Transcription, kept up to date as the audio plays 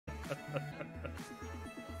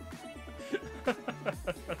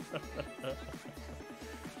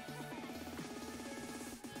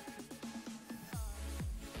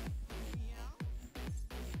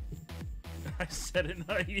I said it,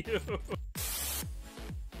 not you. Because,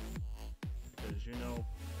 you know,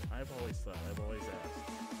 I've always asked,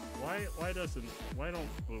 why don't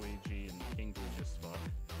Luigi and King Boo just fuck?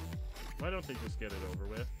 Why don't they just get it over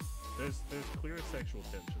with? There's clear sexual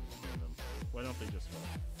tension between them. Why don't they just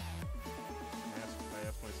fuck? I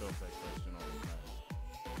ask myself that question all the time.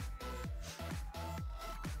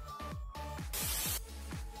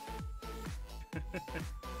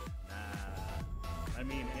 Nah. I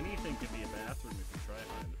mean, anything can be a bathroom if you try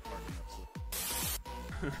hard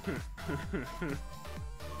enough.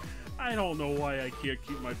 I don't know why I can't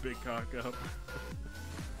keep my big cock up.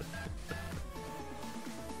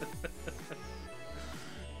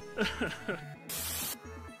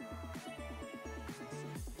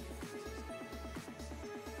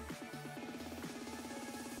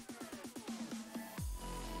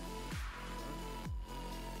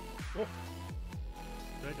 Oh.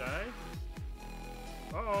 Did I die?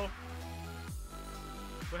 Uh-oh.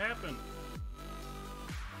 What happened?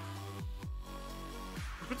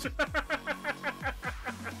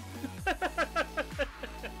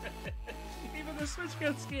 Even the Switch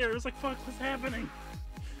got scared. It was like, fuck, what's happening?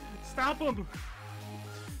 Stop him!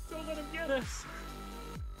 Don't let him get us!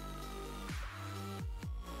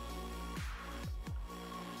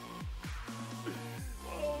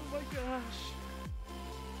 Oh my gosh!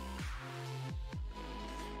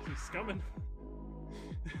 He's coming.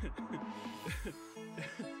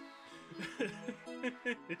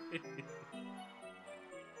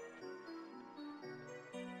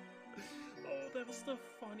 Oh, that was the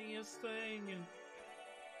funniest thing.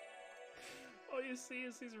 All you see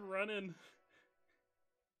is he's running.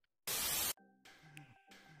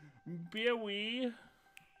 Billy,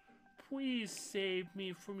 please save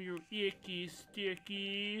me from your icky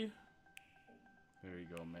sticky. There you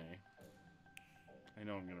go, May. I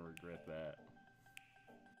know I'm gonna regret that.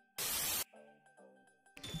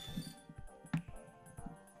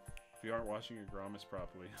 If you aren't washing your grommets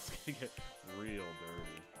properly, it's gonna get real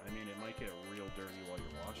dirty. I mean, it might get real dirty while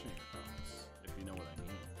you're washing your grommets, if you know what I mean.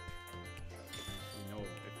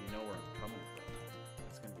 If you know where I'm coming from,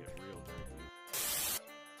 it's gonna get real dirty.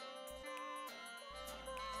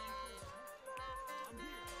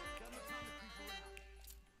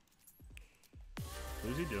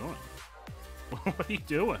 Who's he doing? What are you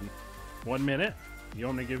doing? 1 minute? You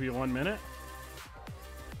only give you 1 minute?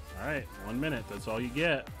 Alright, 1 minute. That's all you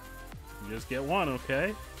get. You just get one,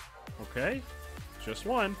 okay? Okay? Just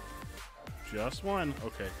one. Just one.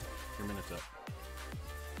 Okay, your minute's up.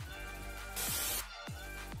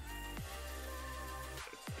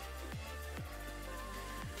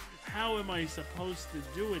 How am I supposed to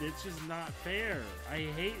do it? It's just not fair. I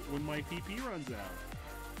hate when my PP runs out.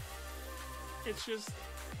 It's just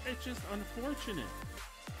unfortunate.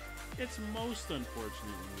 It's most unfortunate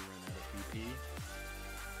when you run out of PP.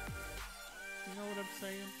 You know what I'm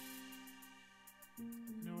saying?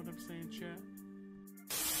 You know what I'm saying, chat?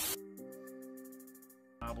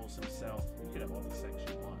 Novels himself. You could have all the sex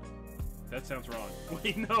you want. That sounds wrong.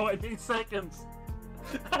 Wait, no, I mean seconds.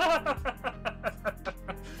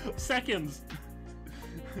 Seconds.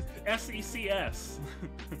 SECS.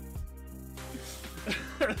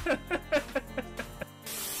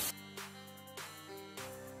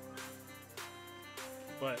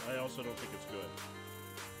 But I also don't think it's good,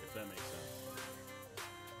 if that makes sense.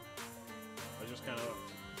 It's just kind of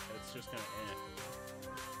eh.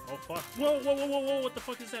 Oh fuck! Whoa, whoa, whoa, whoa, whoa! What the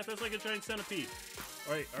fuck is that? That's like a giant centipede.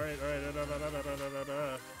 All right, all right, all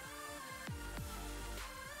right.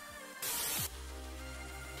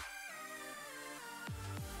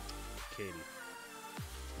 Katie,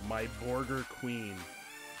 my burger queen.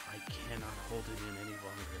 I cannot hold it in any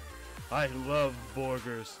longer. I love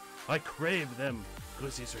burgers. I crave them.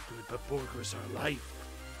 Glizzies are good, but burgers are life.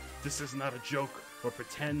 This is not a joke or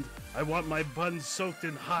pretend. I want my buns soaked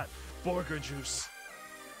in hot burger juice.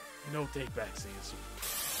 No take backsies.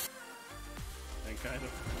 And kind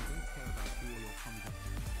of.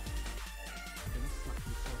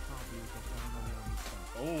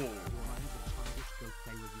 Oh.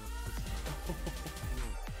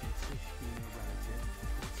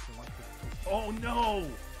 Oh no!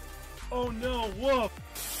 Oh no! Woof!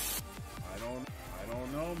 I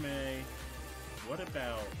don't know, May. What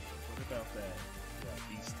about that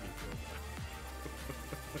beastly dildo?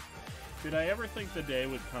 Did I ever think the day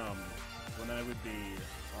would come when I would be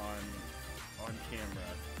on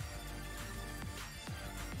camera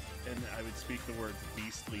and I would speak the words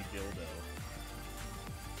beastly dildo?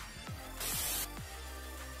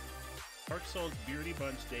 Dark Souls Beardy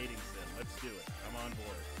Bunch dating sim. Let's do it. I'm on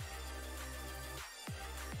board.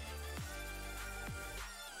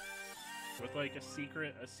 With like a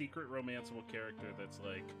secret romanceable character that's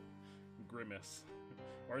like Grimace.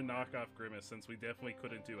 Or knockoff Grimace, since we definitely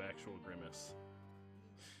couldn't do actual Grimace.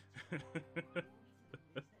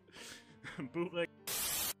 Bootleg.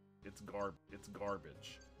 It's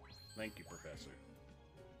garbage. Thank you, Professor.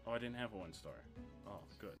 Oh, I didn't have a 1-star. Oh,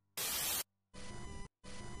 good.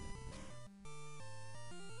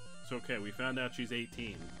 It's okay, we found out she's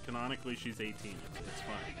 18. Canonically, she's 18. It's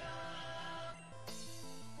fine.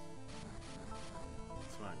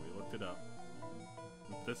 It's fine, we looked it up.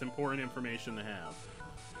 That's important information to have.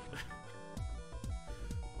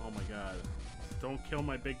 Oh my god. Don't kill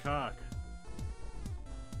my big cock.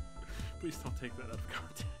 Please don't take that out of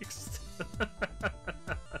context.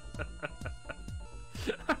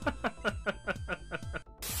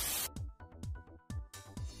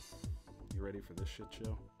 You ready for this shit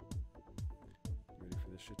show? You ready for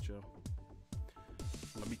this shit show?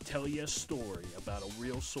 Let me tell you a story about a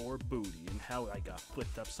real sore booty and how I got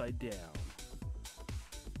flipped upside down.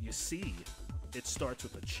 You see, it starts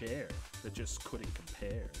with a chair that just couldn't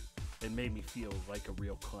compare and made me feel like a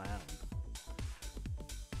real clown.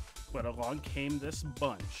 But along came this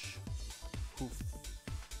bunch who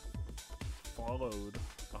followed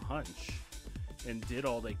a hunch and did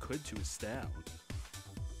all they could to astound.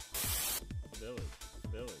 Village.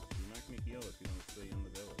 You're not gonna heal if you don't stay in the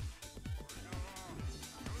village.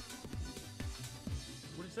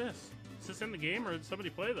 What is this? Is this in the game or did somebody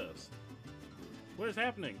play this? What is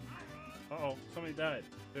happening? Uh-oh, somebody died.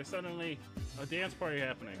 There's suddenly a dance party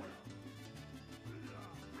happening.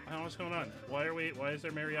 I don't know what's going on. Why is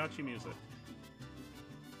there mariachi music?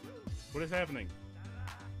 What is happening?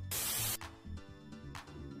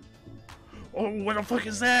 Oh, what the fuck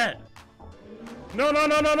is that? No,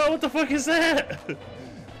 what the fuck is that?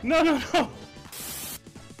 No.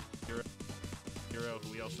 Hero,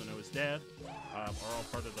 who we also know as Dad, are all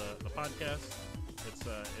part of the podcast. It's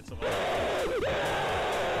a lot.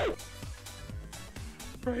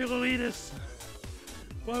 Furry Lolitas!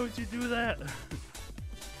 Why would you do that?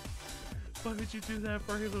 Why would you do that,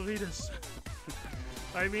 Furry Lolitas?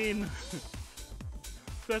 I mean,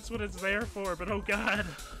 that's what it's there for, but oh god.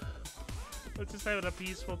 Let's just having a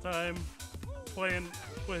peaceful time playing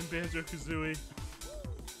Banjo-Kazooie.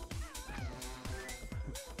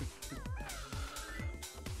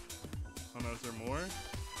 Oh no, is there more?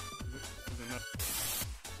 Is enough?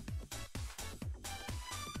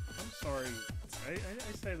 I'm sorry. I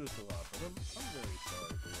say this a lot, but I'm very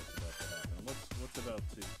sorry for what's about to happen. What's about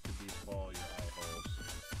to befall your eye holes.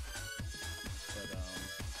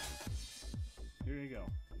 But here you go.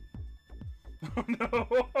 Oh no!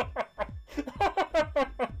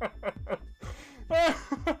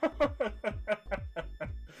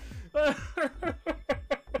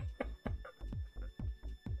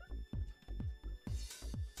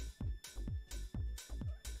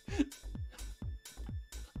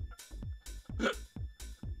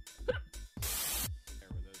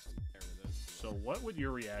 So what would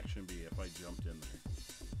your reaction be if I jumped in there?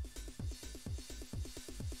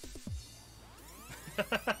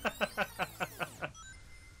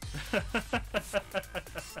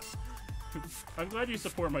 I'm glad you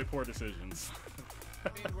support my poor decisions.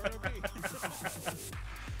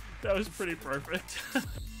 That was pretty perfect.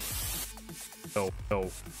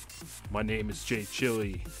 Oh, my name is Jay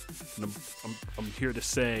Chili, and I'm here to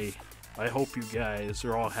say I hope you guys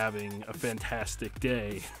are all having a fantastic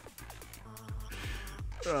day.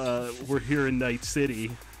 We're here in Night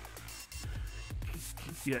City,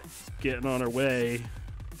 getting on our way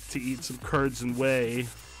to eat some curds and whey,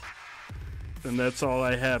 and that's all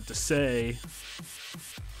I have to say.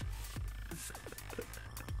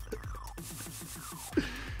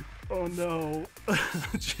 Oh no,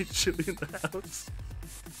 Jay Chili in the house.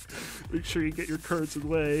 Make sure you get your curds and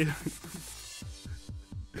whey.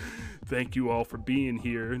 Thank you all for being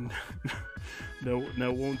here.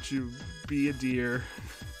 Now won't you be a dear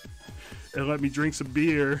and let me drink some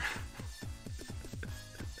beer?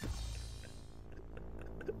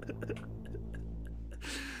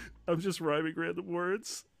 I'm just rhyming random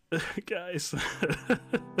words. Guys.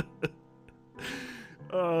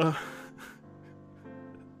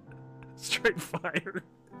 Straight fire.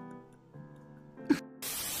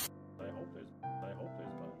 I hope there's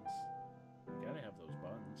buns. You gotta have those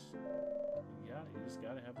buns. You just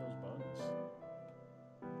gotta have those buns.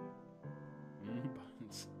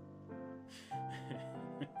 Buns.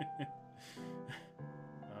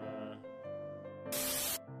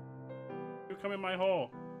 You come in my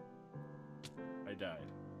hole. I died.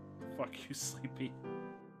 Fuck you, Sleepy.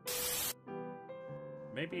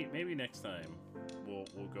 maybe next time we'll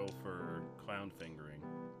go for clown fingering.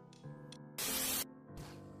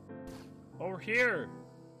 Oh, we're here.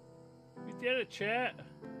 We did it, chat.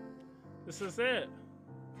 This is it.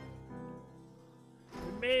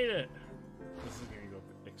 We made it. This is gonna go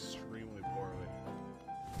extremely poorly.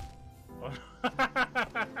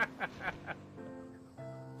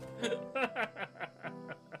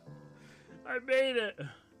 I made it.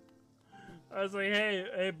 I was like,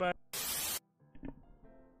 hey, bye.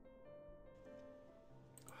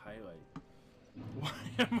 Highlight. Why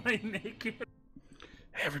am I naked?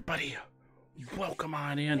 Hey, everybody. Welcome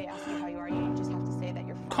on in. They ask you how you are, you just have to say that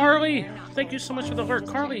you're fine. Carly, thank you so much for the alert.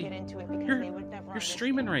 Just Carly, can't get into it because you're they would never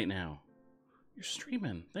streaming understand. right now. You're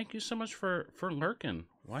streaming. Thank you so much for lurking.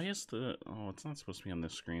 Why is the... Oh, it's not supposed to be on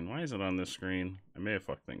this screen. Why is it on this screen? I may have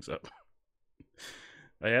fucked things up.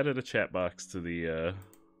 I added a chat box to the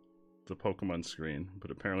Pokemon screen,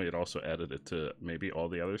 but apparently it also added it to maybe all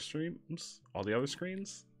the other streams? All the other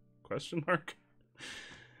screens? Question mark?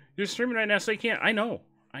 You're streaming right now, so you can't... I know.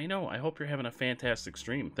 I hope you're having a fantastic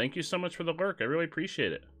stream. Thank you so much for the lurk. I really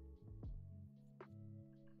appreciate it.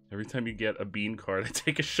 Every time you get a bean card, I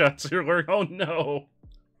take a shot to your lurk. Oh, no.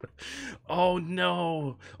 Oh,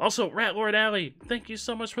 no. Also, Rat Lord Alley, thank you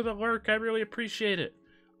so much for the lurk. I really appreciate it.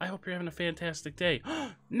 I hope you're having a fantastic day.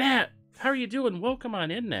 Nat, how are you doing? Welcome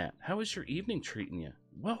on in, Nat. How is your evening treating you?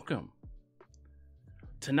 Welcome.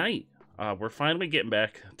 Tonight, we're finally getting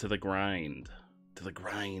back to the grind. To the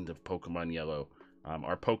grind of Pokemon Yellow.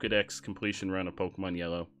 Our Pokedex completion run of Pokemon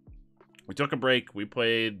Yellow. We took a break. We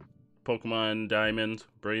played Pokemon Diamond,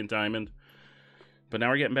 Brilliant Diamond. But now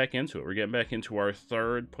we're getting back into it. We're getting back into our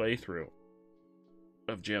third playthrough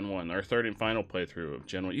of Gen 1. Our third and final playthrough of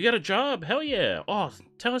Gen 1. You got a job? Hell yeah. Oh,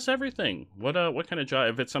 tell us everything. What kind of job?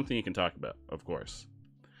 If it's something you can talk about, of course.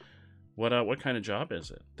 What kind of job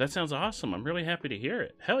is it? That sounds awesome. I'm really happy to hear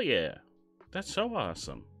it. Hell yeah. That's so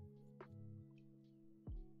awesome.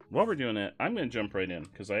 While we're doing that, I'm going to jump right in,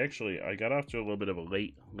 because I got off to a little bit of a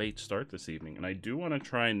late start this evening, and I do want to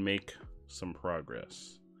try and make some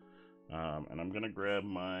progress. And I'm going to grab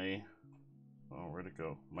my, where'd it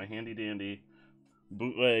go? My handy dandy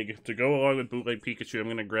bootleg. To go along with Bootleg Pikachu, I'm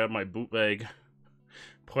going to grab my bootleg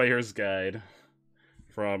player's guide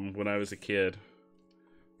from when I was a kid.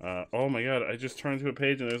 Oh my god, I just turned to a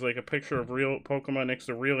page and there's like a picture of real Pokemon next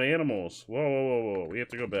to real animals. Whoa. We have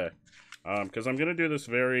to go back. Because I'm going to do this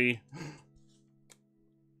very...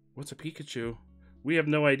 What's a Pikachu? We have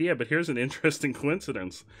no idea, but here's an interesting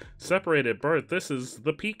coincidence. Separated at birth, this is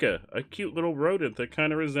the Pika, a cute little rodent that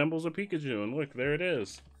kind of resembles a Pikachu. And look, there it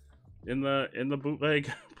is. In the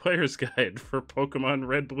bootleg player's guide for Pokemon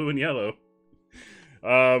Red, Blue, and Yellow.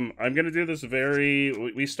 I'm going to do this very...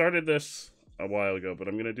 We started this a while ago, but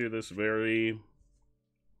I'm going to do this very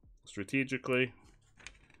strategically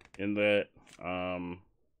in that...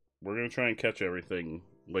 we're gonna try and catch everything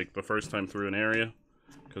like the first time through an area,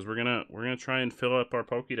 because we're gonna try and fill up our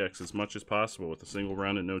Pokédex as much as possible with a single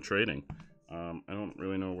round and no trading. I don't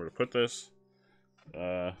really know where to put this.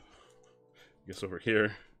 I guess over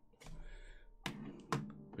here.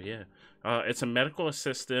 But yeah, it's a medical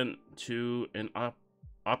assistant to an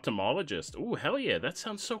ophthalmologist. Ooh, hell yeah! That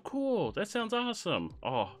sounds so cool. That sounds awesome.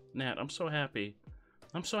 Oh, Nat, I'm so happy.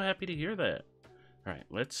 I'm so happy to hear that. All right,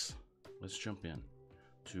 let's jump in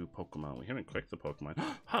to Pokemon. We haven't clicked the Pokemon.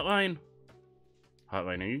 Hotline!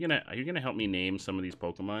 Hotline, are you gonna help me name some of these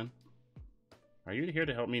Pokemon? Are you here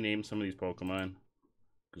to help me name some of these Pokemon?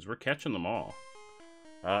 Because we're catching them all.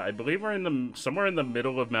 I believe we're somewhere in the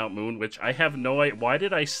middle of Mount Moon, which I have no idea. Why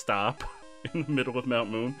did I stop in the middle of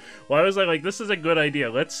Mount Moon? Why was I like, this is a good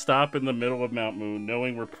idea. Let's stop in the middle of Mount Moon,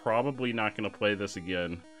 knowing we're probably not gonna play this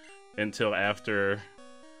again until after...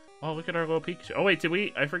 Oh, look at our little Pikachu. Oh wait,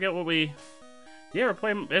 I forget what we... Yeah, we're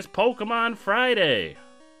playing... It's Pokemon Friday!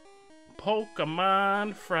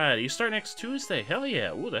 Pokemon Friday. You start next Tuesday. Hell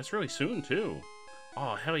yeah. Ooh, that's really soon, too.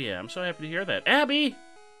 Oh, hell yeah. I'm so happy to hear that. Abby!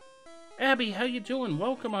 Abby, how you doing?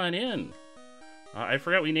 Welcome on in. I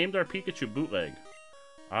forgot we named our Pikachu Bootleg.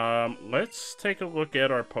 Let's take a look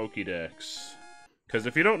at our Pokédex. Because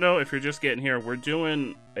if you don't know, if you're just getting here, we're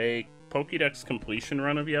doing a Pokédex completion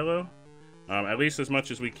run of Yellow. At least as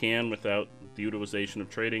much as we can without the utilization of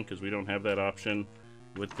trading, because we don't have that option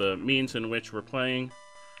with the means in which we're playing.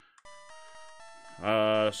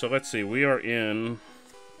 So let's see. We are in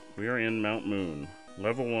Mount Moon.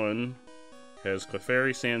 Level 1 has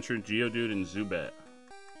Clefairy, Sandshrew, Geodude, and Zubat.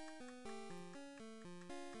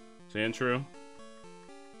 Sandshrew?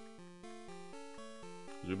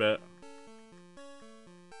 Zubat?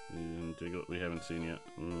 And Diglett we haven't seen yet.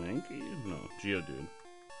 Mankey? No, Geodude.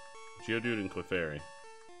 Geodude and Clefairy.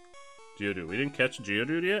 Geodude. We didn't catch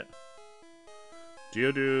Geodude yet?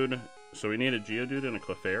 Geodude. So we need a Geodude and a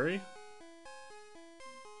Clefairy?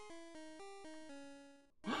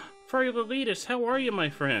 Furry Lolitas, how are you, my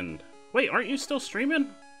friend? Wait, aren't you still streaming?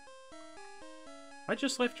 I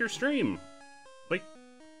just left your stream. Like,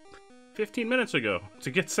 15 minutes ago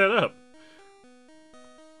to get set up.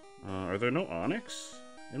 Are there no Onyx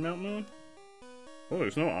in Mount Moon? Oh,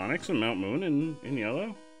 there's no Onyx in Mount Moon in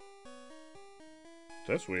Yellow?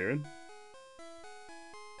 That's weird.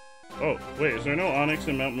 Oh, wait, is there no Onyx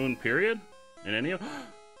in Mount Moon, period? In any of...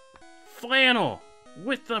 Flannel!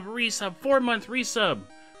 With the resub, 4-month resub!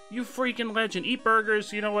 You freaking legend. Eat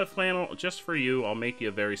burgers. You know what, Flannel? Just for you, I'll make you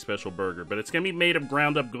a very special burger. But it's gonna be made of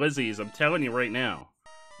ground-up glizzies, I'm telling you right now.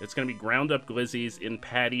 It's gonna be ground-up glizzies in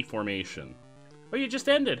patty formation. Oh, you just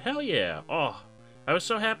ended. Hell yeah. Oh, I was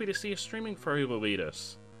so happy to see you streaming Furry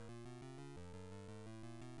Lolitas.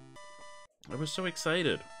 I was so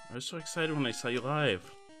excited. I was so excited when I saw you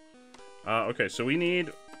live. Okay, so we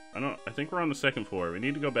need... I think we're on the second floor. We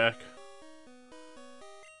need to go back...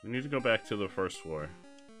 We need to go back to the first floor.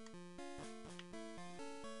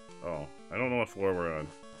 Oh, I don't know what floor we're on.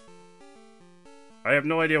 I have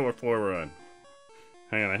no idea what floor we're on.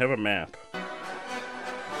 Hang on, I have a map.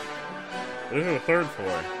 This is the third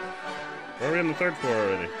floor. Why are we on the third floor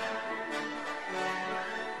already?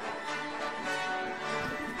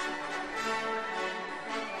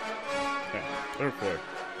 Okay, third floor.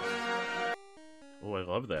 Oh, I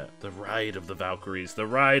love that. The ride of the Valkyries. The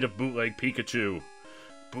ride of Bootleg Pikachu.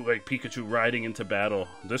 Bootleg Pikachu riding into battle.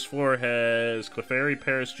 This floor has Clefairy,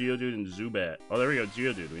 Paris, Geodude, and Zubat. Oh, there we go,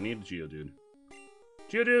 Geodude. We need a Geodude.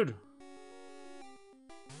 Geodude!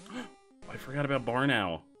 I forgot about Barn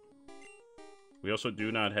Owl. We also do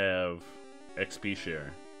not have XP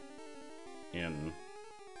share. And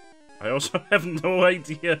I also have no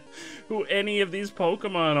idea who any of these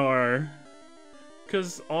Pokemon are.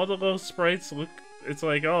 Because all the little sprites look... It's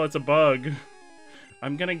like, oh, it's a bug.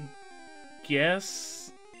 I'm gonna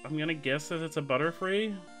guess that it's a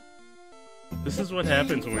Butterfree. This is what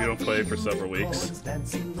happens when we don't play for several weeks.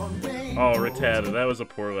 Oh, Rattata, that was a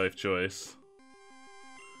poor life choice.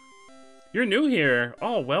 You're new here.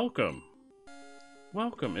 Oh, welcome.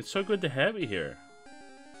 Welcome. It's so good to have you here.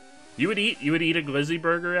 You would eat a glizzy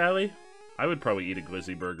burger, Allie? I would probably eat a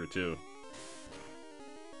glizzy burger too.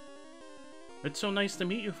 It's so nice to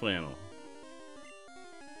meet you, Flannel.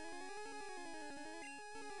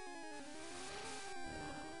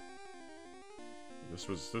 This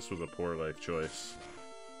was a poor life choice.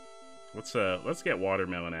 Let's get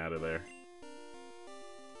Watermelon out of there.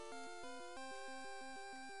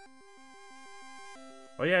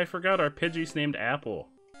 Oh yeah, I forgot our Pidgey's named Apple.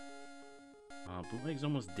 Bootleg's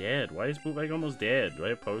almost dead. Why is Bootleg almost dead? Do I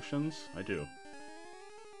have potions? I do.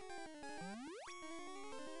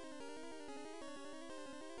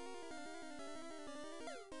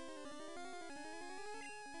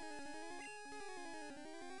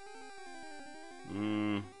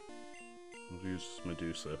 We'll use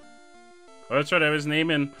Medusa. Oh, that's right. I was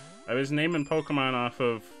naming Pokemon off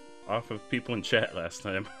of people in chat last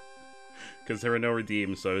time. Because there were no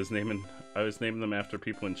redeems, so I was naming them after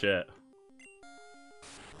people in chat.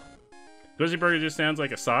 Glizzy Burger just sounds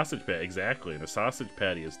like a sausage patty. Exactly, and a sausage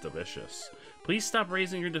patty is delicious. Please stop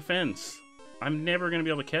raising your defense. I'm never going to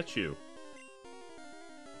be able to catch you.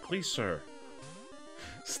 Please, sir.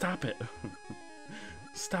 Stop it.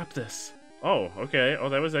 Stop this. Oh, okay. Oh,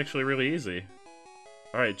 that was actually really easy.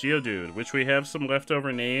 Alright, Geodude, which we have some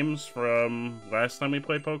leftover names from last time we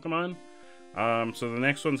played Pokemon. So the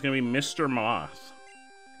next one's gonna be Mr. Moth,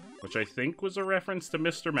 which I think was a reference to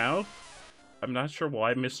Mr. Mouth. I'm not sure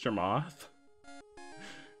why Mr. Moth,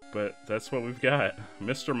 but that's what we've got.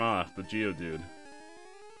 Mr. Moth, the Geodude.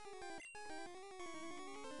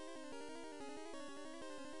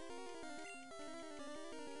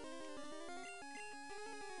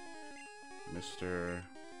 Mr.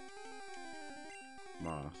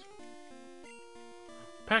 Moth.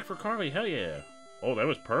 Pack for Carly, hell yeah! Oh, that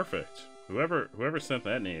was perfect. Whoever sent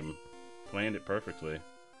that name planned it perfectly.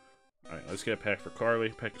 Alright, let's get a pack for Carly.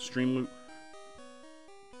 Pack of Stream Loot.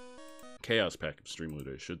 Chaos pack of Stream Loot,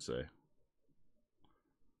 I should say.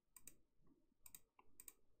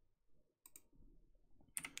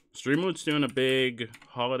 Stream Loot's doing a big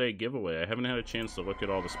holiday giveaway. I haven't had a chance to look at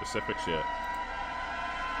all the specifics yet.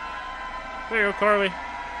 There you go, Carly.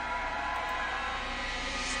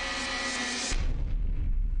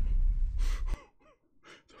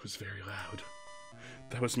 That was very loud.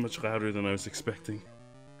 That was much louder than I was expecting.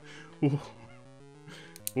 Ooh.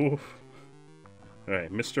 Ooh.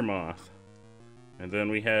 Alright, Mr. Moth. And then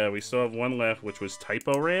we still have one left, which was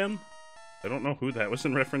Typo Ran. I don't know who that was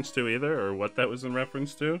in reference to either, or what that was in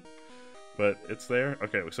reference to. But it's there.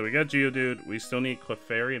 Okay, so we got Geodude. We still need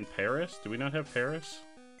Clefairy and Paris. Do we not have Paris?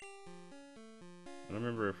 I don't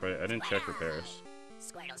remember if I didn't check for Paris.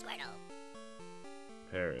 Squirtle, Squirtle.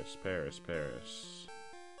 Paris.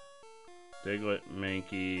 Diglett,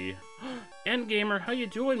 Mankey. Endgamer, how you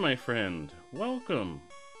doing, my friend? Welcome.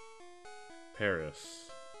 Paris.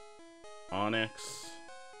 Onyx.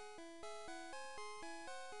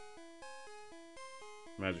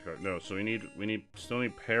 Magikarp. No, so we still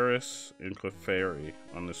need Paris and Clefairy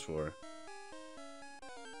on this floor.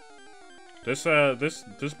 This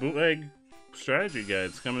bootleg strategy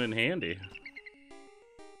guide's coming in handy.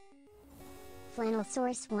 Flannel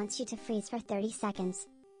Source wants you to freeze for 30 seconds.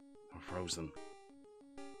 I'm frozen.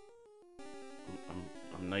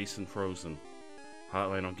 I'm nice and frozen.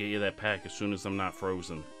 Hotline, I'll get you that pack as soon as I'm not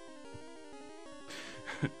frozen.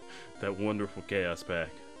 That wonderful Chaos pack.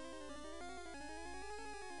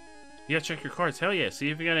 Yeah, check your cards. Hell yeah, see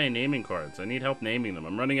if you got any naming cards. I need help naming them.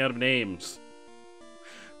 I'm running out of names.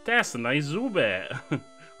 That's a nice Zubat.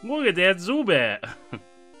 Look at that Zubat.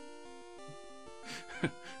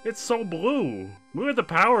 It's so blue. Look at the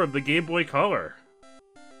power of the Game Boy Color.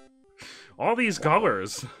 All these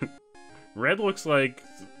colors. Red looks like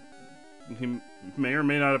he may or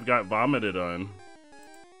may not have got vomited on.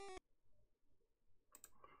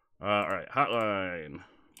 Alright, Hotline.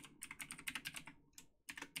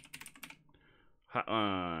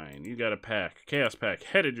 Hotline, you got a pack. Chaos pack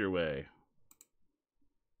headed your way.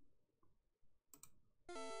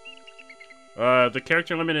 The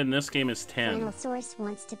character limit in this game is 10. Flannel Source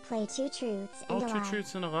wants to play 2 truths and a lie. 2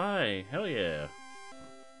 truths and a lie. Hell yeah.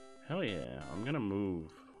 Hell yeah. I'm gonna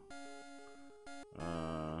move.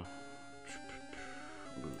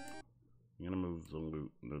 Loot. I'm gonna move the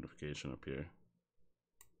loot notification up here.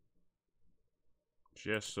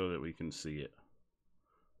 Just so that we can see it.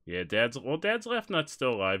 Yeah, Dad's left nut's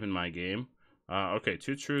still alive in my game. Okay,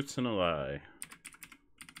 2 truths and a lie.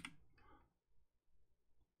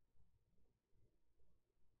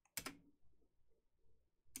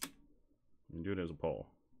 You can do it as a poll.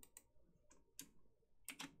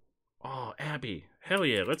 Oh, Abby. Hell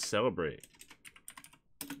yeah, let's celebrate.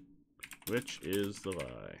 Which is the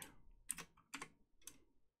lie?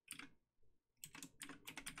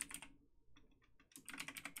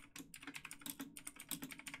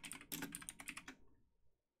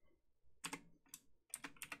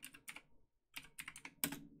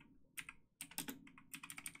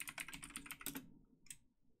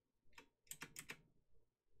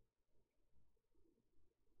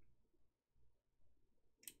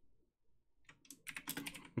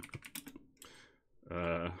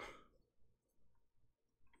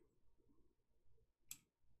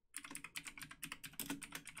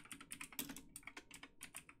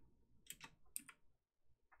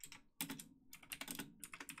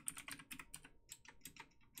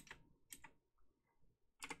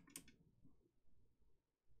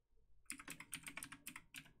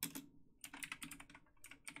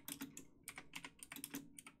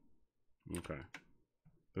 Okay.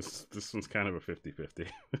 This one's kind of a 50-50.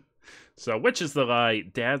 So, which is the lie?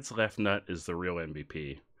 Dad's left nut is the real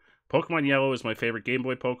MVP. Pokemon Yellow is my favorite Game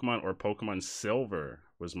Boy Pokemon, or Pokemon Silver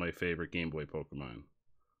was my favorite Game Boy Pokemon.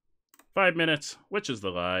 5 minutes. Which is the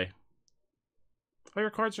lie? Oh, your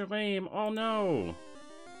cards are lame. Oh, no.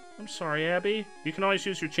 I'm sorry, Abby. You can always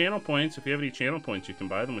use your channel points. If you have any channel points, you can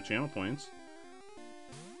buy them with channel points.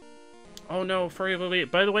 Oh, no. Furry Lolita.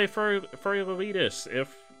 By the way, Furry Lolitas,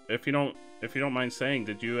 if you don't mind saying,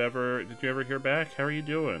 did you ever hear back? How are you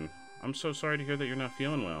doing? I'm so sorry to hear that you're not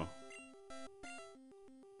feeling well.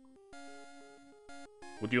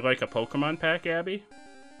 Would you like a Pokemon pack, Abby?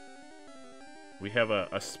 We have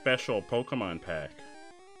a special Pokemon pack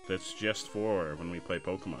that's just for when we play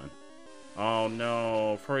Pokemon. Oh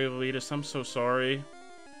no, Furry Lolitas, I'm so sorry.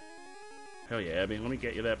 Hell yeah, Abby, let me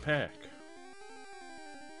get you that pack.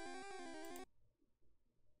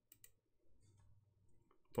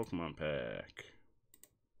 Pokemon pack.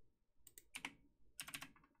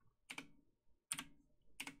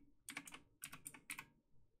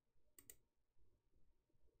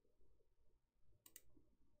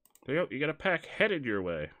 There you go, you got a pack headed your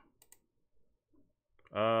way.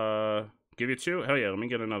 Give you 2? Hell yeah, let me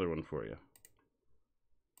get another one for you.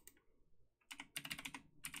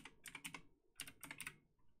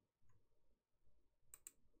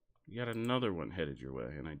 You got another one headed your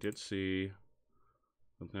way, and I did see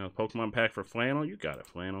something else. Pokemon pack for Flannel? You got it,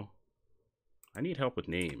 Flannel. I need help with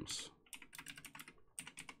names.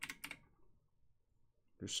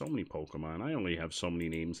 There's so many Pokemon. I only have so many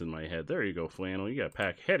names in my head. There you go, Flannel. You got a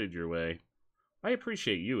pack headed your way. I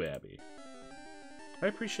appreciate you, Abby. I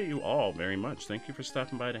appreciate you all very much. Thank you for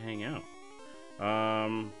stopping by to hang out.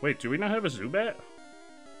 Wait, do we not have a Zubat?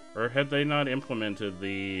 Or had they not implemented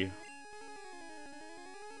the...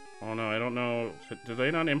 Oh no, I don't know. Did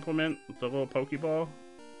they not implement the little Pokeball?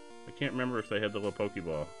 I can't remember if they had the little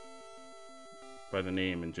Pokeball by the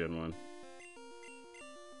name in Gen 1.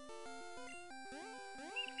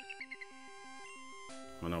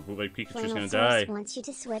 Oh no, Bootleg Pikachu's gonna die. Wants you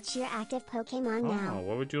to switch your active Pokemon now. Oh,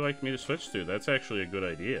 what would you like me to switch to? That's actually a good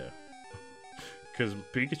idea. Because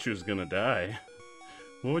Pikachu's gonna die.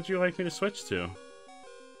 What would you like me to switch to?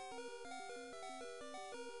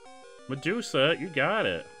 Medusa, you got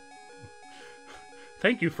it.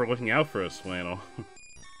 Thank you for looking out for us, Flannel.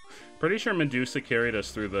 Pretty sure Medusa carried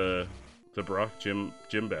us through the Brock gym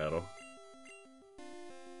battle.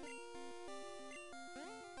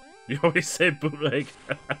 You always say bootleg.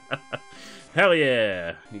 Hell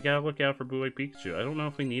yeah! You gotta look out for bootleg Pikachu. I don't know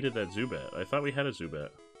if we needed that Zubat. I thought we had a Zubat.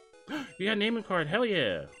 You got a naming card. Hell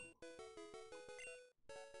yeah!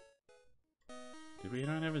 Did we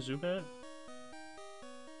not have a Zubat?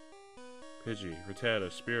 Pidgey, Rattata,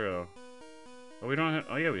 Spearow. Oh, we don't have.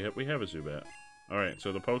 Oh yeah, we have a Zubat. All right,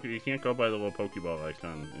 so you can't go by the little Pokeball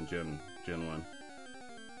icon in Gen 1.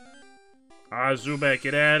 Ah, Zubat,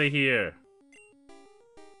 get out of here!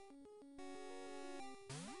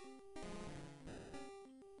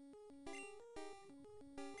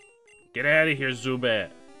 Get out of here, Zubat!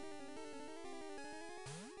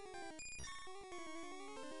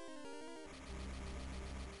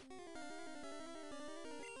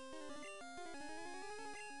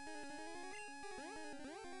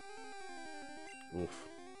 Oof.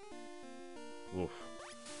 Oof.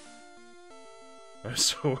 I'm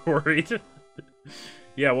so worried.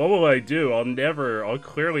 Yeah, what will I do? I'll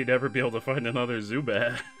clearly never be able to find another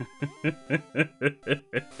Zubat.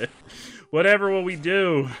 Whatever will we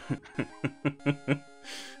do?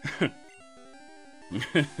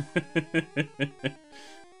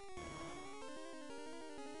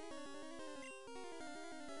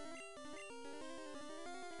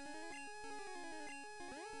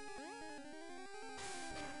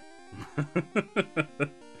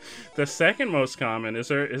 The second most common. Is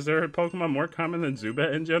there a Pokemon more common than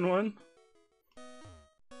Zubat in Gen 1?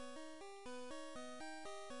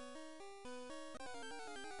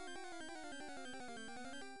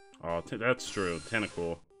 Oh, that's true.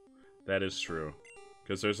 Tentacool. That is true.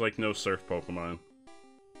 Because there's like no surf Pokemon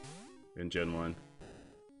in Gen 1.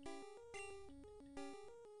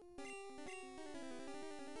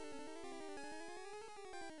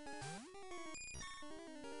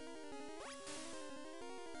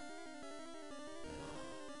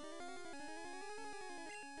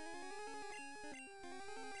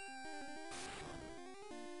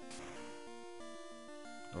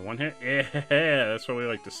 One hit? Yeah, that's what we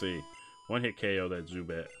like to see. One hit KO that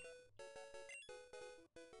Zubat.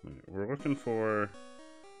 We're looking for...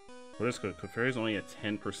 What is good? Clefairy's only a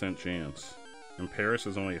 10% chance. And Paris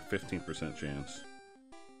is only a 15% chance.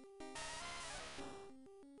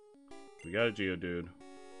 We got a Geodude.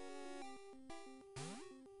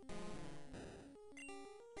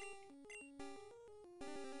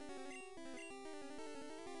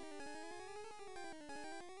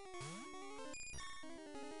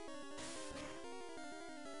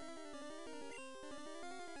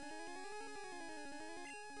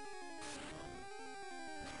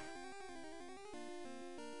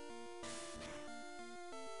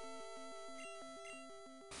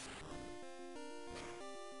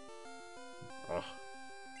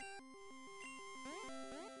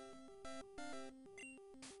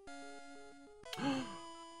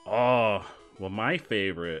 Oh, well, my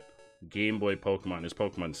favorite Game Boy Pokemon is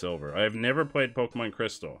Pokemon Silver. I have never played Pokemon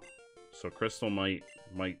Crystal, so Crystal might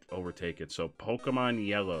overtake it. So Pokemon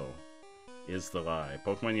Yellow is the lie.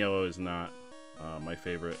 Pokemon Yellow is not my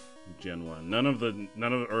favorite Gen 1.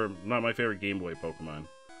 Not my favorite Game Boy Pokemon.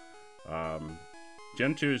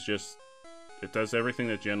 Gen 2 is just, it does everything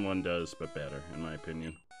that Gen 1 does, but better, in my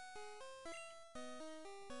opinion.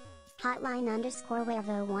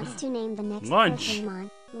 Hotline_Wervo wants to name the next Lunch. Pokemon.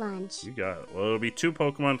 Lunch. You got it. Well, it'll be 2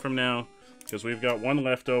 Pokemon from now, because we've got one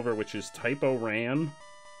left over, which is Typo Ran.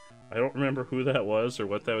 I don't remember who that was or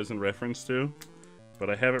what that was in reference to, but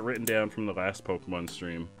I have it written down from the last Pokemon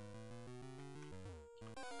stream.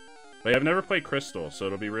 But I've never played Crystal, so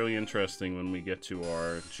it'll be really interesting when we get to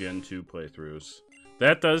our Gen 2 playthroughs.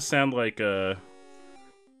 That does sound like a...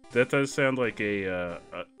 That does sound like a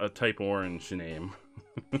Type Orange name.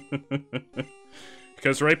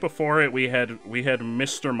 Because right before it we had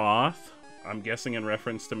Mr. Moth, I'm guessing in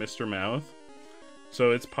reference to Mr. Mouth.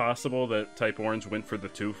 So it's possible that Type Orange went for the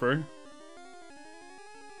twofer.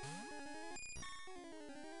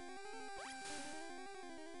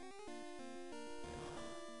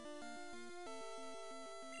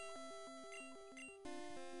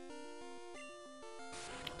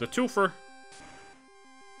 The twofer.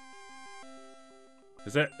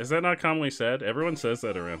 Is that not commonly said? Everyone says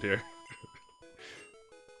that around here.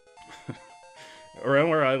 Around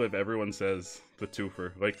where I live, everyone says the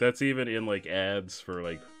twofer. Like, that's even in, like, ads for,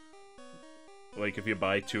 like if you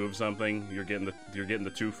buy 2 of something, you're getting the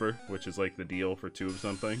twofer, which is, like, the deal for 2 of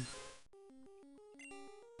something.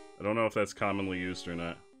 I don't know if that's commonly used or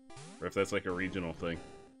not. Or if that's, like, a regional thing.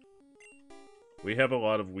 We have a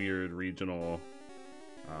lot of weird regional,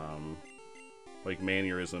 like,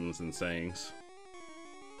 mannerisms and sayings.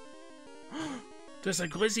 There's a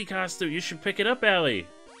Glizzy costume! You should pick it up, Allie!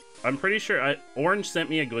 I'm pretty sure Orange sent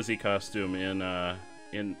me a Glizzy costume in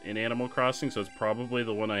Animal Crossing, so it's probably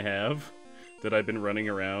the one I have that I've been running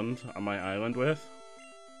around on my island with.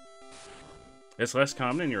 It's less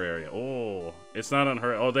common in your area. Oh, it's not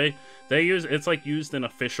unheard. Oh, they use it's like used in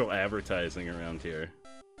official advertising around here.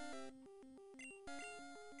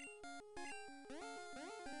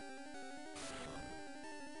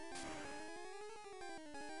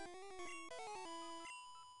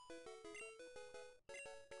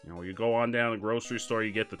 You know, you go on down to the grocery store,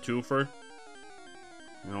 you get the twofer.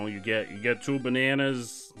 You know, you get 2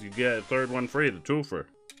 bananas, you get a 3rd one free, the twofer.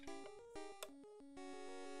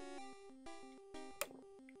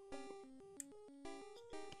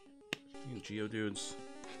 Geodudes.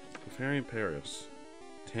 Clefairy Paris.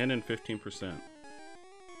 10 and 15%.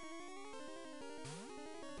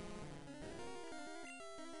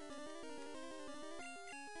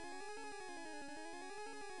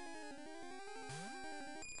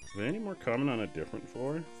 Is there any more common on a different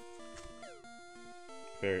floor?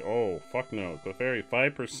 Clefairy, oh, fuck no. Clefairy,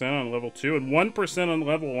 5% on level 2 and 1% on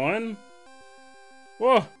level 1?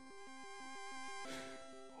 Whoa!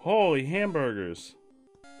 Holy hamburgers.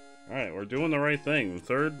 Alright, we're doing the right thing.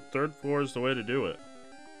 Third floor is the way to do it.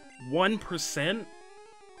 1%?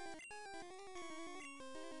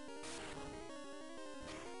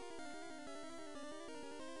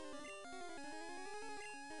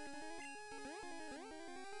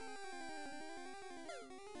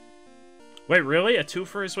 Wait, really? A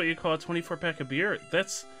twofer is what you call a 24-pack of beer?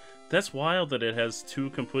 That's wild that it has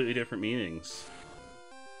 2 completely different meanings.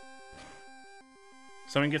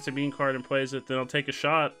 Someone gets a bean card and plays it, then I'll take a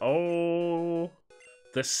shot. Oh,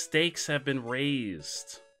 the stakes have been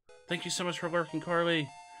raised. Thank you so much for lurking, Carly.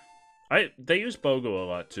 They use BOGO a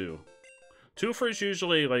lot too. Twofer is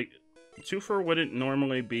usually like, twofer wouldn't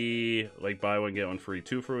normally be like buy one get one free.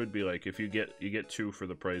 Twofer would be like if you get 2 for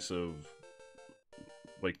the price of,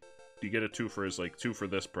 like, you get a twofer is like 2 for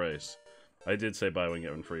this price. I did say buy one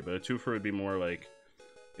get one free, but a twofer would be more like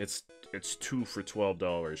it's 2 for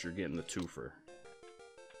 $12. You're getting the twofer.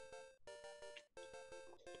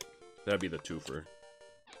 That'd be the twofer.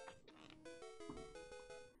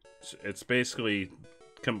 It's basically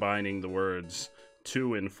combining the words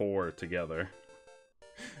 2 and 4 together.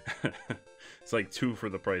 It's like 2 for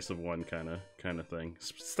the price of 1 kind of thing.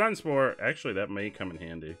 Stun Spore, actually that may come in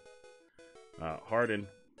handy. Harden.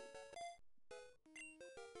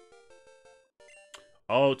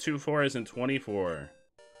 Oh, 2-4 isn't 24.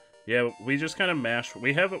 Yeah, we just kind of mash.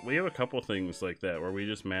 We have a couple things like that where we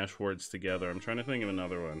just mash words together. I'm trying to think of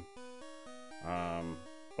another one.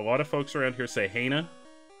 A lot of folks around here say Hana.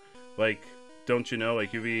 Like, don't you know?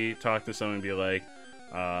 Like, you talk to someone and be like,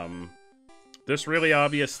 this really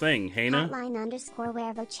obvious thing, Hana.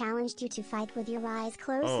 Hotline_Wervo challenged you to fight with your eyes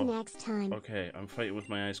closed next time. Okay, I'm fighting with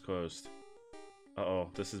my eyes closed. Uh-oh,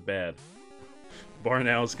 this is bad.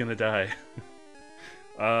 Barnow's gonna die.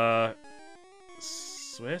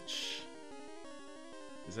 Switch?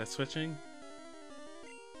 Is that switching?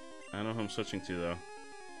 I don't know who I'm switching to, though.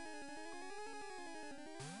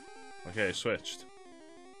 Okay, I switched.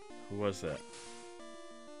 Who was that?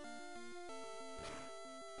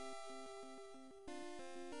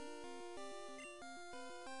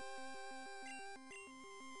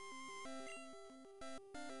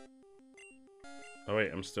 Oh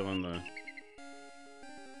wait, I'm still in the...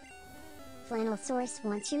 Flannel Source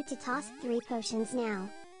wants you to toss 3 potions now.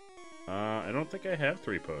 I don't think I have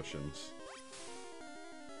 3 potions.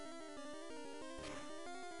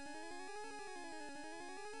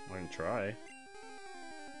 I can try.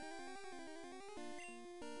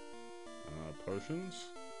 Potions?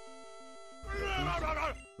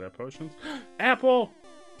 Is that potions? Apple!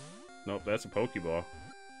 Nope, that's a Pokeball.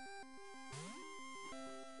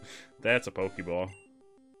 That's a Pokeball.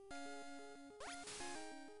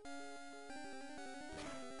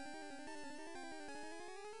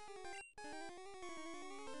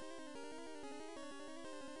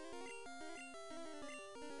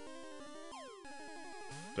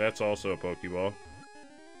 That's also a Pokeball.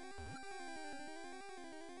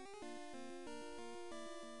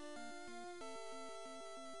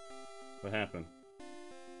 What happened?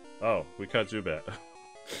 Oh, we caught Zubat.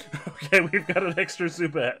 Okay, we've got an extra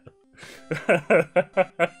Zubat.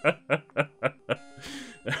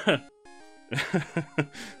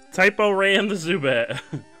 Typo ran the Zubat.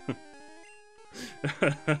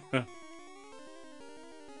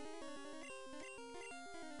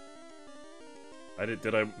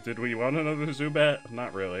 Did we want another Zubat?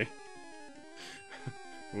 Not really.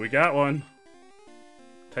 We got one.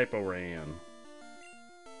 Typo ran.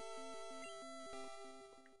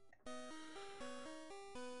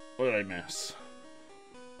 What did I miss?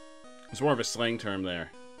 It's more of a slang term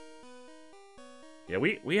there. Yeah,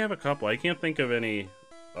 we have a couple. I can't think of any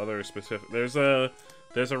other specific. There's a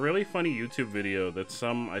really funny YouTube video that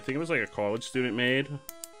I think it was like a college student made.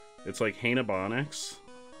 It's like Hanabonics.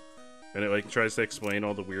 And it like tries to explain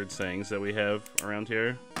all the weird sayings that we have around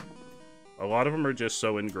here. A lot of them are just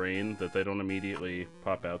so ingrained that they don't immediately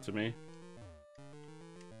pop out to me.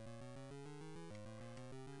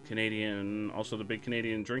 Also the big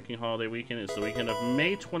Canadian drinking holiday weekend is the weekend of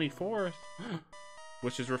May 24th,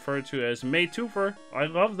 which is referred to as May Twofer. I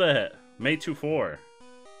love that. May 24.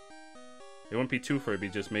 It wouldn't be Twofer, it'd be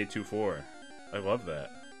just May 24. I love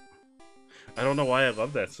that. I don't know why I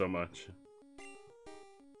love that so much.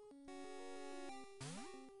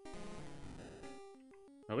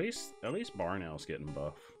 At least Barnow's getting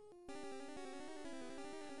buff.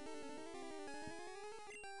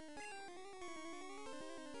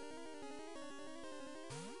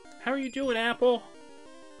 How are you doing, Apple?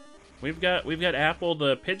 We've got Apple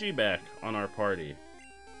the Pidgey back on our party.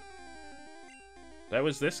 That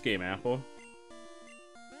was this game, Apple.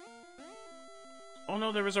 Oh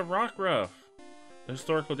no, there was a Rockruff. The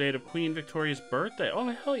historical date of Queen Victoria's birthday. Oh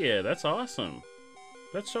hell yeah, that's awesome.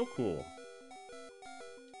 That's so cool.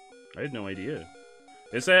 I had no idea.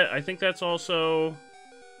 Is that? I think that's also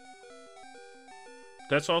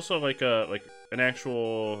like an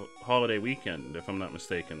actual holiday weekend, if I'm not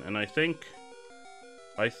mistaken. And I think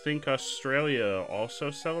Australia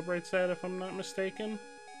also celebrates that, if I'm not mistaken.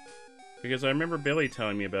 Because I remember Billy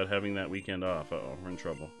telling me about having that weekend off. Uh-oh, we're in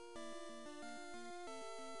trouble.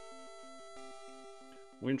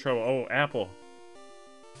 We're in trouble. Oh, Apple.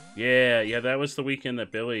 Yeah, that was the weekend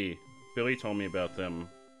that Billy told me about them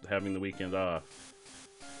having the weekend off.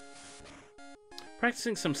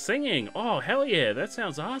 Practicing some singing. Oh, hell yeah. That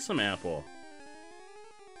sounds awesome, Apple.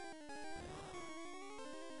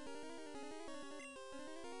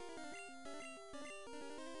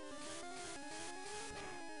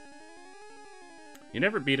 You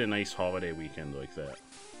never beat a nice holiday weekend like that.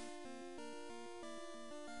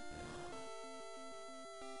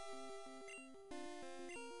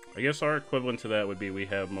 I guess our equivalent to that would be we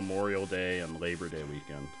have Memorial Day and Labor Day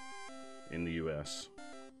weekend in the US.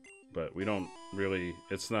 But we don't really,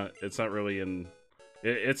 it's not really in,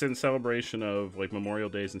 it's in celebration of, like, Memorial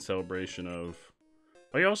Day is in celebration of,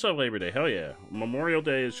 oh, you also have Labor Day, hell yeah. Memorial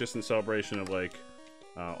Day is just in celebration of, like,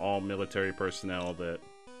 all military personnel that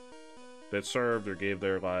served or gave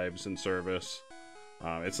their lives in service.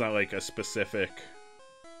 It's not like a specific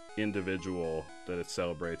individual that it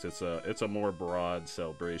celebrates. It's a more broad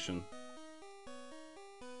celebration.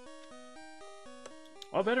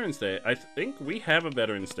 Oh, Veterans Day. I think we have a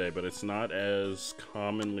Veterans Day, but it's not as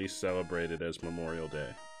commonly celebrated as Memorial Day.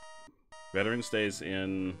 Veterans Day's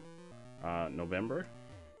in November.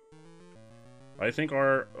 I think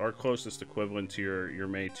our closest equivalent to your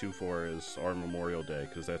May 24 is our Memorial Day,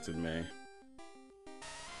 because that's in May.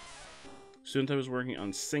 Student I was working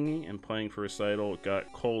on singing and playing for recital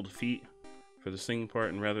got cold feet for the singing part,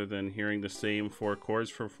 and rather than hearing the same 4 chords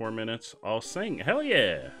for 4 minutes, I'll sing. Hell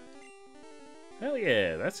yeah! Hell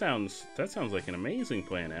yeah! That sounds like an amazing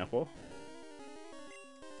plan, Apple.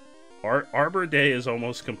 Arbor Day is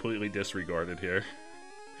almost completely disregarded here.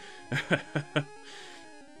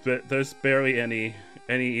 There's barely any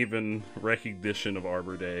even recognition of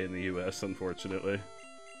Arbor Day in the US, unfortunately.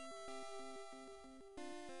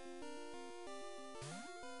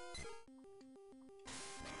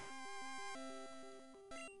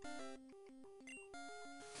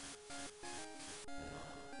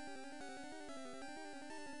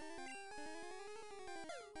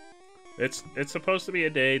 It's supposed to be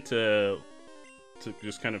a day to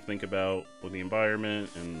just kind of think about the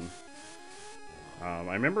environment, and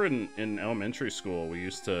I remember in elementary school we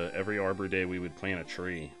used to, every Arbor Day we would plant a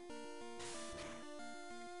tree.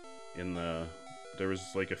 There was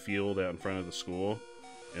like a field out in front of the school,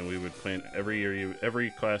 and we would plant every year.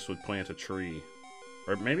 Every class would plant a tree,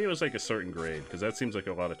 or maybe it was like a certain grade, because that seems like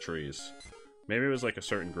a lot of trees. Maybe it was like a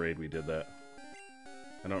certain grade we did that.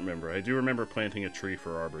 I don't remember. I do remember planting a tree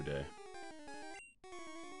for Arbor Day.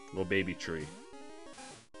 Little baby tree.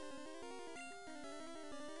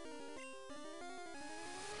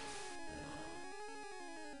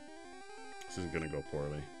 This isn't gonna go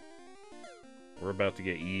poorly. We're about to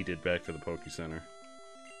get yeeted back to the Poke Center.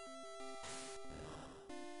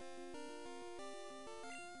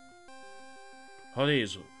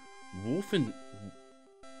 Holidays, Wolfenute?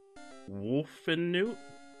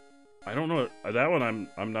 I don't know. That one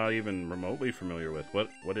I'm not even remotely familiar with.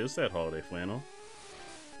 What is that holiday flannel?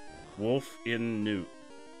 Wolf in Newt.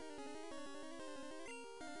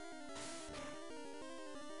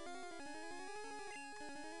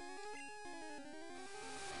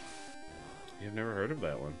 I've never heard of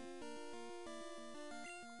that one.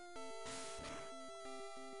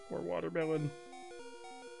 Poor watermelon.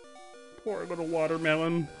 Poor little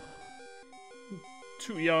watermelon.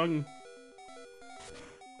 Too young.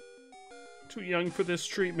 Too young for this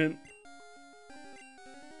treatment.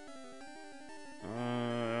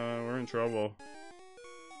 We're in trouble.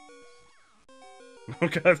 Oh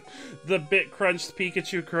god, the bit crunched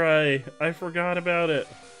Pikachu cry. I forgot about it.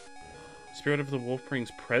 Spirit of the Wolf brings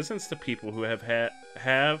presents to people who have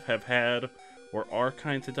had, or are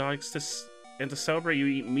kind to dogs. And to celebrate, you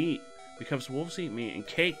eat meat, because wolves eat meat, and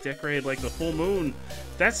cake decorated like the full moon.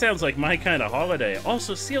 That sounds like my kind of holiday.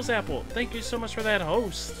 Also, Seal's Apple, thank you so much for that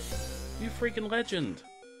host. You freaking legend.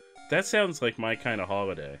 That sounds like my kind of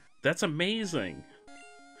holiday. That's amazing.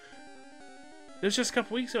 It was just a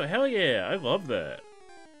couple weeks ago. Hell yeah, I love that.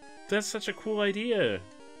 That's such a cool idea.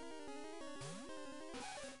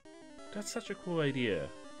 That's such a cool idea.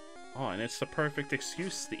 Oh, and it's the perfect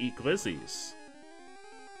excuse to eat glizzies.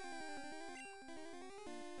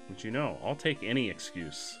 But you know, I'll take any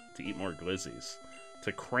excuse to eat more glizzies.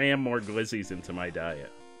 To cram more glizzies into my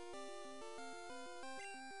diet.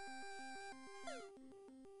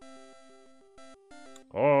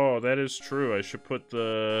 Oh, that is true. I should put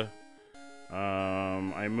the...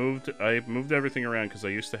 I moved everything around because I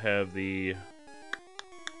used to have the...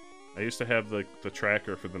 the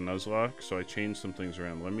tracker for the Nuzlocke, so I changed some things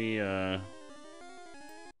around. Let me,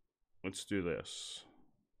 let's do this.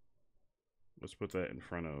 Let's put that in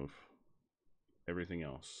front of everything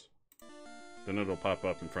else. Then it'll pop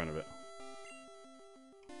up in front of it.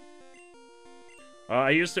 I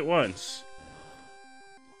used it once.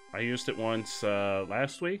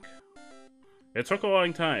 Last week. It took a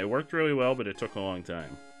long time. It worked really well, but it took a long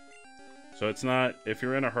time. So it's not, if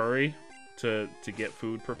you're in a hurry to get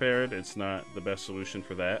food prepared, it's not the best solution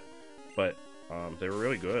for that. But they were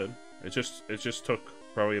really good. It just took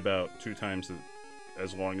probably about 2 times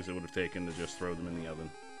as long as it would have taken to just throw them in the oven.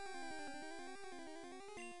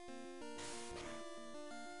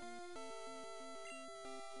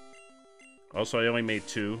 Also, I only made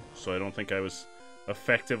 2, so I don't think I was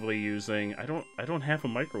effectively using... I don't have a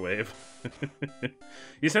microwave.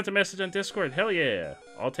 You sent a message on Discord? Hell yeah!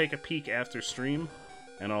 I'll take a peek after stream,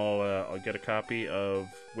 and I'll get a copy of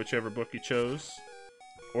whichever book you chose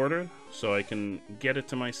ordered, so I can get it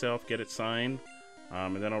to myself, get it signed,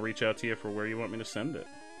 and then I'll reach out to you for where you want me to send it.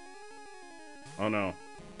 Oh no.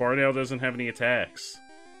 Barnell doesn't have any attacks.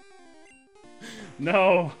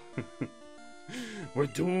 No! We're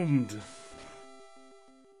doomed!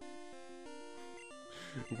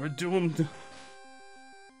 We're doomed!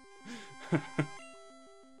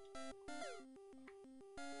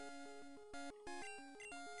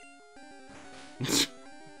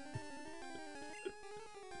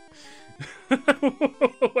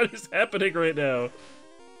 What is happening right now?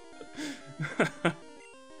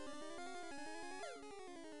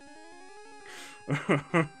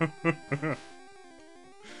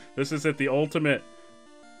 This is it, the ultimate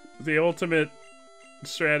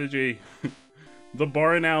strategy. The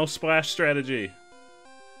barn owl splash strategy.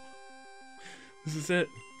 This is it.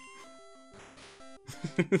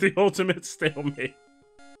 The ultimate stalemate.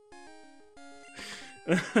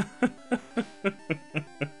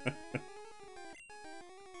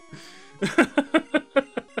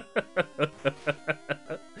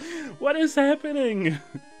 What is happening?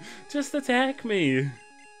 Just attack me.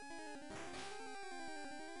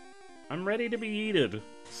 I'm ready to be eaten.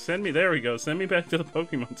 Send me, there we go. Send me back to the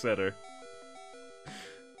Pokemon Center.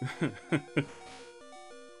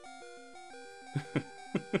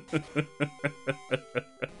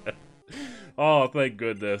 Oh, thank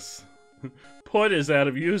goodness. Pud is out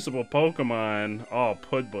of usable Pokemon. Oh,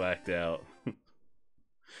 Pud blacked out.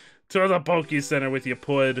 To the Poke Center with you,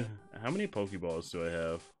 Pud. How many Pokeballs do I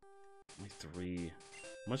have? Only 3.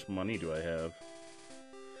 How much money do I have?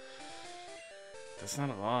 That's not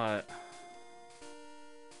a lot.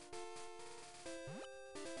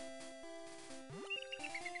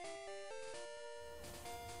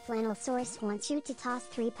 Flannel Source wants you to toss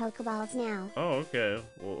 3 Pokeballs now. Oh, okay.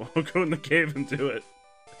 Well, I'll go in the cave and do it.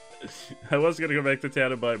 I was gonna go back to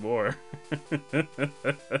town and buy more.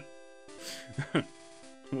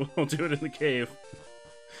 We'll do it in the cave.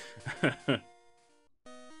 I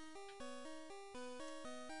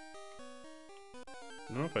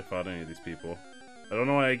don't know if I fought any of these people. I don't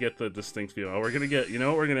know why I get the distinct feeling. Oh, we're gonna get, you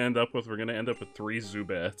know what we're gonna end up with? We're gonna end up with 3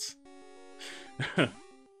 Zubats. There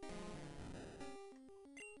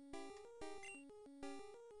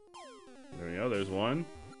we go, there's one.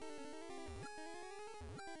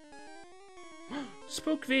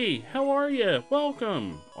 Spook V, how are you?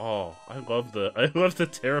 Welcome. Oh, I love the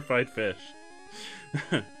terrified fish.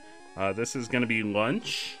 This is gonna be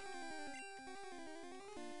lunch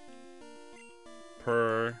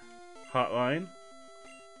per hotline.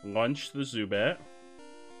 Lunch the Zubat.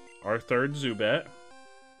 Our 3rd Zubat.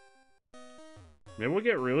 Maybe we'll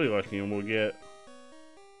get really lucky and we'll get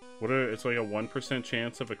it's like a 1%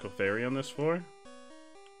 chance of a Clefairy on this floor.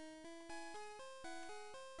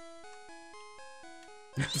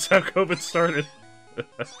 That's how COVID started.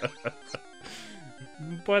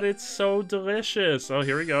 But it's so delicious. Oh,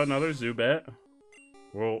 here we go, another Zubat.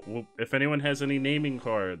 We'll if anyone has any naming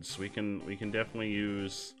cards, we can definitely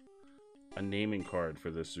use a naming card for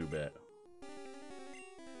this Zubat.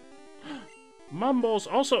 Mumbles,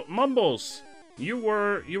 also Mumbles, you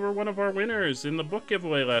were one of our winners in the book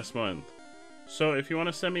giveaway last month. So if you want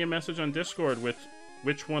to send me a message on Discord with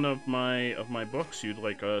which one of my books you'd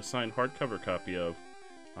like a signed hardcover copy of,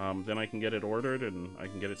 then I can get it ordered and I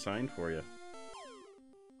can get it signed for you.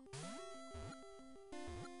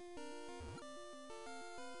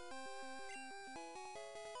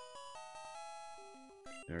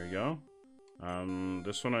 There we go.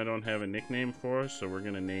 This one I don't have a nickname for, so we're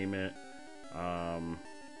gonna name it,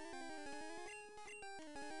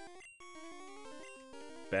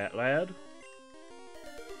 Bat Lad.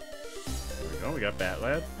 There we go, we got Bat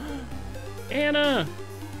Lad. Anna!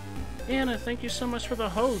 Anna, thank you so much for the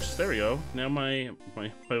host. There we go. Now my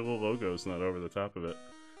little logo's not over the top of it.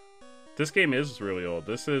 This game is really old.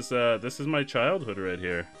 This is my childhood right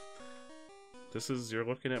here. You're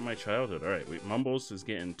looking at my childhood. Alright, Mumbles is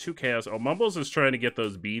getting 2 chaos. Oh, Mumbles is trying to get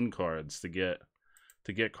those bean cards to get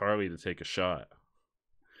Carly to take a shot.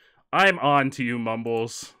 I'm on to you,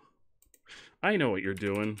 Mumbles. I know what you're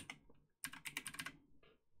doing.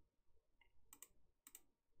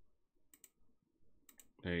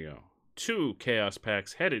 There you go. 2 chaos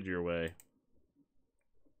packs headed your way.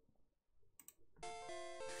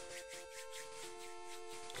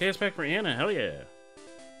 Chaos pack for Anna, hell yeah.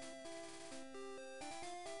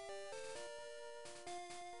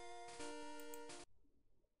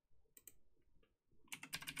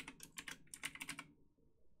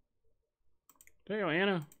 There you go,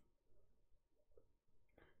 Anna.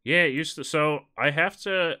 Yeah, it used to. So I have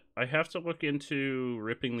to look into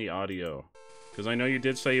ripping the audio, because I know you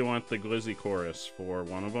did say you want the Glizzy chorus for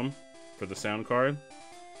one of them, for the sound card.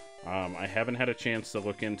 I haven't had a chance to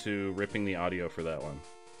look into ripping the audio for that one.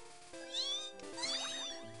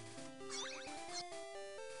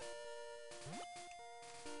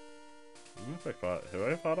 I don't know if I fought. Have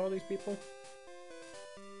I fought all these people?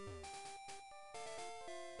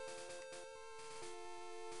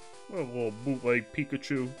 A little bootleg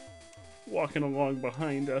Pikachu walking along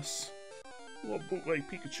behind us. A little bootleg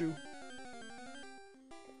Pikachu.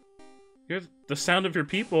 Here's the sound of your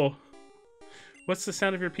people. What's the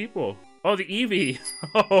sound of your people? Oh, the Eevee.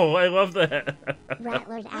 Oh, I love that.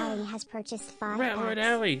 Ratlord Alley has purchased 5 Ratlord packs.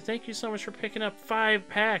 Alley, thank you so much for picking up 5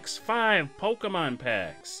 packs. 5 Pokemon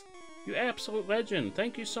packs. You absolute legend.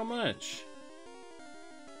 Thank you so much.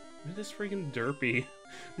 Look at this freaking Derpy.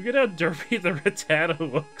 Look at how derpy the Rattata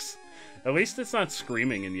looks. At least it's not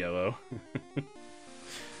screaming in yellow.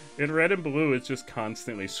 In red and blue, it's just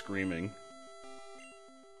constantly screaming.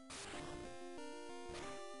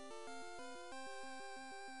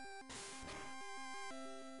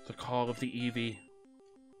 The call of the Eevee.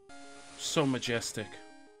 So majestic.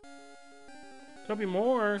 There'll be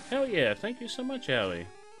more. Hell yeah. Thank you so much, Allie.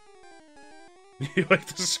 You like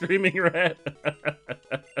the screaming rat?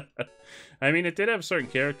 I mean, it did have a certain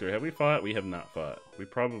character. Have we fought? We have not fought. We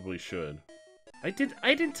probably should. I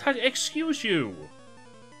didn't touch. Excuse you.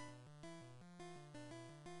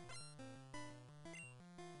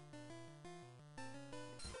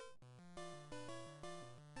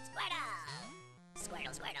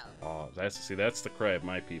 Squirtle, Squirtle. Oh, that's the cry of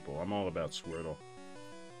my people. I'm all about Squirtle.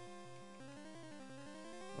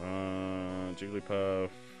 Jigglypuff.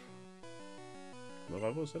 What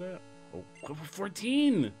level is it at? Oh, level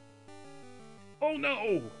 14! Oh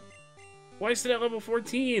no! Why is it at level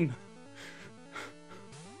 14?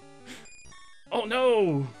 Oh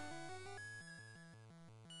no!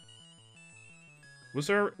 Was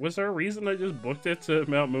there a reason I just booked it to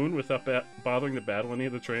Mount Moon without bothering to battle any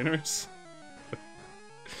of the trainers?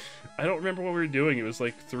 I don't remember what we were doing. It was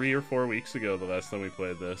like 3 or 4 weeks ago the last time we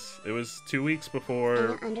played this. It was 2 weeks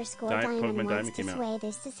before Pokemon Diamond came out. Sway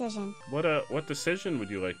this decision. What decision would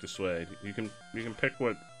you like to sway? You can pick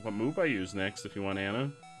what move I use next if you want,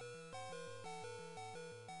 Anna.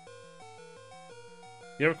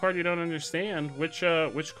 You have a card you don't understand. Which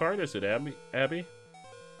card is it, Abby?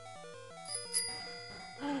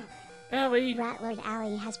 Allie! Ratlord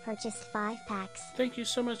Allie has purchased 5 packs. Thank you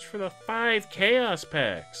so much for the 5 Chaos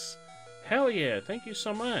Packs. Hell yeah, thank you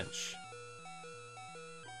so much.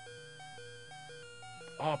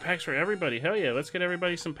 Oh, packs for everybody. Hell yeah, let's get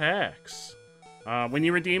everybody some packs. When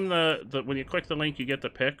you redeem when you click the link, you get to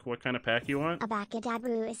pick what kind of pack you want.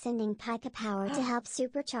 Abacadabru is sending Pika Power to help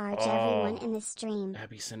supercharge everyone in this stream.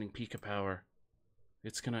 Abby's sending Pika Power.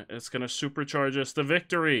 It's gonna supercharge us to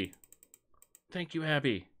victory. Thank you,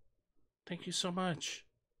 Abby. Thank you so much.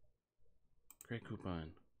 Great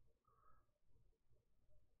coupon.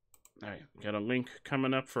 Alright, got a link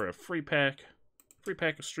coming up for a free pack. Free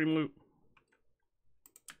pack of Stream Loot.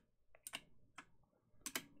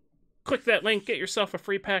 Click that link, get yourself a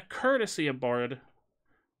free pack courtesy of Bard.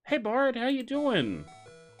 Hey Bard, how you doing?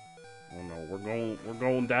 Oh no, we're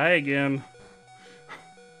going to die again.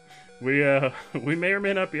 We may or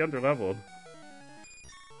may not be underleveled.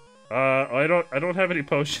 I don't have any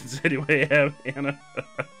potions anyway, Anna.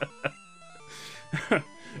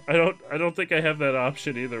 I don't think I have that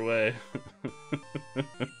option either way.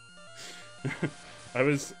 I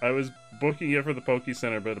was booking it for the Poke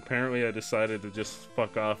Center, but apparently I decided to just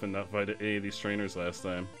fuck off and not fight any of these trainers last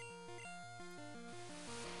time.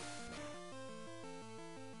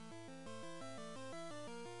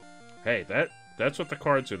 Hey, that's what the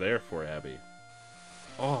cards are there for, Abby.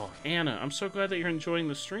 Oh, Anna, I'm so glad that you're enjoying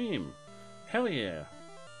the stream. Hell yeah.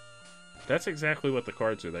 That's exactly what the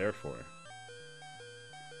cards are there for.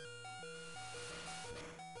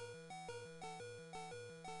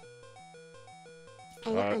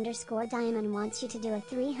 Anna _Diamond wants you to do a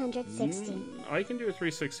 360. I can do a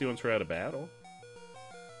 360 once we're out of battle.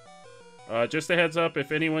 Just a heads up,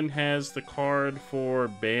 if anyone has the card for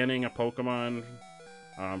banning a Pokemon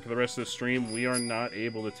for the rest of the stream, we are not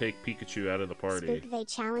able to take Pikachu out of the party. Spook, they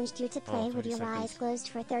challenged you to play with your eyes closed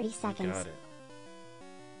for 30 seconds. Got it.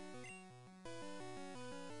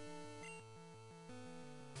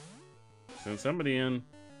 Send somebody in.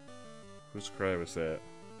 Whose cry was that?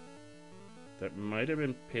 That might have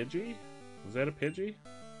been Pidgey? Was that a Pidgey?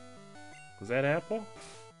 Was that Apple?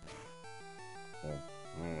 Oh,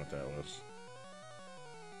 I don't know what that was.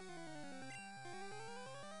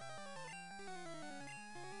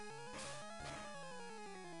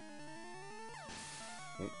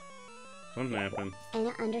 Something happened.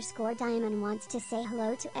 Anna _Diamond wants to say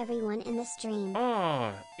hello to everyone in the stream.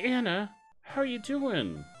 Aw, Anna, how are you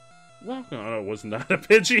doing? Welcome. Oh, it was not a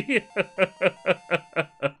Pidgey.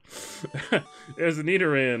 There's a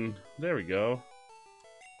Nidoran. There we go.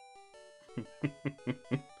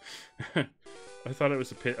 I thought it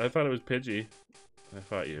was Pidgey. I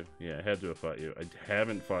fought you. Yeah, I had to have fought you. I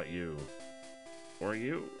haven't fought you. Or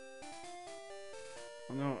you.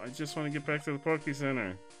 Oh no, I just want to get back to the Poke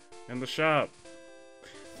Center. And the shop.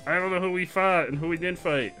 I don't know who we fought and who we didn't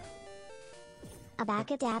fight.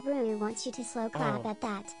 Abacadabru wants you to slow clap at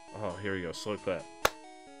that. Oh, here we go. Slow clap.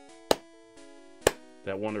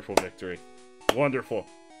 That wonderful victory. Wonderful.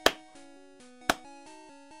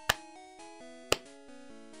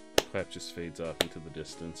 Clap just fades off into the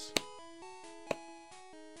distance.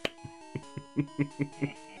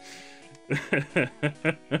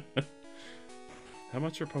 How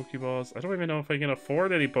much are Pokeballs? I don't even know if I can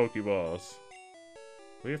afford any Pokeballs.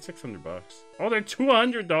 We got $600. Oh, they're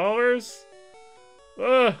 $200?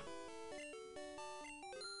 Ugh!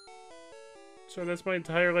 So that's my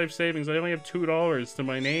entire life savings. I only have $2 to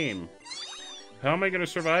my name. How am I gonna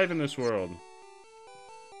survive in this world?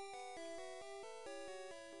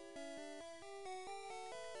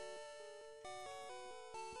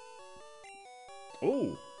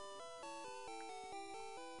 Oh!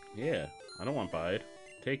 Yeah, I don't want Bide.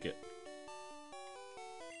 Take it.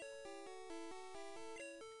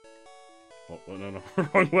 Oh, no,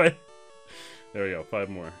 wrong way. There we go, 5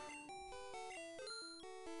 more.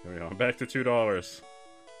 There we go, I'm back to $2.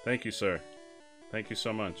 Thank you, sir. Thank you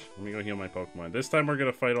so much. Let me go heal my Pokemon. This time we're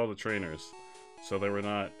gonna fight all the trainers, so they were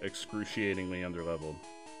not excruciatingly underleveled.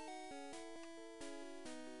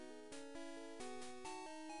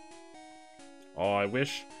 Oh, I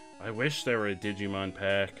wish there were a Digimon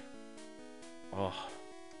pack. Oh,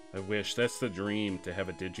 I wish. That's the dream, to have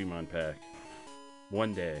a Digimon pack.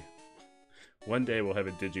 One day. One day we'll have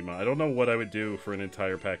a Digimon. I don't know what I would do for an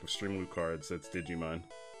entire pack of Stream Loot cards that's Digimon.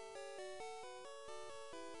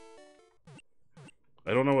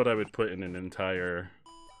 I don't know what I would put in an entire...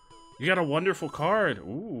 You got a wonderful card!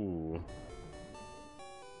 Ooh.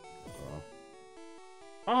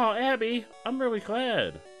 Oh, Abby! I'm really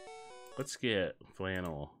glad! Let's get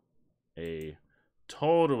Flannel a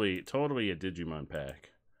totally a Digimon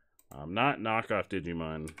pack. Not knockoff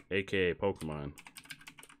Digimon, aka Pokemon.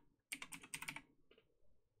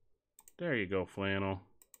 There you go, Flannel.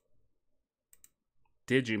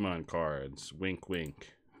 Digimon cards. Wink,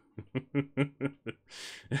 wink.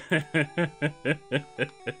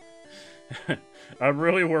 I'm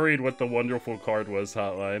really worried what the wonderful card was,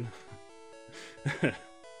 Hotline.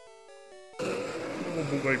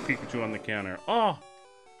 Like Pikachu on the counter. Oh!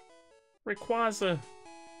 Rayquaza!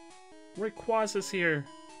 Rayquaza's here!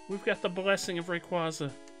 We've got the blessing of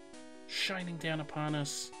Rayquaza shining down upon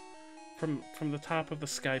us from the top of the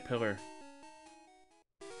sky pillar.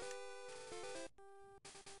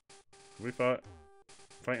 We fought.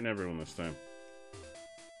 Fighting everyone this time.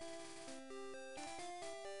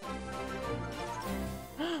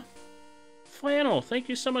 Flannel, thank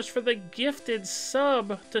you so much for the gifted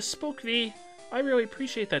sub to SpookV. I really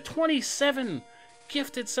appreciate that. 27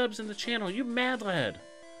 gifted subs in the channel. You mad lad.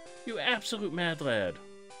 You absolute mad lad.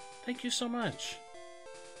 Thank you so much.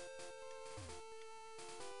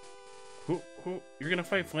 Who? You're gonna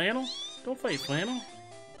fight Flannel? Don't fight Flannel.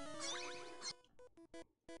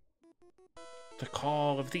 The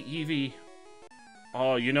call of the Eevee.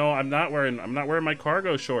 Oh, you know, I'm not wearing my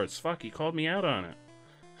cargo shorts. Fuck, he called me out on it.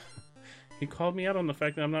 He called me out on the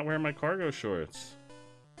fact that I'm not wearing my cargo shorts.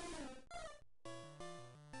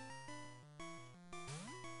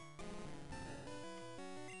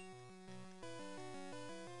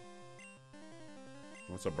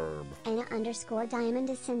 What's a burb? Anna_Diamond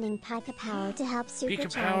is sending Pika Power to help Pika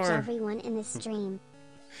supercharge Power. everyone in the stream.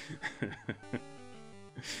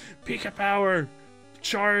 Pika Power!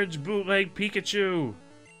 Charge bootleg Pikachu!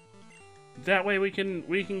 That way we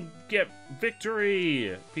can get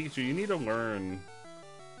victory! Pikachu, you need to learn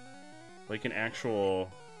like an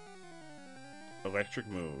actual electric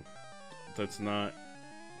move that's not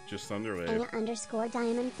just Thunder Wave.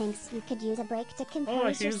 Anna_Diamond thinks you could use a break to compose Oh,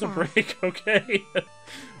 I can use a yourself. break, okay.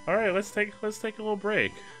 Alright, let's take a little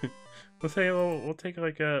break. We'll take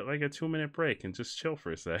like a 2-minute break and just chill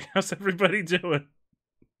for a sec. How's everybody doing?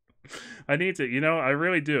 I need to, you know, I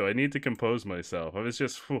really do. I need to compose myself. I was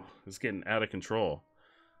just, it's getting out of control.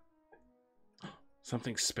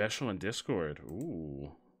 Something special in Discord.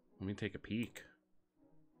 Ooh, let me take a peek.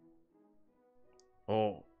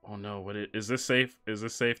 Oh no! Is this safe? Is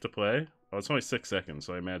this safe to play? Oh, it's only 6 seconds,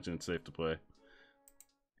 so I imagine it's safe to play.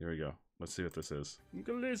 Here we go. Let's see what this is.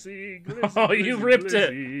 Glizzy, Oh, you ripped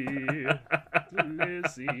glizzy,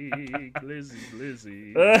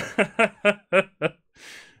 glizzy. it.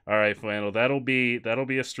 All right, Flannel. That'll be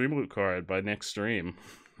a Stream Loot card by next stream.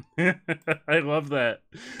 I love that.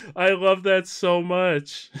 I love that so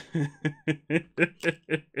much.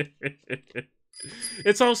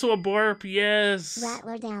 It's also a blurb, yes.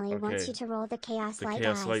 Rattler Dally wants you to roll the Chaos The Light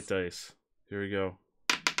Chaos dice. Light dice. Here we go.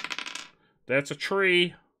 That's a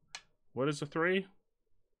tree. What is a 3?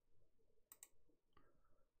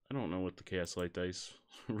 I don't know what the Chaos Light dice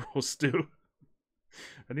rolls do.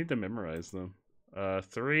 I need to memorize them.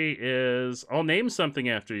 3 is... I'll name something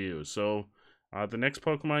after you. So, the next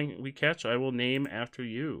Pokemon we catch, I will name after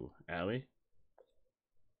you, Allie.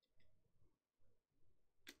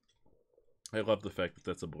 I love the fact that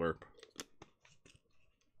that's a blurb.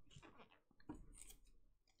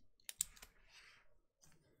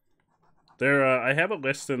 I have a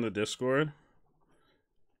list in the Discord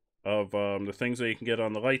of the things that you can get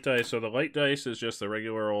on the light dice. So the light dice is just the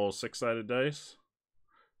regular old 6-sided dice.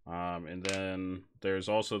 And then there's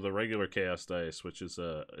also the regular Chaos dice, which is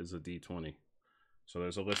a D20. So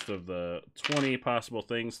there's a list of the 20 possible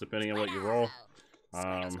things depending on what you roll.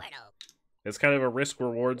 It's kind of a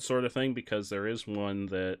risk-reward sort of thing because there is one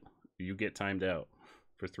that you get timed out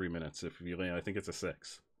for 3 minutes if you land. I think it's a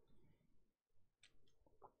 6.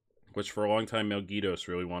 Which for a long time, Melgitos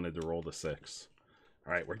really wanted to roll the 6.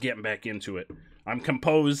 All right, we're getting back into it. I'm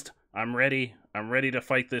composed. I'm ready. I'm ready to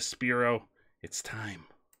fight this Spearow. It's time.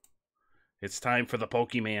 It's time for the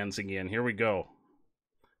Pokemans again. Here we go.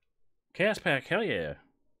 Chaos Pack, hell yeah.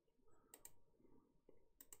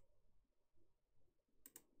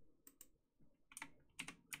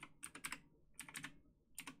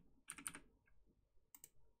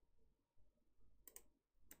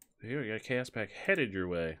 Here we got Chaos Pack headed your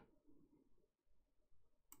way.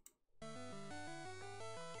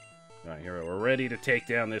 Alright, here we're ready to take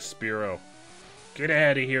down this Spearow. Get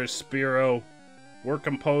out of here, Spiro. We're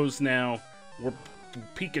composed now. We're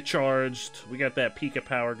Pika charged. We got that Pika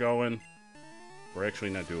power going. We're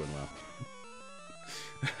actually not doing well.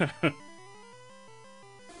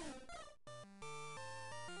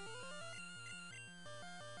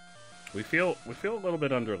 We feel a little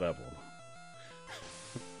bit underleveled.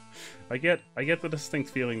 I get the distinct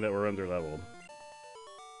feeling that we're underleveled.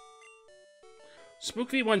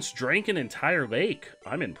 Spookvy once drank an entire lake.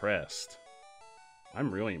 I'm impressed.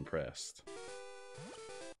 I'm really impressed.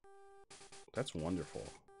 That's wonderful.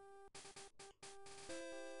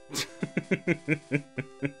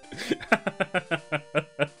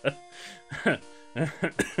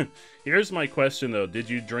 Here's my question though. Did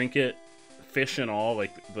you drink it fish and all,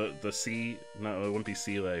 like the sea, no, it wouldn't be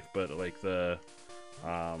sea life, but like the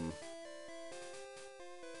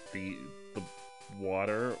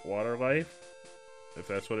water life, if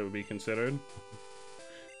that's what it would be considered?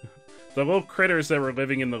 The little critters that were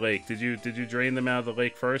living in the lake, did you drain them out of the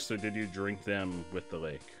lake first, or did you drink them with the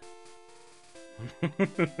lake?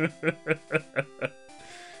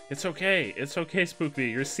 It's okay,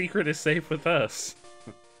 Spookvy. Your secret is safe with us.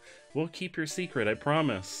 We'll keep your secret, I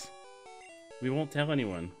promise. We won't tell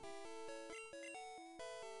anyone.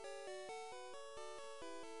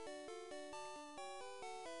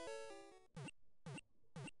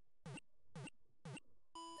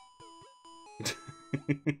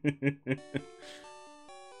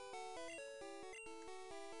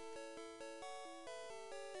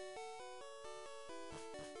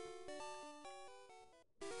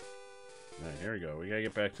 Alright, here we go. We gotta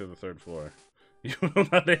get back to the 3rd floor. You will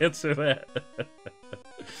not answer that.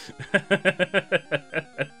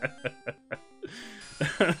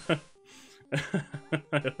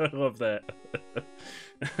 I love that.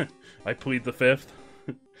 I plead the 5th.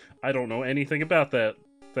 I don't know anything about that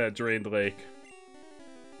drained lake.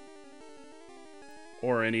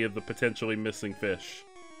 Or any of the potentially missing fish.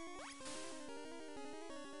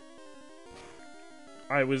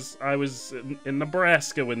 I was in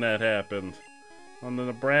Nebraska when that happened. On the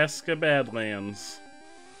Nebraska Badlands.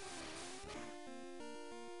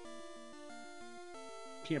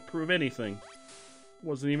 Can't prove anything.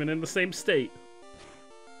 Wasn't even in the same state.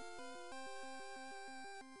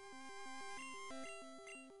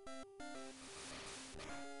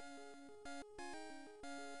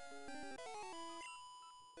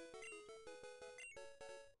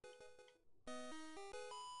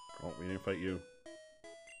 Oh, we didn't fight you.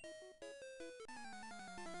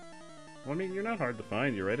 Well, I mean, you're not hard to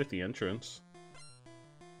find. You're right at the entrance.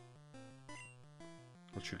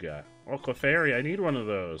 What you got? Oh, Clefairy, I need one of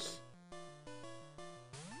those.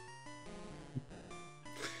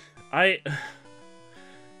 I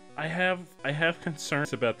have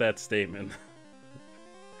concerns about that statement.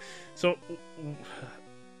 So,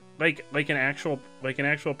 like an actual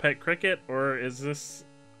pet cricket, or is this?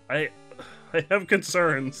 I have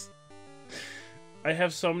concerns. I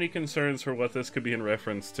have so many concerns for what this could be in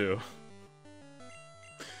reference to.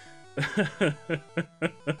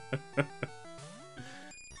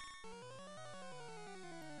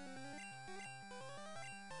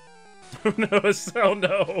 No, so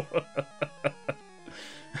no.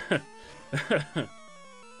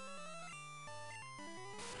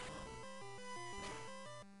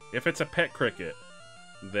 If it's a pet cricket,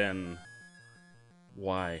 then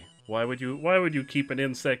why? Why would you keep an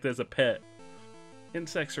insect as a pet?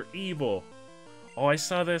 Insects are evil. Oh, I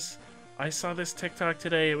saw this TikTok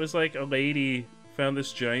today. It was like a lady found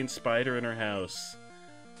this giant spider in her house,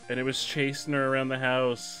 and it was chasing her around the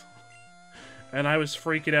house. And I was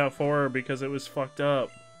freaking out for her because it was fucked up.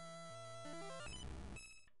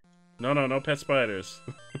 No pet spiders.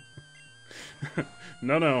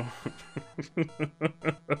 No.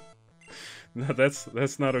 No,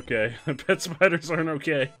 that's not okay. Pet spiders aren't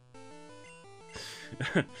okay.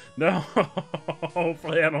 No,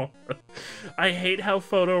 flannel. I hate how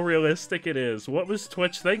photorealistic it is. What was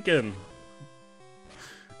Twitch thinking?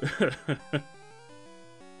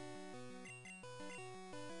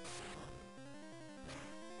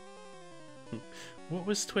 What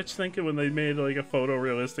was Twitch thinking when they made like a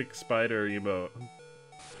photorealistic spider emote?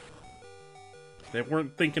 They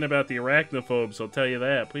weren't thinking about the arachnophobes, I'll tell you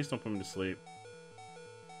that. Please don't put me to sleep.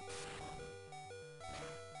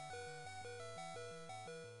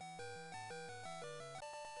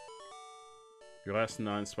 Your last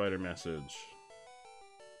non-spider message.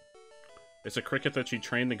 It's a cricket that you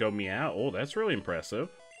trained to go meow. Oh, that's really impressive.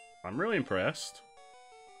 I'm really impressed.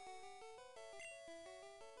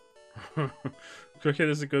 Cricket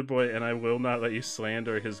is a good boy, and I will not let you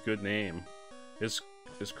slander his good name. Is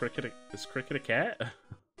Cricket a cat?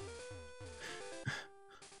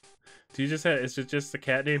 Do you just have? Is it just a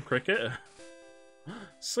cat named Cricket?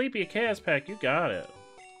 Sleepy, a chaos pack. You got it.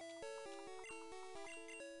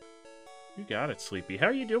 You got it, Sleepy. How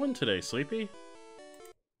are you doing today, Sleepy?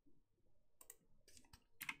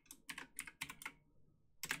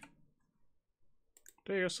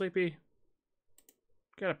 There you go, Sleepy.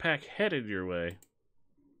 Got a pack headed your way.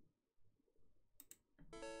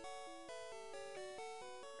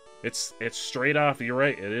 It's straight off. You're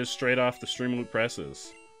right. It is straight off the Streamloop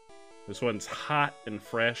presses. This one's hot and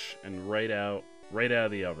fresh and right out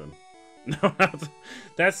of the oven. No,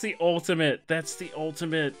 that's the ultimate. That's the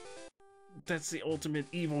ultimate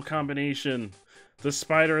evil combination. The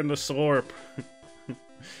spider and the slurp.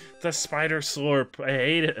 The spider slurp. I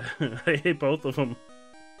hate it. I hate both of them.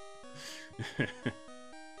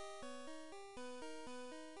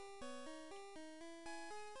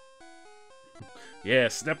 Yeah,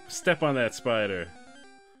 step on that spider.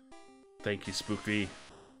 Thank you, Spookvy.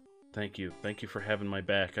 Thank you for having my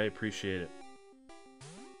back. I appreciate it.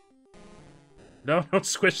 No, don't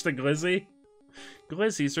squish the glizzy.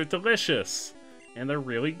 Glizzies are delicious, and they're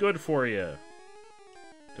really good for you.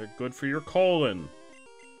 They're good for your colon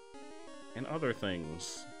and other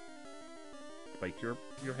things, like your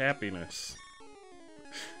happiness,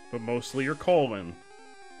 but mostly your colon.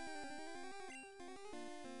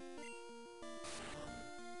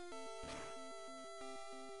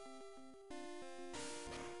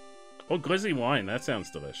 Oh, glizzy wine. That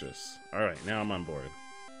sounds delicious. Alright, now I'm on board.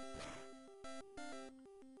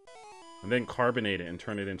 And then carbonate it and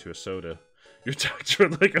turn it into a soda. Your doctor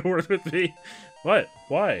would like a word with me. What?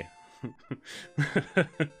 Why?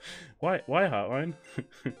 Why, Hotline?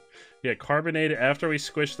 Yeah, carbonate it. After we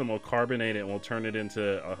squish them, we'll carbonate it and we'll turn it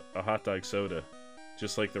into a hot dog soda.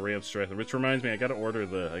 Just like the Ranch Dressing. Which reminds me, I gotta order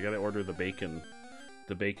the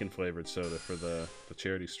bacon flavored soda for the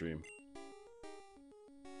charity stream.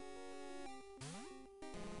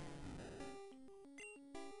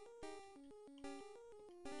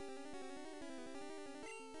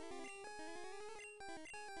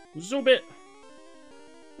 Zubat!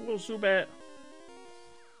 Little Zubat!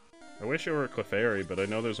 I wish it were a Clefairy, but I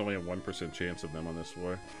know there's only a 1% chance of them on this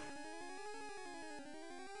floor.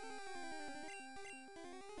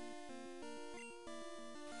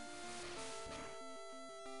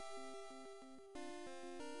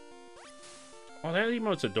 Oh, that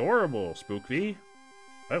emote's adorable, Spookvy.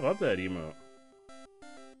 I love that emote.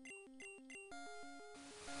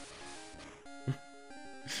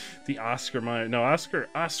 The Oscar Mayer. No,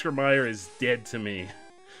 Oscar Mayer is dead to me.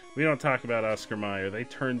 We don't talk about Oscar Mayer. They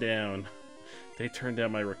turned down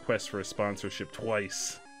my request for a sponsorship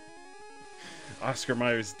twice. Oscar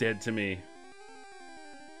Mayer's dead to me.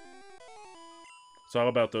 It's all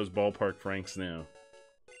about those ballpark Franks now.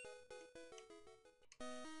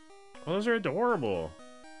 Oh, those are adorable.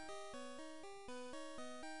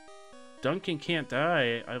 Duncan Can't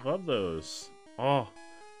Die. I love those. Oh,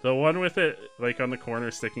 the one with it, like, on the corner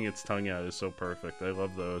sticking its tongue out is so perfect. I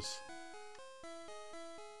love those.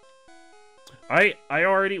 We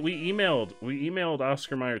emailed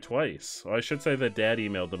Oscar Mayer twice. Well, I should say that Dad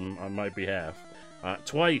emailed them on my behalf.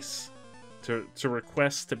 Twice to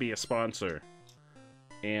request to be a sponsor.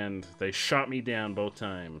 And they shot me down both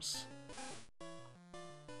times.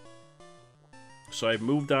 So I've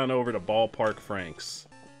moved on over to Ballpark Franks.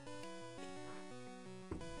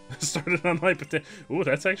 Started on my potato. Ooh,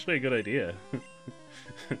 that's actually a good idea.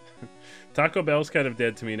 Taco Bell's kind of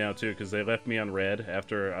dead to me now too, because they left me on red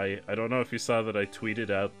after I don't know if you saw that I tweeted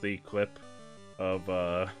out the clip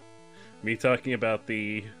of me talking about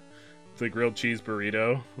the grilled cheese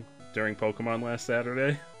burrito during Pokemon last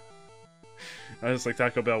Saturday. I was like,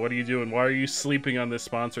 Taco Bell, what are you doing? Why are you sleeping on this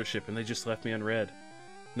sponsorship? And they just left me on red.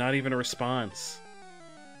 Not even a response.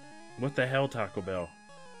 What the hell, Taco Bell?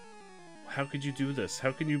 How could you do this?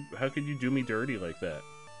 How could you do me dirty like that?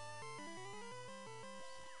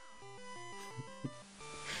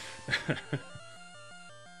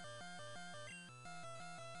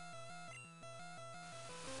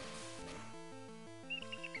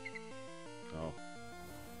 Oh.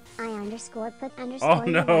 I underscore put underscore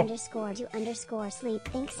you underscore do underscore sleep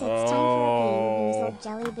thinks it's time for a Bean Boozled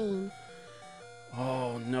Jelly Bean.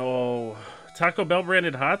 Oh no. Taco Bell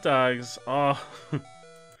branded hot dogs. Oh.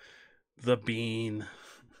 The bean.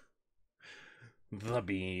 The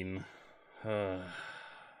bean.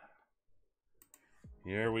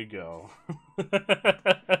 Here we go.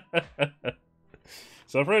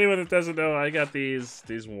 So for anyone that doesn't know, I got these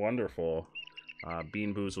wonderful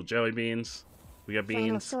Bean Boozled jelly beans. We got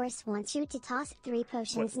beans. Flannelsaurus wants you to toss 3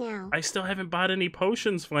 potions now. I still haven't bought any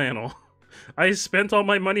potions, Flannel. I spent all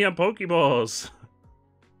my money on Pokeballs.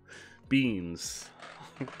 Beans.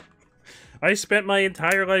 I spent my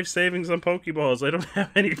entire life savings on Pokeballs. I don't have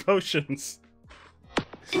any potions.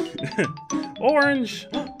 Orange!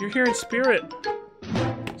 You're here in spirit.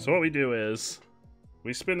 So what we do is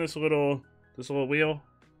we spin this little wheel.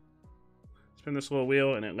 Spin this little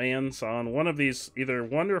wheel and it lands on one of these either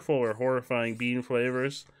wonderful or horrifying bean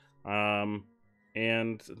flavors. And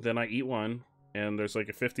then I eat one and there's like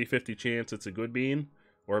a 50-50 chance it's a good bean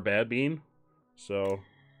or a bad bean. So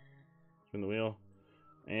spin the wheel.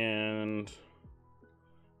 And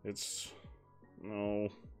it's on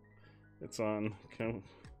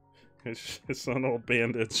it's on old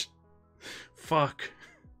bandage. Fuck.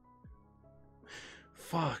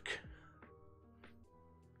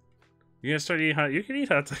 You gonna start eating hot? You can eat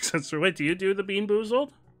hot dogs. Wait, do you do the Bean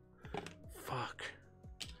Boozled? Fuck.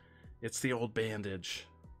 It's the old bandage.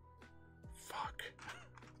 Fuck.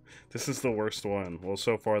 This is the worst one. Well,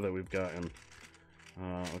 so far that we've gotten.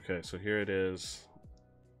 Okay, so here it is.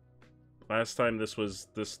 Last time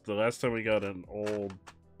the last time we got an old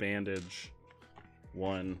bandage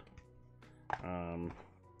one.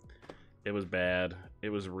 It was bad. It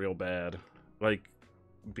was real bad. Like,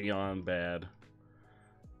 beyond bad.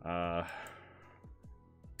 I'm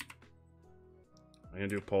gonna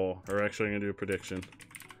do a poll. Or actually, I'm gonna do a prediction.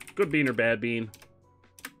 Good bean or bad bean?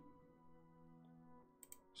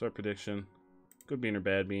 Start prediction. Good bean or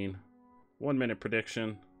bad bean? 1 minute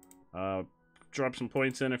prediction. Drop some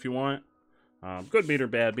points in if you want. Good bean or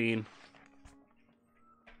bad bean?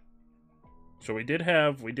 So we did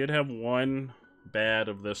have one bad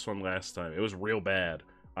of this one last time. It was real bad.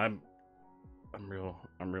 I'm real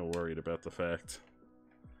worried about the fact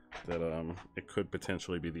that it could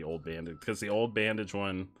potentially be the old bandage, because the old bandage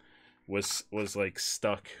one was like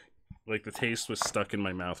stuck, like the taste was stuck in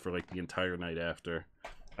my mouth for like the entire night after.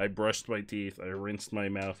 I brushed my teeth, I rinsed my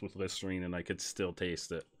mouth with Listerine, and I could still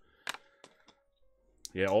taste it.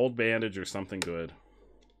 Yeah, old bandage or something good.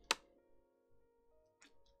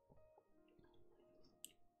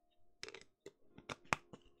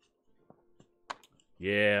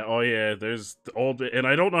 Yeah, oh yeah, there's the old, and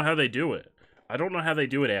I don't know how they do it. I don't know how they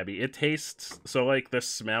do it, Abby. It tastes, so like the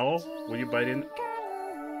smell when you bite in.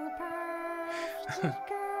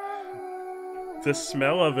 The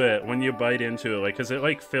smell of it when you bite into it, like, cause it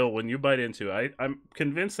like when you bite into it, I'm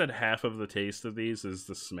convinced that half of the taste of these is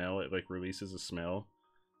the smell. It like releases a smell,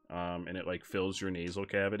 and it like fills your nasal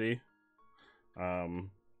cavity.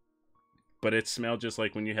 But it smelled just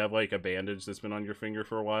like when you have like a bandage that's been on your finger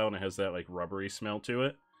for a while and it has that like rubbery smell to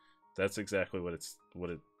it. That's exactly what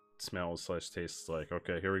it smells / tastes like.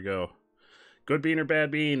 Okay, here we go. Good bean or bad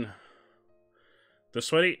bean? The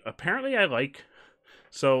sweaty, apparently I like,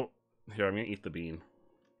 so here, I'm gonna eat the bean.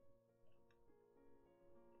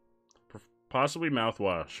 Possibly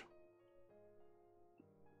mouthwash.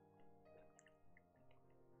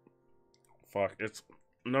 Fuck, it's,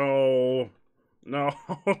 no, no,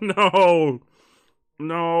 no.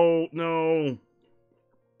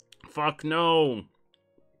 Fuck no.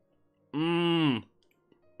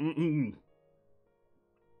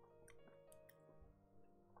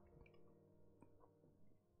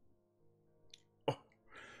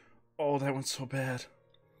 Oh, that one's so bad.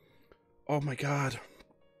 Oh my god.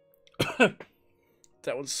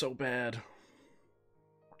 That one's so bad.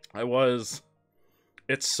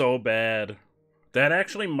 It's so bad. That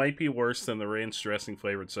actually might be worse than the ranch dressing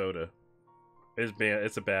flavored soda. It's bad.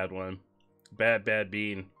 It's a bad one. Bad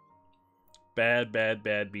bean. Bad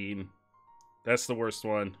bean. That's the worst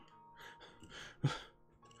one.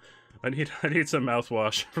 I need some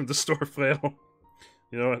mouthwash from the store flannel.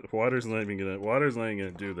 You know what? Water's not even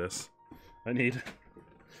gonna do this. I need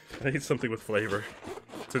something with flavor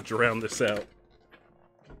to drown this out.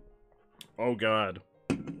 Oh god.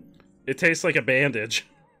 It tastes like a bandage.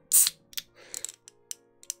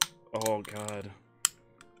 Oh god.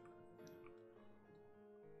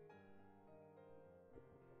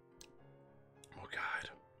 Oh god.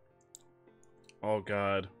 Oh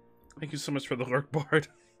god. Thank you so much for the lurk board.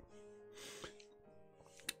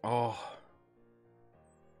 Oh.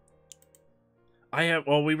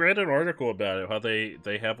 Well, we read an article about it, how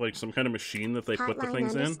they have like some kind of machine that they put the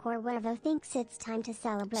things in. Hotline_Weather thinks it's time to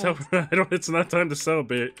celebrate. So it's not time to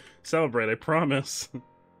celebrate, I promise.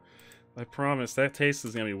 I promise. That taste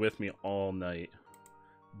is gonna be with me all night.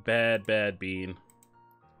 Bad bean.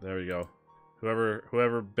 There we go.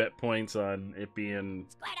 Whoever bet points on it being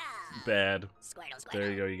bad. Squirtle.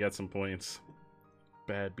 There you go, you got some points.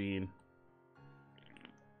 Bad bean.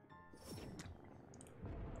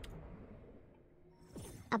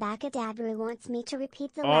 Abacadabra wants me to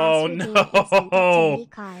repeat the last redeem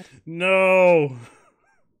card. No!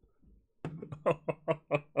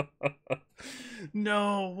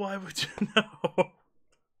 No, why would you know?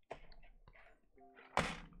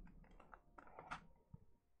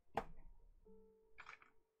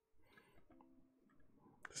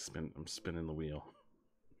 I'm spinning the wheel.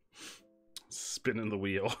 Spinning the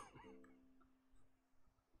wheel.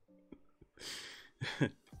 There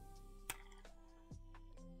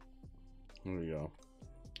we go.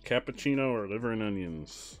 Cappuccino or liver and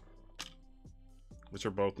onions? Which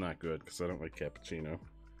are both not good, because I don't like cappuccino.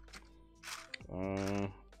 Oh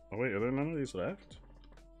wait, are there none of these left?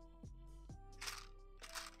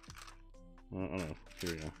 Oh no,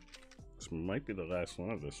 here we go. This might be the last one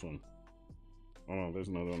of this one. Oh no, there's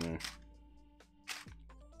another one there.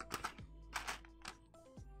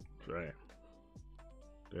 Right.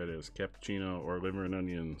 There it is, cappuccino or liver and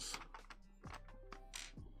onions.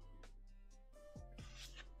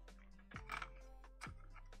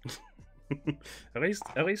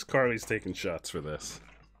 At least Carly's taking shots for this.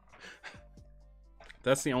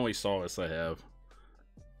 That's the only solace I have.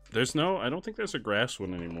 There's no, I don't think there's a grass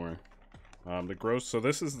one anymore. The gross, so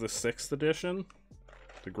this is the 6th edition.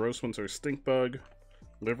 The gross ones are stink bug,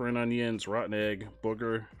 liver and onions, rotten egg,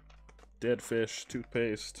 booger, dead fish,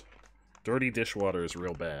 toothpaste. Dirty dishwater is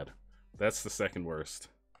real bad. That's the second worst.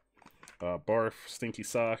 Barf, stinky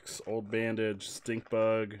socks, old bandage, stink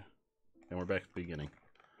bug, and we're back at the beginning.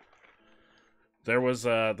 There was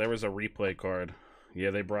a replay card.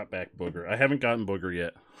 Yeah, they brought back booger. I haven't gotten booger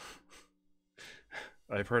yet.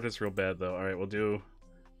 I've heard it's real bad though. All right, we'll do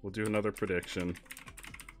another prediction.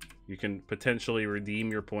 You can potentially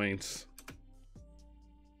redeem your points.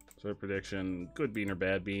 So prediction: good bean or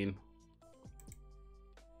bad bean.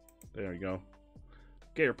 There we go.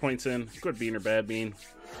 Get your points in. Good bean or bad bean.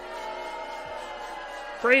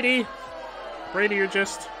 Brady, you're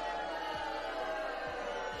just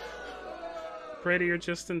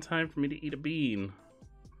in time for me to eat a bean.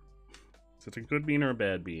 Is it a good bean or a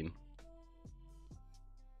bad bean?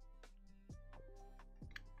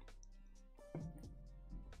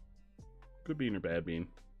 Good bean or bad bean?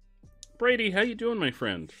 Brady, how you doing, my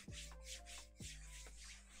friend?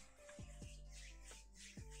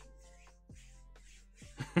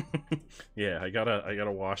 Yeah, I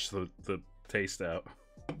gotta wash the taste out.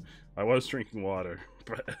 I was drinking water,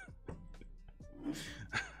 but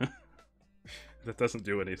that doesn't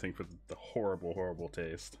do anything for the horrible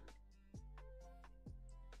taste.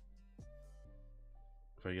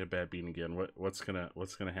 If I get a bad bean again, what's gonna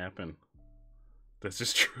happen? That's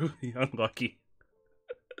just truly unlucky.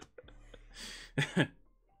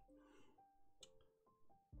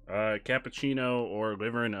 Cappuccino or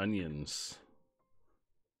liver and onions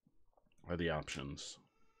are the options.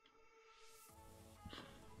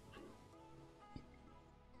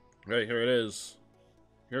 Right, here it is.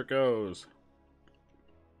 Here it goes.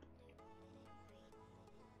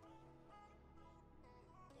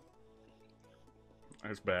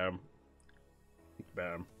 That's bad. It's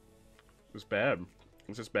bad. It's bad.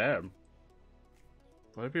 It's just bad.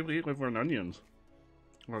 Why do people eat liver and onions?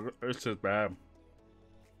 It's just bad.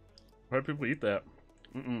 Why do people eat that?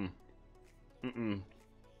 Mm-mm. Mm-mm.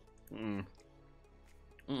 Mm-mm.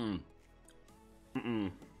 Mm-mm.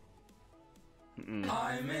 Mm-mm. Mm-mm.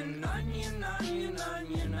 I'm an onion, onion,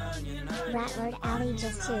 onion, onion, onion. Ratlord Alley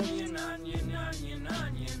just toothed. Onion, onion, onion,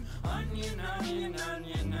 onion. Onion, onion,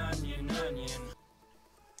 onion, onion, onion.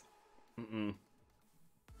 Mm-mm.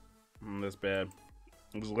 That's bad.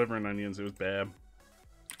 It was liver and onions. It was bad.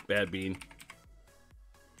 Bad bean.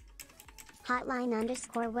 Hotline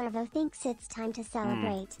 _, Wervo thinks it's time to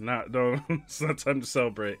celebrate. No, it's not time to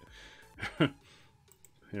celebrate. Here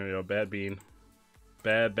we go. Bad bean.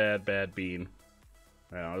 Bad bean.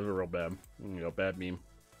 Yeah, those are real bad. Here we go. Bad bean.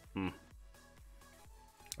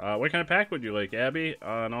 What kind of pack would you like, Abby?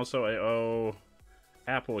 And also, I owe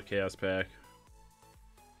Apple a chaos pack.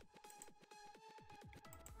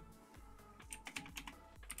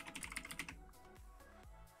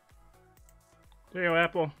 There you go,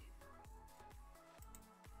 Apple.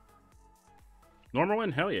 Normal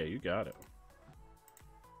one? Hell yeah, you got it.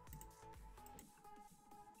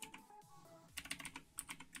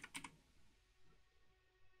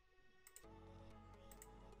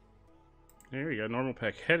 There you go, normal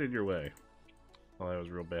pack headed your way. Oh, that was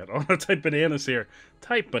real bad. Oh, type bananas here.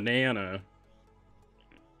 Type banana.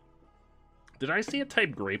 Did I see a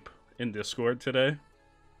type grape in Discord today?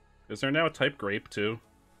 Is there now a type grape too?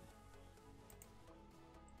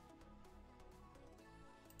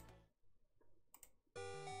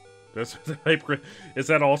 There's the type grape. Is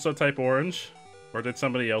that also type orange? Or did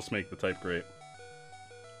somebody else make the type grape?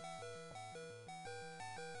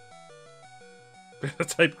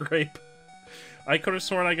 Type grape. I could have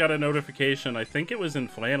sworn I got a notification. I think it was in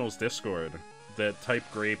Flannel's Discord that type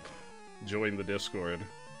grape joined the Discord.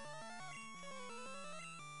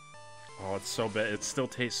 Oh, it's so bad. It still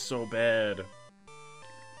tastes so bad.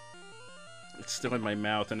 It's still in my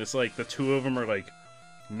mouth, and it's like the two of them are like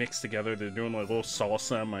mixed together. They're doing like a little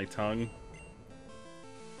salsa on my tongue.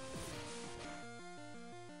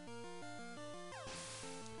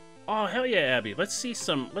 Oh hell yeah, Abby! Let's see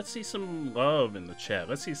some love in the chat.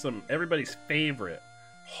 Let's see some everybody's favorite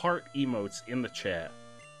heart emotes in the chat.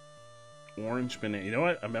 Orange banana. You know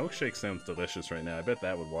what? A milkshake sounds delicious right now. I bet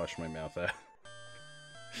that would wash my mouth out.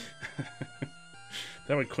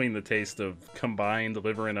 That would clean the taste of combined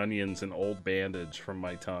liver and onions and old bandage from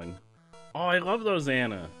my tongue. Oh, I love those,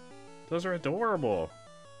 Anna. Those are adorable.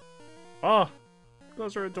 Oh,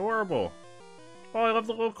 those are adorable. Oh, I love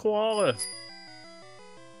the little koala.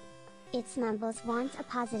 It's Mumbles wants a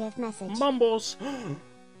positive message. Mumbles!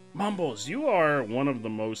 Mumbles, you are one of the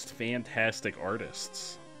most fantastic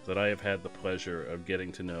artists that I have had the pleasure of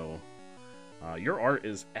getting to know. Your art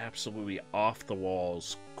is absolutely off the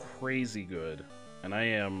walls, crazy good. And I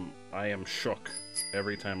am shook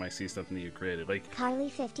every time I see something that you created. Like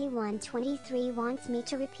Carly5123 wants me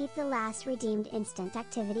to repeat the last redeemed instant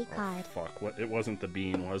activity card. Fuck, what? It wasn't the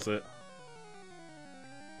bean, was it?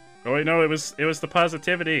 Oh wait, no, it was the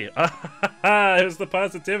positivity. It was the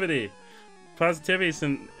positivity. Positivity's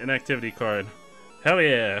an activity card. Hell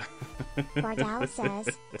yeah. Bardal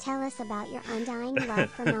says, tell us about your undying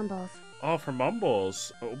love for Mumbles. Oh, for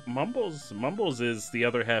Mumbles. Oh, Mumbles is the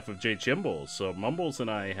other half of J Chimbles, so Mumbles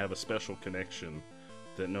and I have a special connection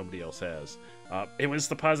that nobody else has. It was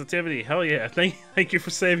the positivity. Hell yeah. Thank you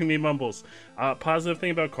for saving me, Mumbles. Positive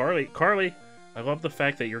thing about Carly. Carly, I love the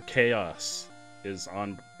fact that your chaos is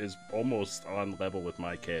almost on level with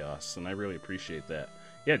my chaos, and I really appreciate that.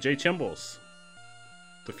 Yeah, J Chimbles.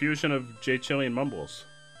 The fusion of J Chili and Mumbles.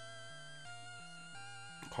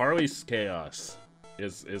 Carly's chaos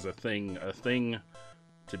is a thing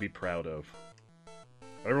to be proud of.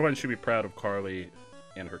 Everyone should be proud of Carly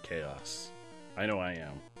and her chaos. I know I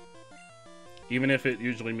am. Even if it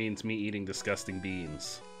usually means me eating disgusting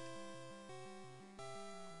beans.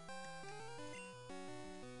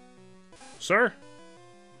 Sir?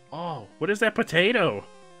 Oh, what is that potato?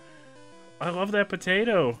 I love that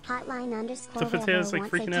potato. Hotline underscore The potato's like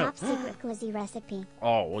wants freaking a out. top secret glizzy recipe.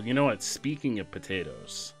 Oh, well, you know what? Speaking of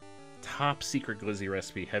potatoes, top secret glizzy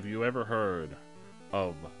recipe. Have you ever heard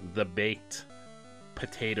of the baked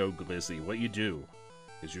potato glizzy? What you do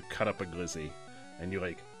is you cut up a glizzy and you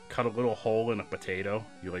like cut a little hole in a potato.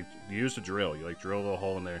 You use a drill. You like drill a little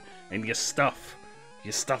hole in there and you stuff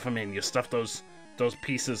them in. You stuff those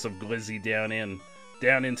pieces of glizzy down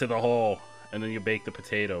into the hole, and then you bake the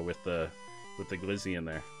potato with the glizzy in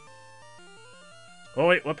there. Oh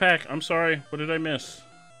wait, what pack? I'm sorry. What did I miss?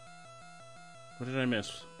 What did I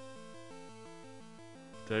miss?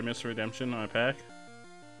 Did I miss a redemption on a pack?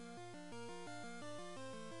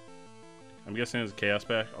 I'm guessing it's a chaos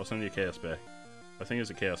pack. I'll send you a chaos pack. I think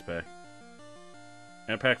it's a chaos pack.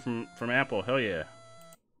 And a pack from Apple. Hell yeah.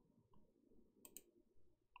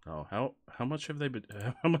 Oh, how much have they been?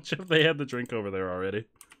 How much have they had to drink over there already?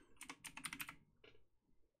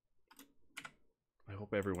 I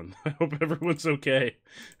hope everyone's okay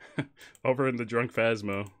over in the drunk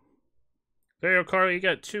Phasmo. There you go, Carly. You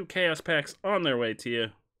got 2 chaos packs on their way to you.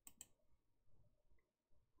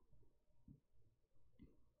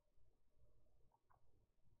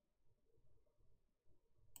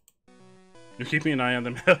 You're keeping an eye on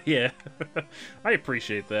them. Hell yeah. I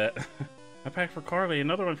appreciate that. A pack for Carly,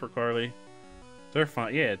 another one for Carly. They're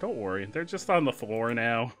fine. Yeah, don't worry. They're just on the floor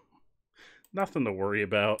now. Nothing to worry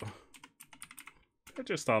about. They're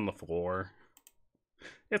just on the floor.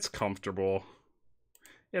 It's comfortable.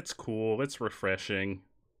 It's cool. It's refreshing.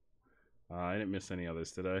 I didn't miss any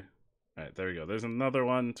others today. Alright, there we go. There's another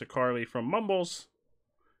one to Carly from Mumbles.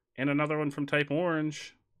 And another one from Type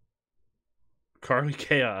Orange. Carly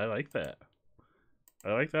Kea. I like that.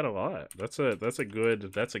 I like that a lot. That's a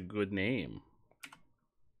good name.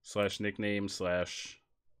 Slash nickname slash,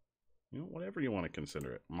 you know, whatever you want to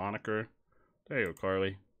consider it. Moniker. There you go,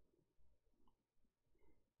 Carly.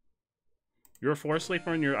 You're a floor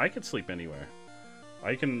sleeper and I could sleep anywhere.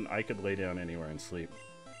 I could lay down anywhere and sleep.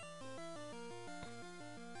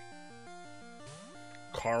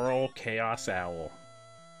 Carl Chaos Owl.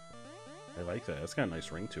 I like that. That's got a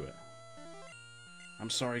nice ring to it. I'm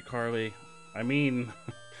sorry, Carly. I mean,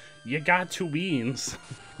 you got 2 beans.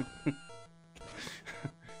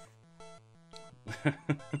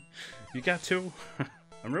 You got 2.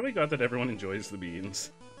 I'm really glad that everyone enjoys the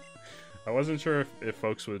beans. I wasn't sure if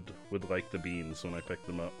folks would like the beans when I picked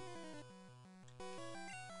them up.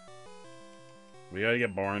 We gotta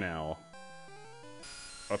get Barn Owl.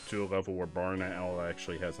 up to a level where Barn Owl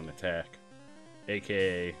actually has an attack.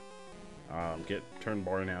 AKA, turn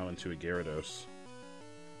Barn Owl into a Gyarados.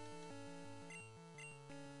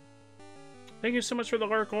 Thank you so much for the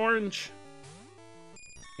lurk, Orange.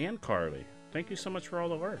 And Carly. Thank you so much for all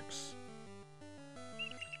the lurks.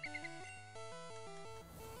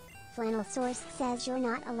 Flannel Source says you're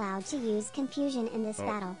not allowed to use confusion in this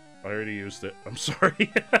battle. I already used it. I'm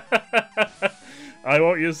sorry. I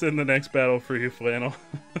won't use it in the next battle for you, Flannel.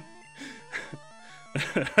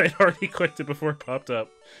 I'd already clicked it before it popped up.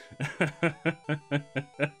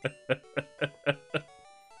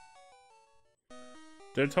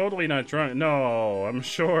 They're totally not drunk. No, I'm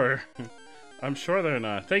sure. I'm sure they're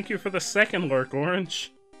not. Thank you for the second lurk,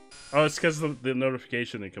 Orange. Oh, it's because of the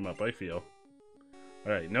notification that come up, I feel.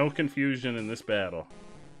 Alright, no confusion in this battle.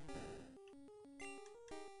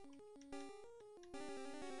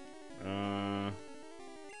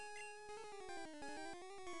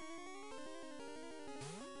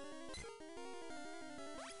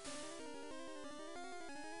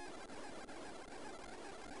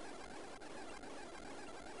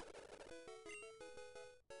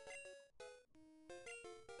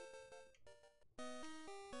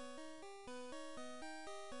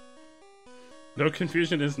 No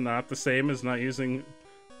confusion is not the same as not using...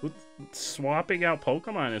 Swapping out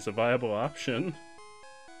Pokemon is a viable option.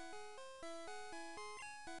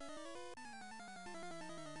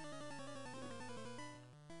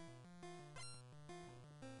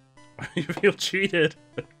 You feel cheated.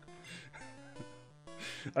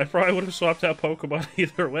 I probably would have swapped out Pokemon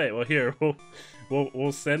either way. Well, here,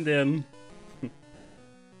 we'll send in...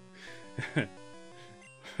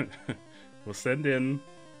 We'll send in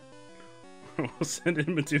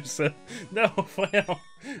Medusa. No, Flannel.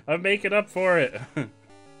 I'm making up for it.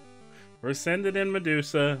 We're sending in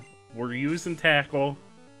Medusa. We're using Tackle.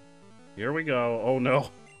 Here we go. Oh,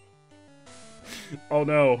 no. Oh,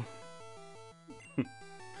 no.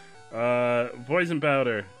 Poison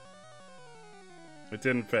Powder. It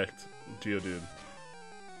didn't affect Geodude.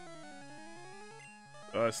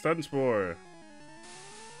 Stun Spore.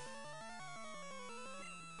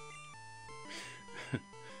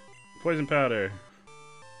 Poison Powder.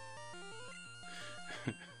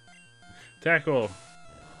 Tackle.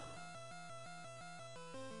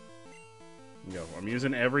 Yo, I'm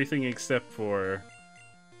using everything except for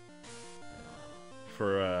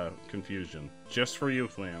Confusion. Just for you,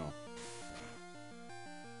 Flannel.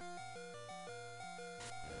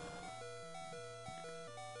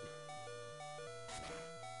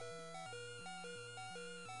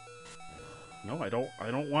 No, I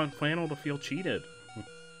don't want Flannel to feel cheated.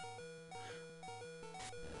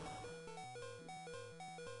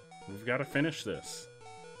 We've got to finish this.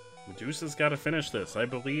 Medusa's got to finish this. I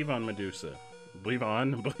believe on Medusa. Believe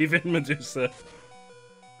in Medusa.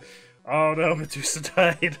 Oh no, Medusa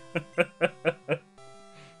died.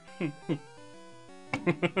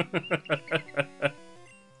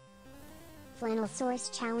 Flannel Source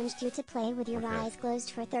challenged you to play with your eyes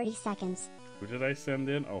closed for 30 seconds. Who did I send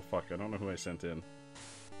in? Oh fuck, I don't know who I sent in.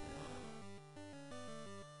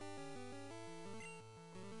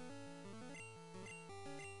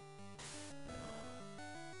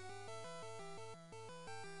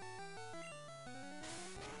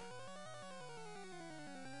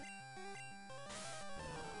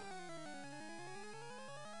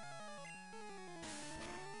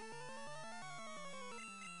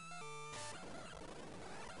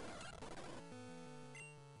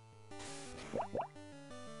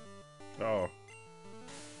 Oh.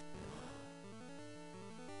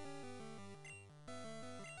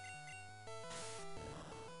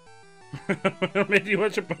 Made you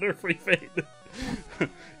watch a Butterfree fade.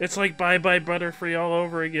 It's like bye-bye Butterfree all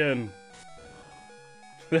over again.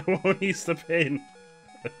 That won't ease the pain.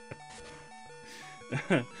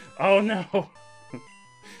 Oh no!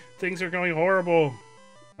 Things are going horrible.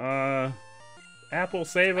 Apple,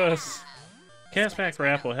 save us! Cast back for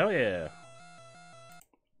Apple, hell yeah!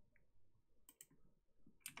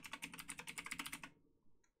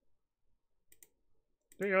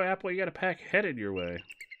 There you go, Apple, you got a pack headed your way.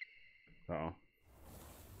 Uh-oh.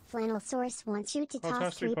 Flannel Source wants you to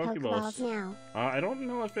toss 3 Pokeballs now. I don't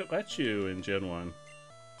know if it lets you in Gen 1.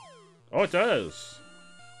 Oh, it does!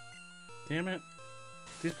 Damn it.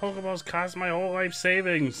 These Pokeballs cost my whole life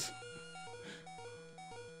savings!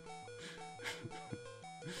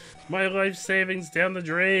 My life savings down the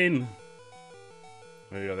drain!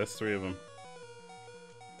 There you go, that's 3 of them.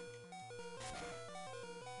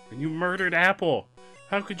 And you murdered Apple!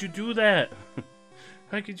 How could you do that?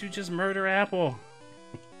 How could you just murder Apple?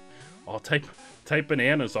 Oh, type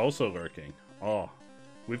Banana's also lurking. Oh,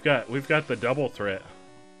 we've got the double threat.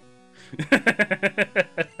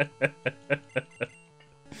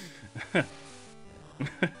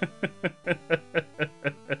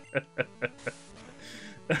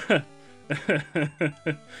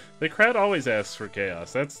 The crowd always asks for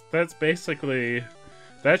chaos. That's basically,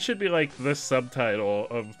 that should be like the subtitle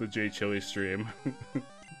of the J Chili stream.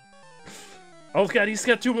 Oh god, he's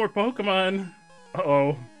got 2 more Pokemon.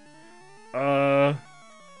 Uh-oh. Uh-oh.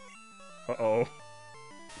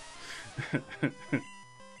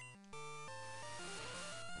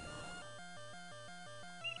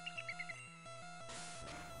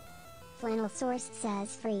 Flannel Source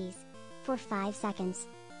says freeze for 5 seconds.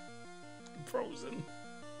 Frozen.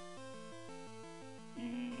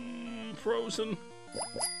 Frozen.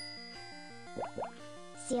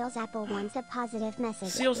 Seals Apple wants a positive message.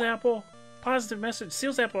 Seals Apple, positive message.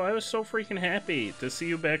 Seals Apple, I was so freaking happy to see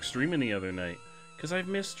you back streaming the other night. Because I've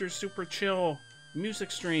missed your super chill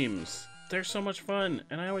music streams. They're so much fun,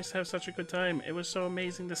 and I always have such a good time. It was so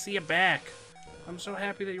amazing to see you back. I'm so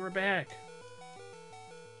happy that you were back.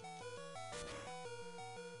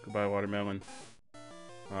 Goodbye, Watermelon.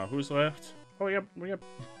 Who's left? Oh, yep, yep.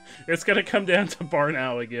 It's gonna come down to Barn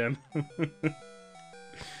Owl again.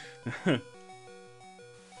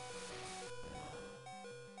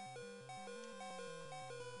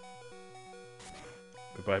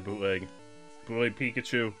 Goodbye, Bootleg. Bootleg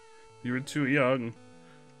Pikachu. You were too young.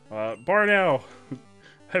 Barn Owl,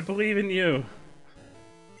 I believe in you.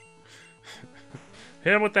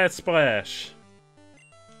 Hit him with that splash.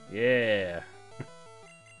 Yeah.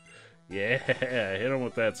 Yeah, hit him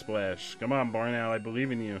with that splash. Come on, Barn Owl, I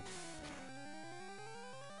believe in you.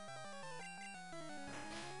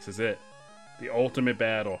 This is it. The ultimate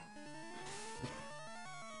battle.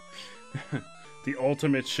 The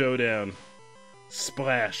ultimate showdown.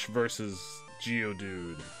 Splash versus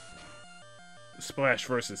Geodude. Splash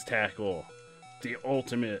versus Tackle. The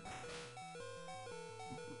ultimate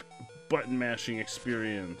button mashing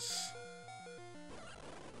experience.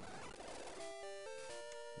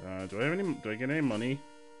 Do I get any money?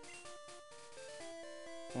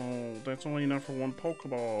 Oh, that's only enough for 1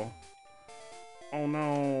 Pokeball. Oh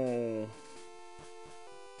no.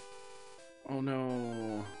 Oh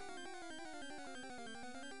no.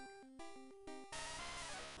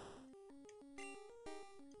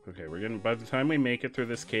 Okay, by the time we make it through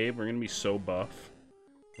this cave, we're gonna be so buff.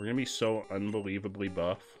 We're gonna be so unbelievably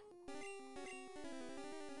buff.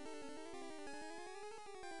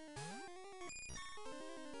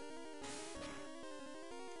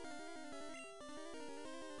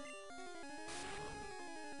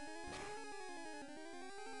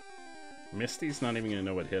 Misty's not even gonna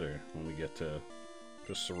know what hit her when we get to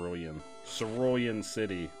Cerulean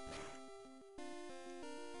City.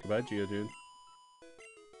 Goodbye, Geodude.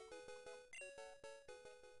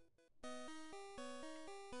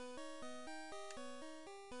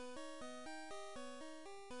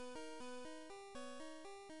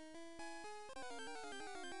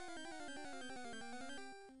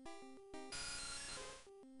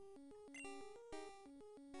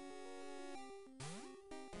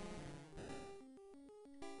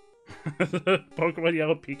 Pokemon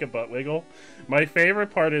Yellow Pika Butt Wiggle. My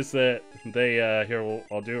favorite part is that they, here,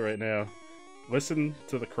 I'll do it right now. Listen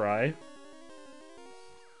to the cry.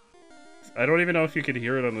 I don't even know if you could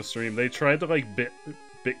hear it on the stream. They tried to, like, bit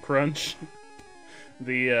crunch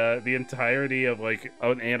the entirety of, like,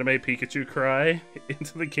 an anime Pikachu cry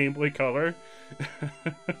into the Game Boy Color.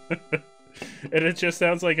 And it just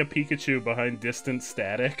sounds like a Pikachu behind distant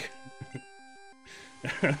static.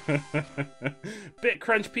 Bit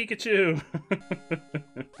crunch Pikachu.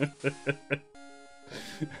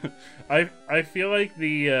 I feel like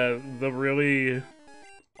the really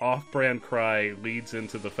off-brand cry leads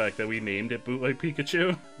into the fact that we named it Bootleg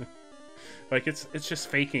Pikachu. Like it's just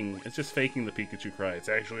faking the Pikachu cry. It's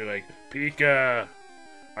actually like, Pika,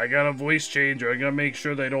 I got a voice changer. I'm gonna make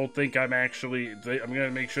sure they don't think I'm gonna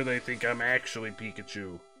make sure they think I'm actually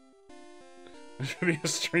Pikachu. There should be a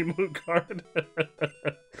stream loot card.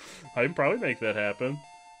 I can probably make that happen.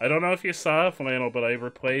 I don't know if you saw, Flannel, but I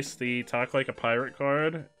replaced the Talk Like a Pirate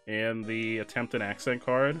card and the Attempt an Accent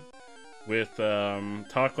card with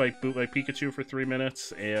Talk Like Bootleg Pikachu for 3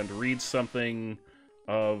 minutes and read something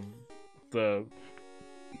of the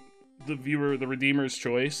Redeemer's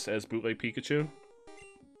choice as Bootleg Pikachu.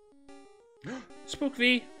 Spook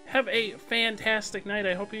V, have a fantastic night.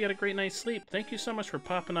 I hope you get a great night's sleep. Thank you so much for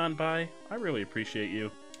popping on by. I really appreciate you.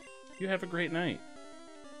 You have a great night.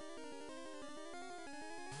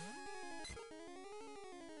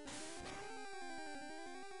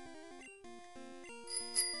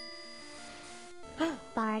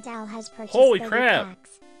 Bardell has purchased Holy 30 crap!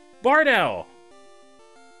 packs. Bardell!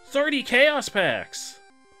 30 Chaos Packs!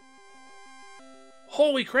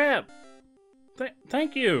 Holy crap!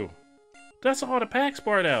 Thank you! That's a lot of packs,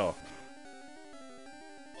 Bardell.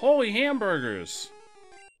 Holy hamburgers!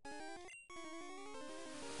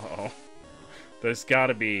 Uh-oh. There's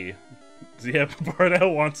gotta be... Yeah,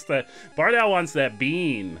 Bardell wants that. Bardell wants that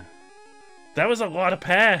bean. That was a lot of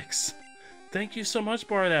packs. Thank you so much,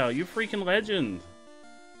 Bardell. You freaking legend.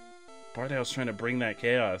 Bardell's trying to bring that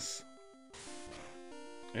chaos.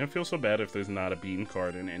 I don't feel so bad if there's not a bean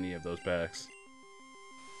card in any of those packs.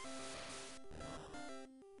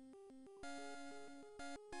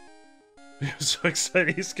 I'm so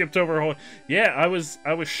excited he skipped over a whole... Yeah, I was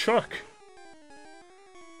shook.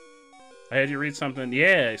 I had you read something.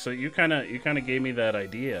 Yeah, so you kind of gave me that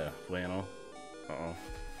idea, Flannel. Uh-oh.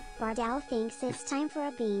 Bardell thinks it's time for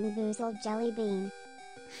a Bean Boozled Jelly Bean.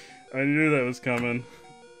 I knew that was coming.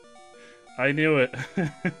 I knew it.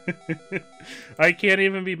 I can't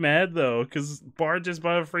even be mad, though, because Bard just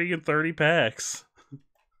bought a freaking 30 packs.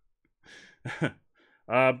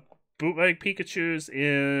 Bootleg Pikachu's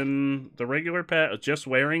in the regular pack. Just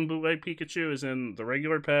wearing Bootleg Pikachu is in the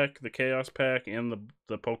regular pack, the Chaos pack, and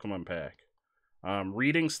the Pokemon pack.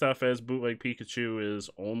 Reading stuff as Bootleg Pikachu is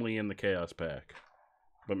only in the Chaos pack.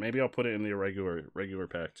 But maybe I'll put it in the regular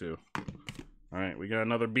pack too. Alright, we got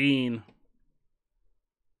another bean.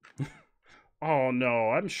 Oh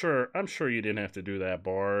no, I'm sure you didn't have to do that,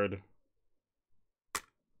 Bard.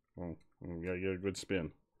 Oh, we gotta get a good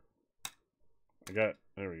spin. There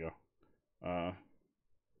we go. Oh,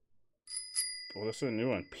 this is a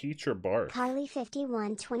new one. Peach or Barf?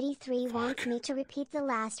 Carly5123 wants me to repeat the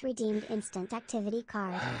last redeemed instant activity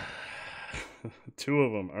card. Two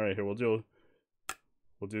of them. All right, here we'll do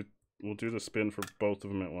the spin for both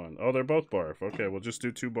of them at once. Oh, they're both Barf. Okay, we'll just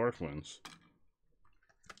do two Barf ones.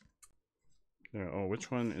 Yeah. Oh, which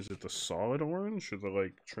one is it? The solid orange or the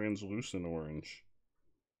like translucent orange?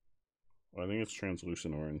 Well, I think it's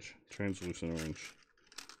translucent orange. Translucent orange.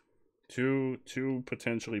 Two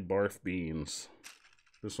potentially Barf beans.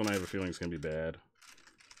 This one I have a feeling is gonna be bad.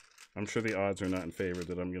 I'm sure the odds are not in favor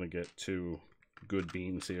that I'm gonna get two good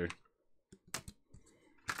beans here.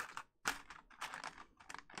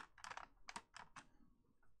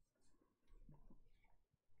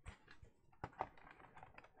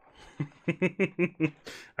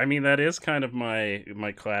 I mean, that is kind of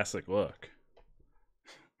my classic look.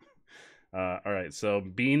 Alright, so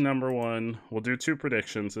bean number one. We'll do two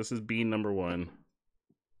predictions. This is bean number one.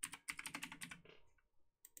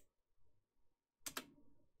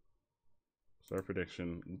 So our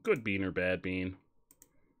prediction, good bean or bad bean.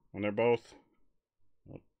 And they're both...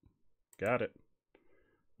 Oh, got it.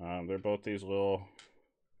 They're both these little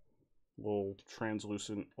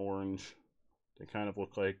translucent orange. They kind of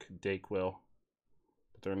look like Dayquil,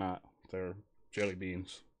 but they're not. They're jelly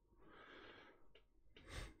beans.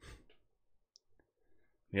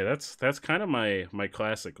 Yeah, that's kind of my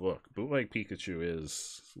classic look. Bootleg Pikachu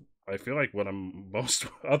is, I feel like what I'm most,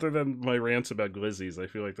 other than my rants about Glizzies, I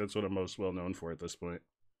feel like that's what I'm most well known for at this point.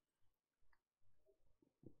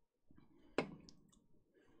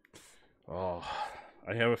 Oh,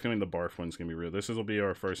 I have a feeling the Barf one's gonna be real. This will be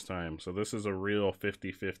our first time, so this is a real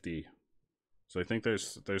 50-50. So I think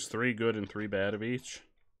there's 3 good and 3 bad of each.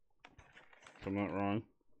 If I'm not wrong.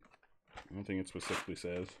 I don't think it specifically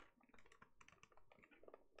says.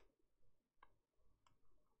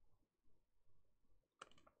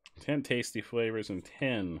 10 tasty flavors and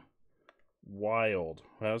 10 wild.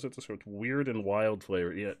 How is it described? Weird and wild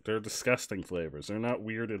flavor. Yeah, they're disgusting flavors. They're not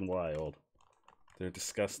weird and wild. They're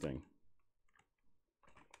disgusting.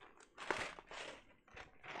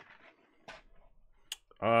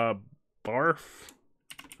 Barf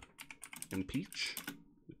and peach.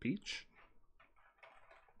 Peach?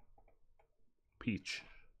 Peach.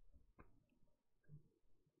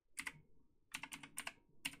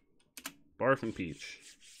 Barf and peach.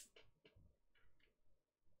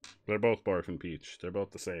 They're both Barf and peach. They're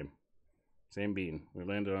both the same. Same bean. We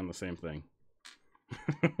landed on the same thing.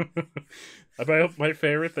 My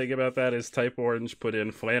favorite thing about that is Type Orange put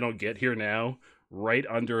in Flannel get here now right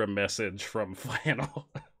under a message from Flannel.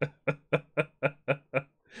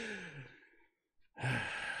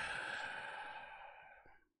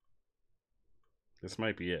 This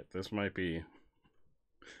might be it. This might be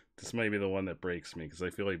the one that breaks me because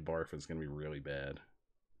I feel like Barf is going to be really bad.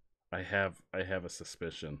 I have a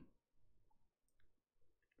suspicion.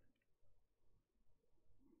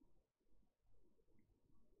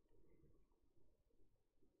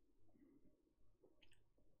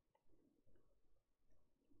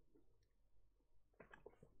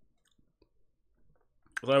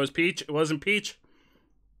 Well, that was peach. It wasn't peach.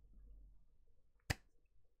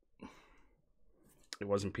 It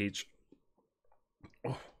wasn't Peach.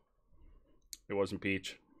 Oh, it wasn't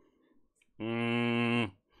Peach. It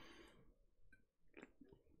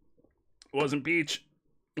wasn't Peach.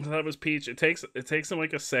 I thought it was Peach. It takes them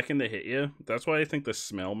like a second to hit you. That's why I think the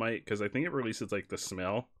smell might, because I think it releases like the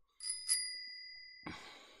smell.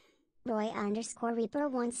 Roy_Reaper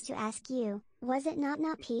wants to ask you, was it not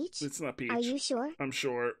Peach? It's not Peach. Are you sure? I'm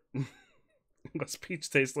sure. Unless Peach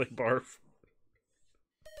tastes like barf.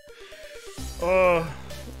 Oh,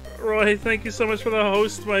 Roy, thank you so much for the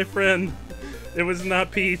host, my friend. It was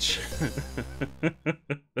not Peach.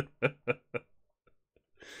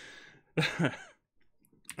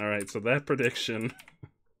 Alright, so that prediction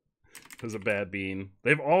was a bad bean.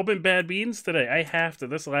 They've all been bad beans today. I have to.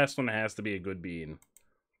 This last one has to be a good bean.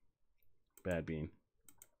 Bad bean.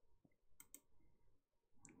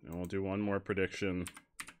 And we'll do one more prediction.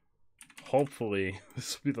 Hopefully,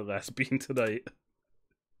 this will be the last bean tonight.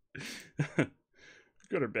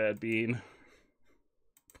 Good or bad bean?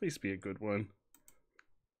 Please be a good one.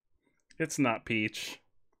 It's not Peach.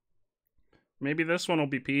 Maybe this one will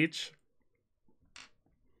be Peach.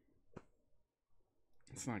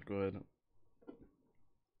 It's not good.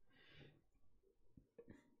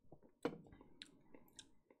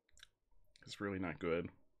 It's really not good.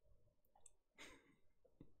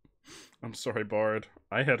 I'm sorry, Bard.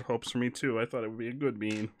 I had hopes for me too. I thought it would be a good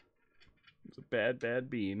bean. It's a bad, bad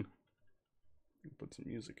bean. Put some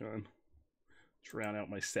music on. Drown out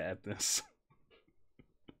my sadness.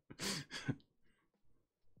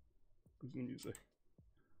 Where's the music?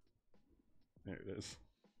 There it is.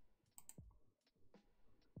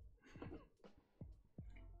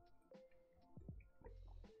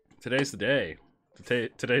 Today's the day.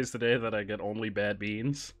 Today's the day that I get only bad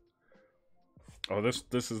beans. Oh, this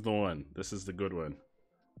is the one. This is the good one.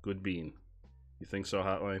 Good bean. You think so,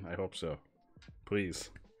 Hotline? I hope so.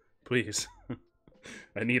 Please. Please.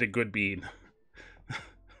 I need a good bean.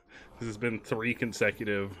 This has been 3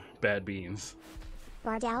 consecutive bad beans.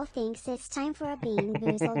 Bardell thinks it's time for a Bean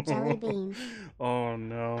Boozled jelly bean. Oh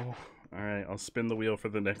no. Alright, I'll spin the wheel for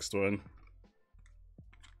the next one.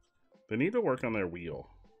 They need to work on their wheel.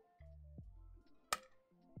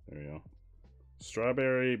 There we go.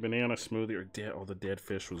 Strawberry, banana smoothie, or dead. Oh, the dead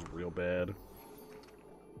fish was real bad.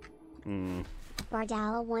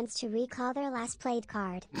 Bardell wants to recall their last played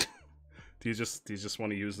card. Do you just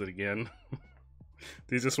want to use it again?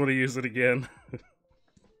 Do you just want to use it again?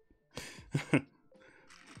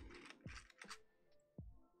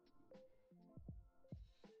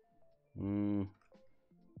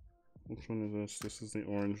 Which one is this? This is the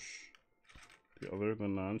orange. The other, the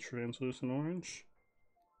non-translucent orange?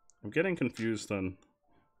 I'm getting confused on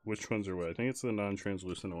which ones are what. I think it's the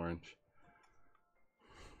non-translucent orange.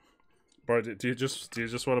 Bart, do you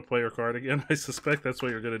just want to play your card again? I suspect that's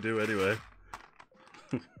what you're gonna do anyway.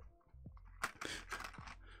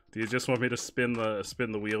 Do you just want me to spin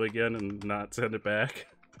the wheel again and not send it back?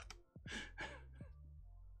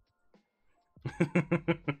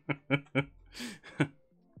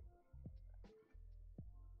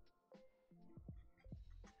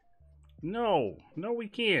 No, we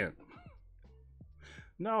can't.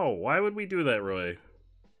 No, why would we do that, Roy?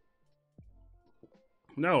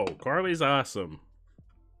 No, Carly's awesome.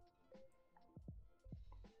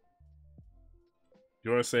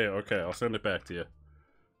 You want to say it? Okay, I'll send it back to you.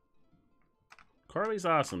 Carly's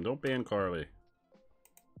awesome. Don't ban Carly.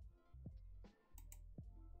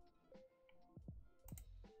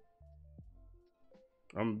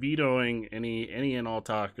 I'm vetoing any and all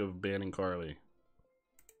talk of banning Carly.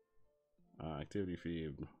 Activity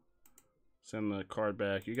feed. Send the card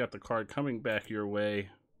back. You got the card coming back your way.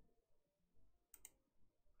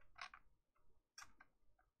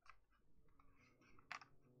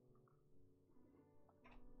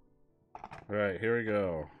 Alright, here we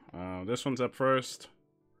go. This one's up first.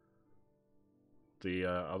 The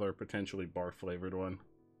other potentially barf flavored one.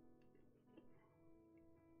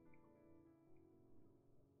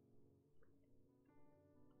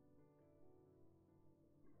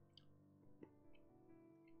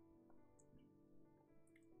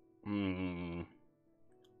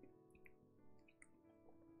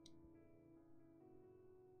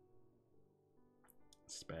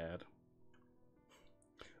 It's bad.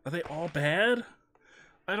 Are they all bad?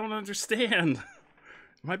 I don't understand.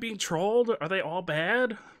 Am I being trolled? Are they all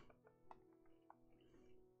bad?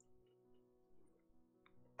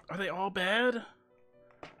 Are they all bad?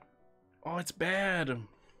 Oh, it's bad.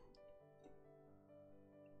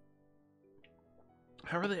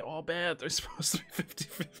 How are they all bad? They're supposed to be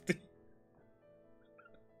 50-50.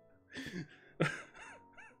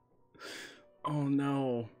 Oh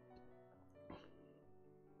no.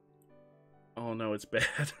 Oh Oh no, it's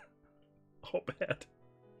bad. All bad.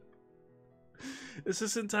 Is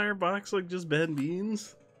this entire box like just bad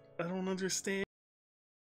beans? I don't understand.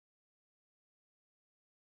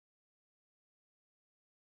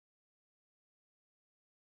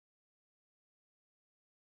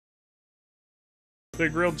 The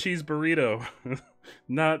grilled cheese burrito.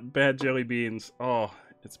 Not bad jelly beans. Oh,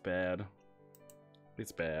 it's bad.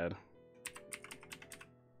 It's bad.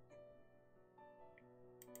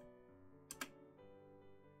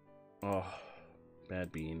 Oh,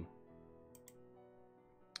 bad bean.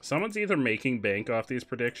 Someone's either making bank off these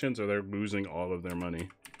predictions or they're losing all of their money.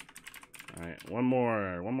 Alright, one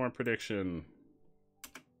more prediction.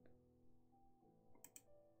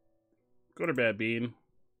 Good or bad bean?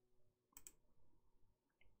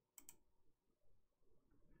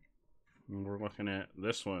 And we're looking at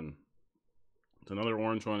this one. It's another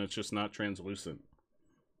orange one, it's just not translucent.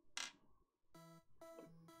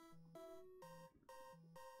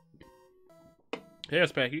 Hey,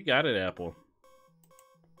 it's back. You got it, Apple.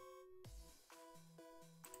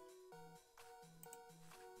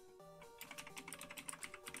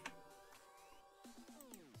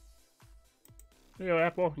 There you go,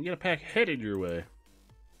 Apple. You get a pack headed your way.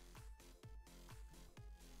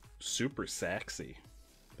 Super sexy.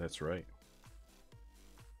 That's right.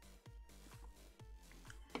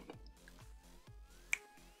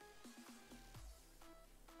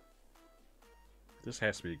 This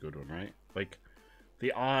has to be a good one, right? Like,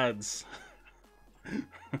 the odds...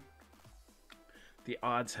 the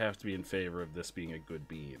odds have to be in favor of this being a good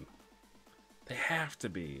bean. They have to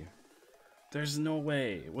be. There's no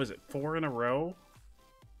way. Was it 4 in a row?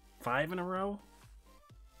 5 in a row?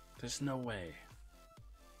 There's no way.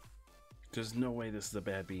 There's no way this is a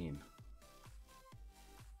bad bean.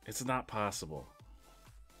 It's not possible.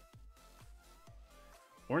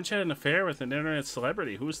 Orange had an affair with an internet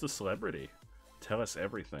celebrity. Who's the celebrity? Tell us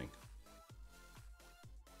everything.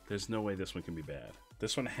 There's no way this one can be bad.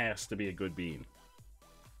 This one has to be a good bean.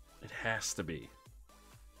 It has to be.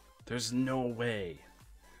 There's no way.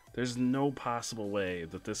 There's no possible way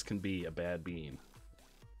that this can be a bad bean.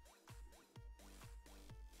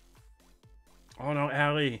 Oh no,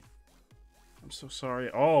 Allie. I'm so sorry.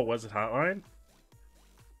 Oh, was it Hotline?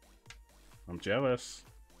 I'm jealous.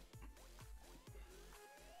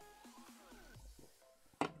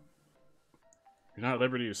 You're not at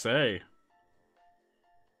liberty to say.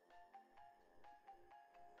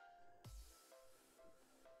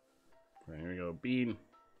 Right, here we go. Bean.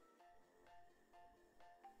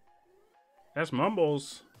 That's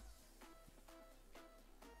Mumbles.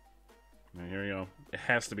 Right, here we go. It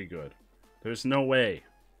has to be good. There's no way.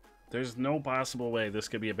 There's no possible way this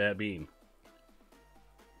could be a bad bean.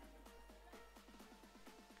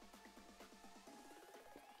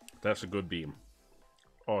 That's a good bean.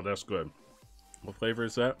 Oh, that's good. What flavor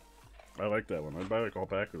is that? I like that one. I'd buy like all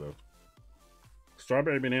pack of those.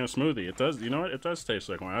 Strawberry banana smoothie. It does, you know what? It does taste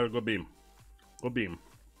like one. I have a good bean. Good bean.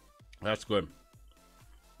 That's good.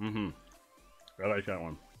 Mm-hmm. I like that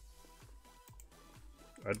one.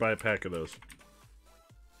 I'd buy a pack of those.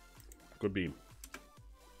 Good bean.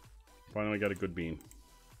 Finally got a good bean.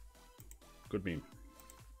 Good bean.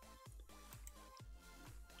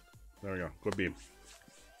 There we go. Good bean.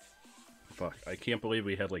 Fuck. I can't believe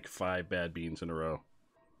we had like 5 bad beans in a row.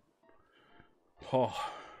 Oh.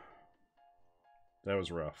 That was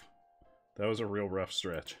rough. That was a real rough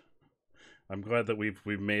stretch. I'm glad that we've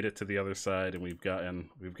made it to the other side and we've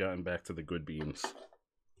gotten back to the good beans.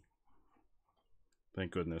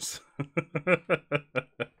 Thank goodness.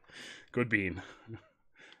 Good bean.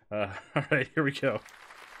 Alright, here we go.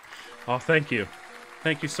 Oh, thank you.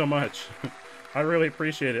 Thank you so much. I really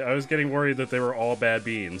appreciate it. I was getting worried that they were all bad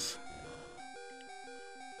beans.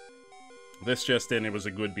 This just in, it was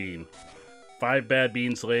a good bean. 5 bad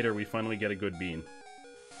beans later, we finally get a good bean.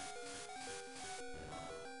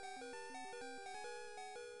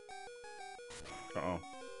 Uh-oh.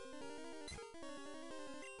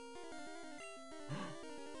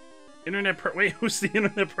 Wait, who's the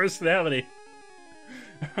internet personality?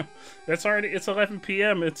 That's already, it's 11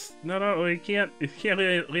 p.m. It's, no, you can't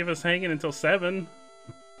leave us hanging until 7.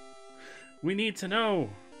 We need to know.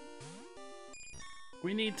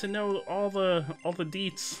 We need to know all the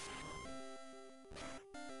deets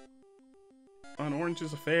on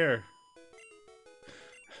Orange's affair.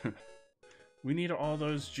 We need all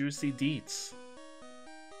those juicy deets.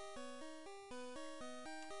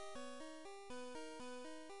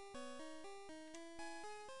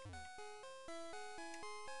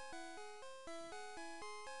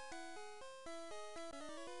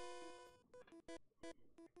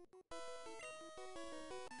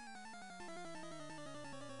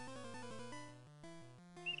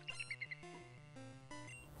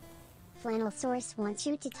 Flannel Source wants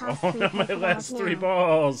you to toss Oh, 3 not my Pokeballs last 3 now.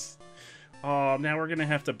 balls. Oh, now we're gonna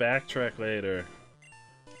have to backtrack later.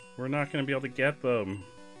 We're not gonna be able to get them.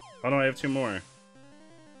 Oh no, I have 2 more.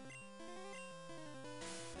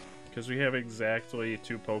 Because we have exactly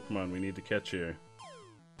 2 Pokemon we need to catch here.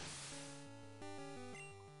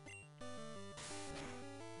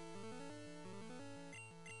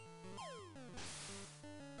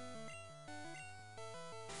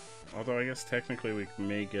 Although I guess technically we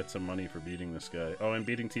may get some money for beating this guy. Oh, and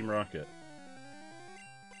beating Team Rocket.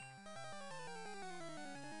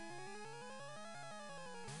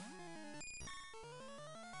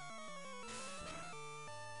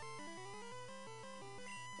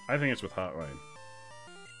 I think it's with Hotline.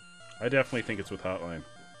 I definitely think it's with Hotline.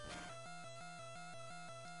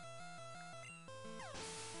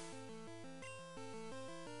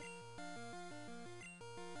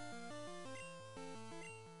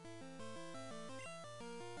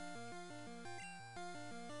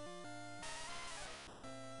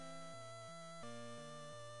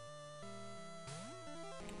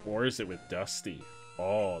 Or is it with Dusty?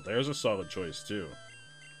 Oh, there's a solid choice too.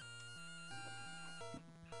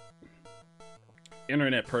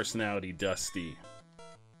 Internet personality Dusty.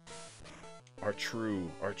 Our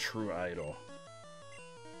true idol.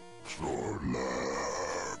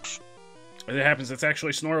 Snorlax. As it happens, it's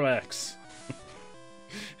actually Snorlax.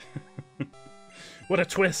 What a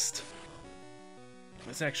twist!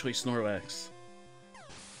 It's actually Snorlax.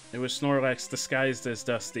 It was Snorlax disguised as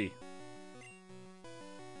Dusty.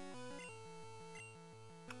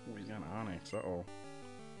 Oh, he's got an Onix. Uh-oh.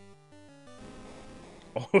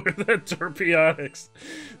 Oh, that derpy Onix.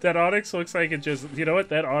 That Onix looks like it just... You know what?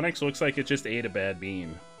 That Onix looks like it just ate a bad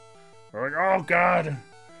bean. We're like, oh god!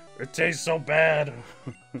 It tastes so bad!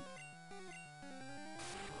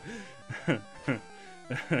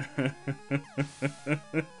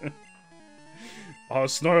 Oh,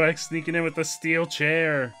 Snorlax sneaking in with the steel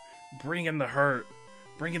chair. Bringing the hurt.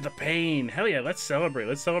 Bringing the pain. Hell yeah, let's celebrate.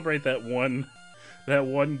 Let's celebrate that one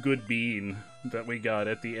good bean that we got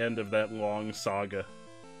at the end of that long saga.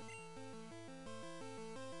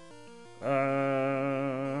 I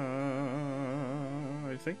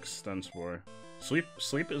think Stun Spore.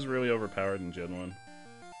 Sleep is really overpowered in Gen 1.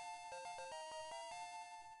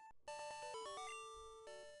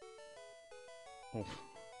 Oh.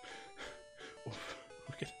 Oh.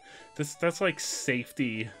 Look at this. That's like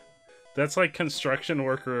safety. That's like construction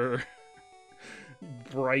worker.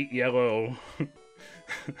 Bright yellow.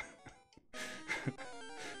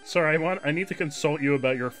 Sorry, I need to consult you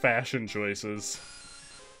about your fashion choices.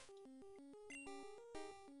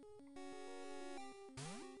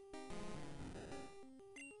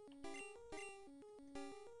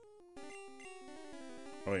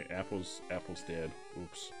 Oh wait, Apple's dead.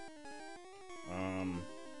 Oops.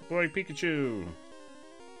 Boy Pikachu.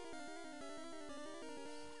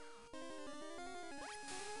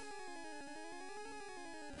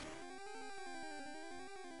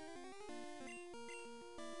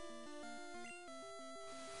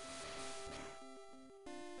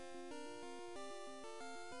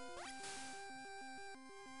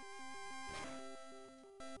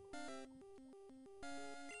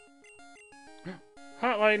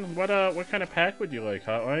 Hotline, what kind of pack would you like,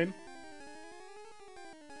 Hotline?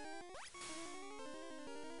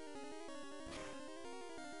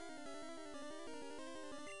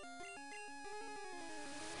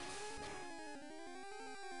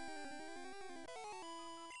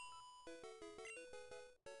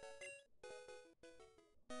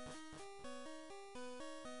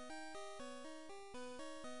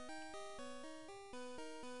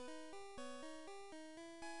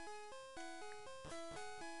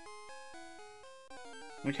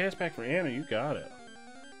 The cast pack for Anna, you got it.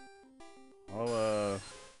 I'll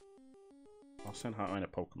send Hotline a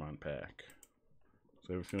Pokemon pack.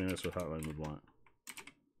 So I have a feeling that's what Hotline would want.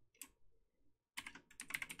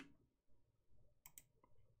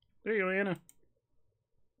 There you go, Anna.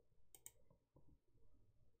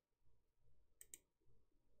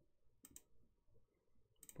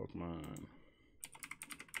 Pokemon.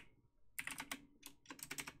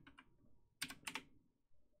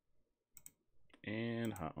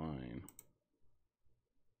 And Hotline.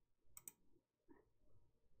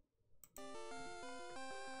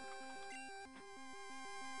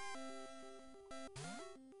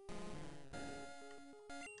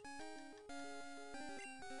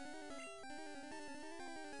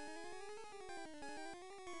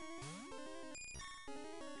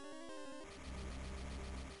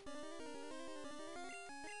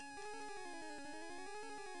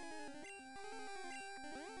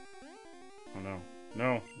 Oh no.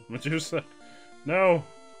 No! Medusa! No!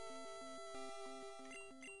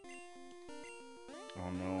 Oh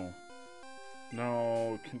no.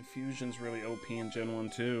 No, Confusion's really OP in Gen 1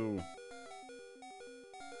 too.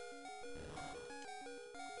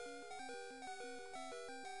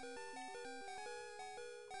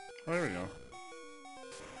 Oh, there we go.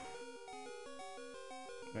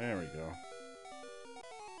 There we go.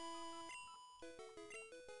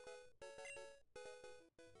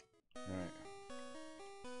 Alright.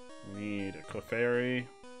 We need a Clefairy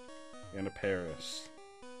and a Paris.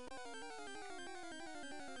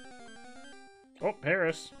 Oh,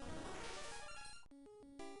 Paris!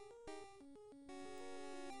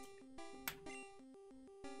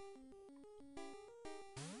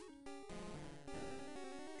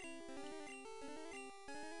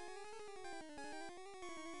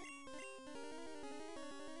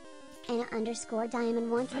 Anna_Diamond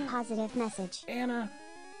wants a positive message. Anna,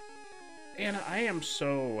 I am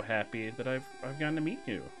so happy that I've gotten to meet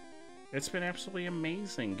you. It's been absolutely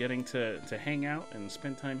amazing getting to hang out and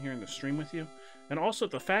spend time here in the stream with you. And also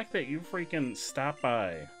the fact that you freaking stopped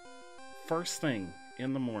by first thing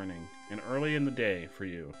in the morning and early in the day for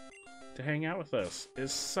you to hang out with us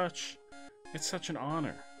is such an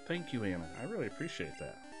honor. Thank you, Anna. I really appreciate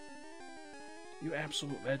that. You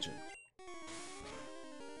absolute legend.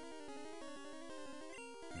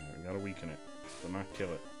 Alright, we gotta weaken it, but not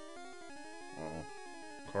kill it. Uh-oh.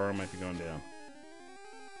 Kara might be going down.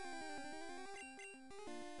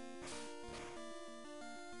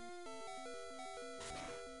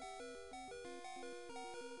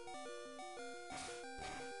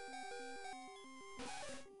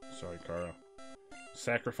 Sorry, Kara.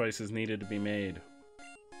 Sacrifices needed to be made.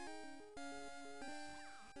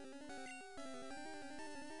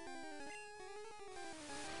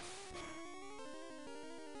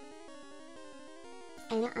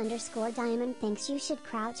 Anna_Diamond thinks you should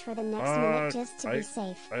crouch for the next minute just to be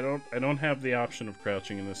safe. I don't have the option of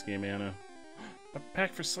crouching in this game, Anna. A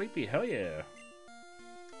pack for Sleepy, hell yeah.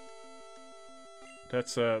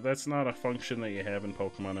 That's not a function that you have in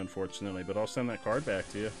Pokemon, unfortunately, but I'll send that card back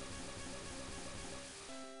to you.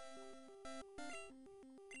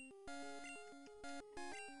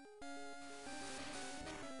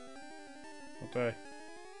 Don't die.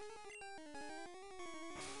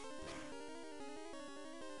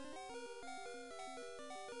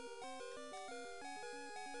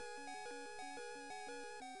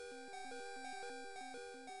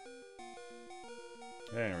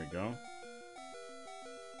 There we go.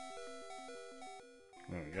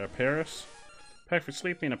 There we got Paris. Pack for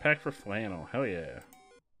Sleepy and a pack for Flannel. Hell yeah.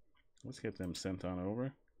 Let's get them sent on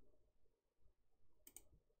over.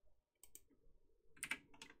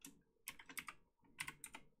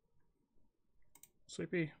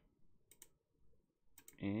 Sleepy.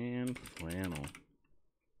 And Flannel.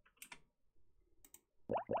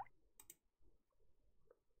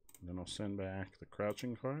 Then I'll send back the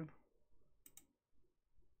crouching card.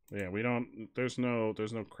 Yeah, we don't. There's no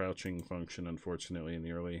crouching function, unfortunately, in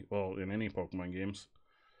the early. Well, in any Pokemon games.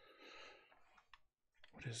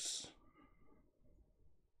 What is?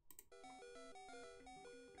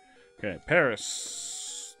 Okay,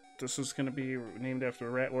 Paris. This is gonna be named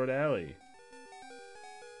after Rat Lord Alley.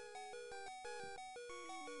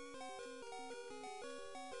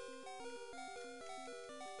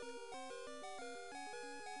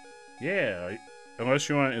 Yeah, unless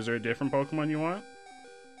you want. Is there a different Pokemon you want?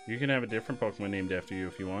 You can have a different Pokemon named after you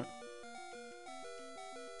if you want.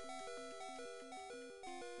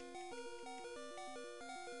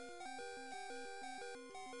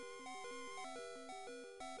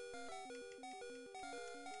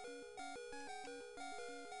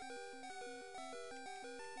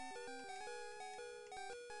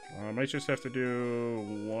 I might just have to do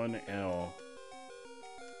 1L.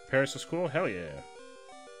 Paris is cool? Hell yeah.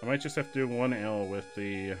 I might just have to do 1L with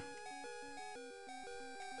the...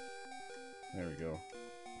 There we go.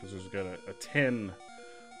 Because there's got a 10.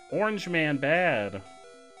 Orange Man bad.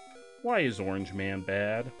 Why is Orange Man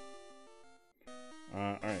bad?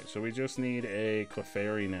 Alright, so we just need a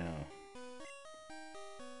Clefairy now.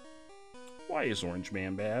 Why is Orange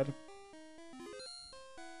Man bad?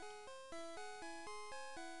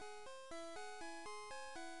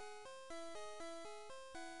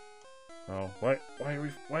 Oh, why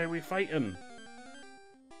are we fighting?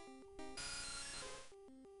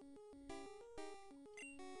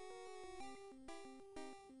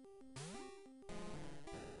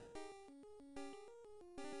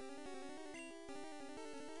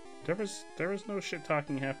 There was no shit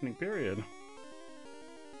talking happening, period.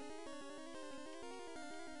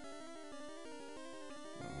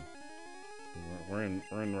 Oh. We're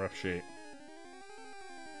in rough shape.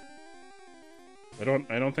 I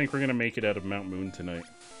don't think we're gonna make it out of Mount Moon tonight.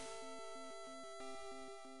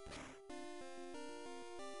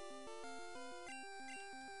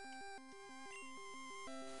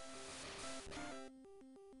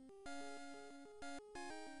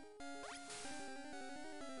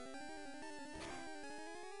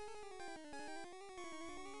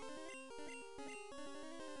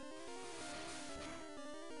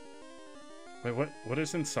 Wait, what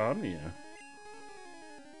is insomnia?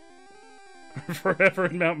 Forever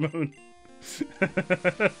in Mount Moon.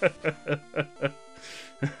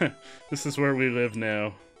 This is where we live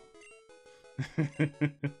now. I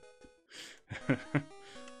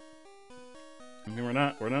mean, we're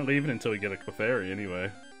not leaving until we get a Clefairy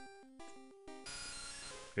anyway.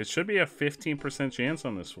 It should be a 15% chance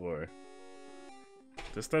on this floor.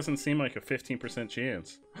 This doesn't seem like a 15%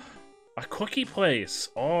 chance. A cookie place!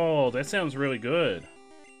 Oh, that sounds really good.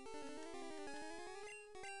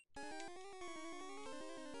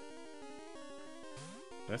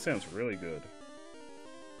 That sounds really good.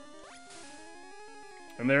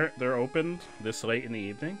 And they're opened this late in the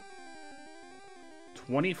evening?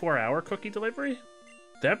 24-hour cookie delivery?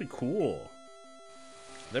 That'd be cool.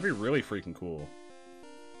 That'd be really freaking cool.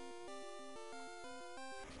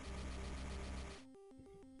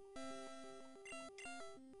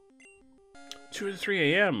 Two to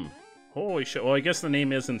 3 a.m. Holy shit. Well, I guess the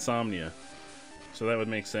name is Insomnia. So that would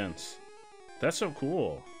make sense. That's so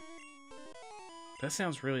cool. That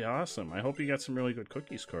sounds really awesome. I hope you got some really good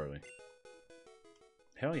cookies, Carly.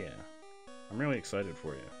 Hell yeah. I'm really excited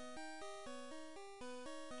for you.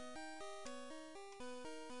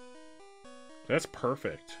 That's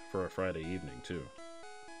perfect for a Friday evening, too.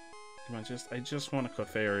 Come on, I just want a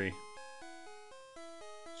Clefairy.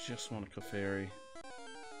 Just want a Clefairy.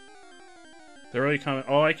 They're really kind of...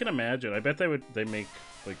 Oh, I can imagine. I bet they make,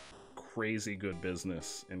 like, crazy good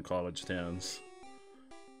business in college towns.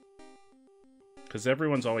 Because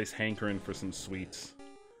everyone's always hankering for some sweets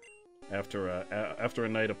after a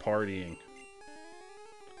night of partying.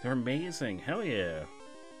 They're amazing. Hell yeah.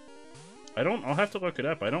 I'll have to look it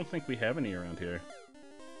up. I don't think we have any around here.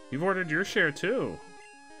 You've ordered your share too.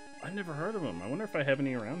 I've never heard of them. I wonder if I have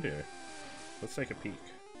any around here. Let's take a peek.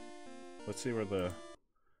 Let's see where the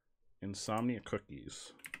Insomnia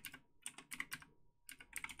cookies.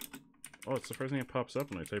 Oh, it's the first thing that pops up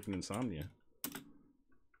when I type in Insomnia.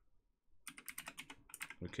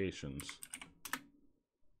 Locations.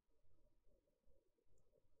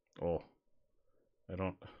 Oh.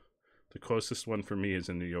 The closest one for me is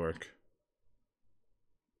in New York.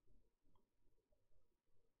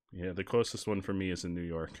 Yeah, the closest one for me is in New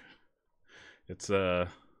York. It's, How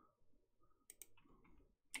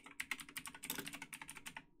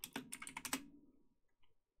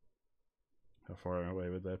far away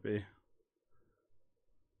would that be?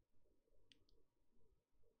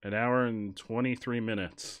 An hour and 23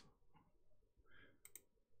 minutes.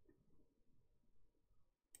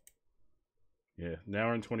 Yeah, an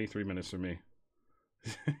hour and 23 minutes for me.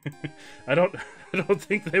 I don't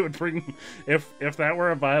think they would bring... If that were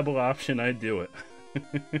a viable option, I'd do it.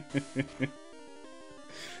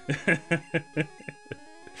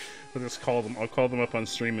 I'll just call them. I'll call them up on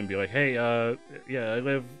stream and be like, "Hey, yeah, I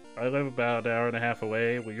live about an hour and a half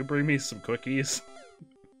away. Will you bring me some cookies?"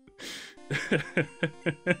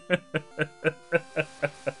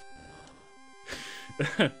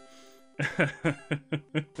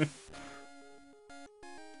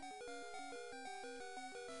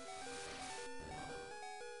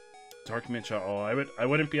 Dark mint chocolate. Oh, I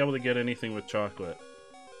wouldn't be able to get anything with chocolate.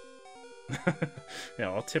 Yeah,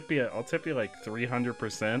 I'll tip you like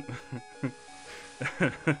 300%.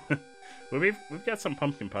 Well, we've got some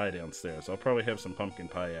pumpkin pie downstairs. I'll probably have some pumpkin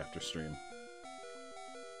pie after stream.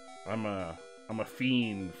 I'm a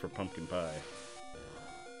fiend for pumpkin pie.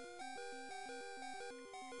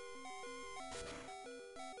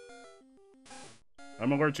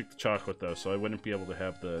 I'm allergic to chocolate though, so I wouldn't be able to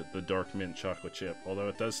have the dark mint chocolate chip, although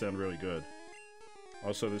it does sound really good.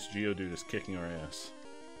 Also, this Geodude is kicking our ass.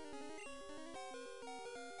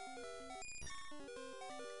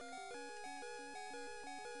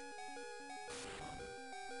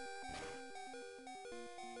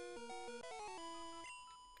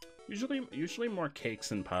 Usually more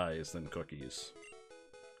cakes and pies than cookies.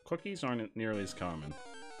 Cookies aren't nearly as common.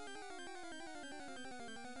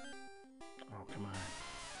 Oh, come on.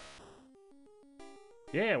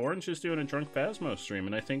 Yeah, Orange is doing a Drunk Phasmo stream,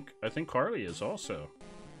 and I think Carly is also.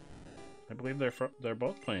 I believe they're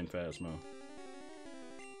both playing Phasmo.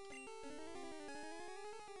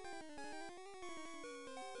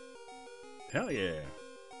 Hell yeah.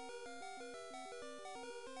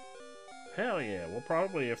 Hell yeah, we'll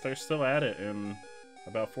probably, if they're still at it in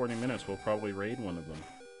about 40 minutes, we'll probably raid one of them.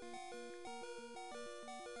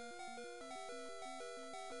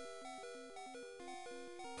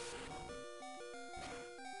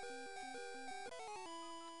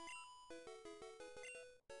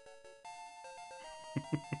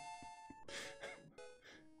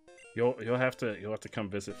 You'll have to come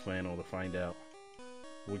visit Flannel to find out.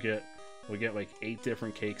 We'll get We'll get like 8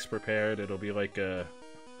 different cakes prepared. It'll be like a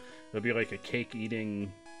cake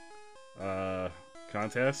eating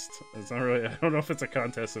contest. It's not really. I don't know if it's a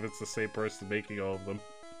contest if it's the same person making all of them.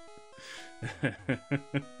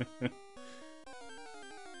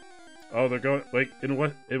 Oh, they're going like in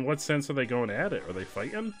what sense are they going at it? Are they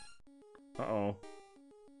fighting? Uh-oh.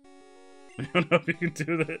 I don't know if you can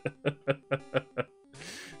do that.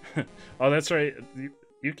 Oh, that's right.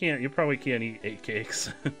 You can't. You probably can't eat 8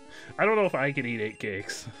 cakes. I don't know if I can eat 8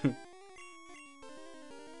 cakes.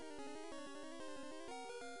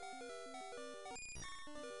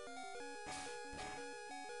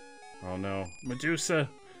 Oh no, Medusa!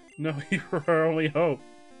 No, you were our only hope.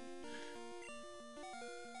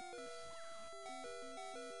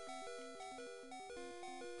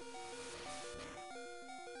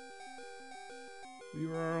 You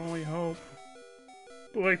were our only hope.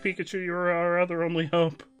 Boy, Pikachu, you were our other only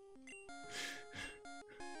hope.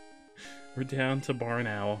 We're down to Barn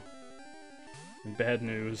Owl. And bad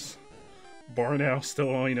news. Barn Owl still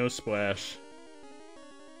only knows Splash.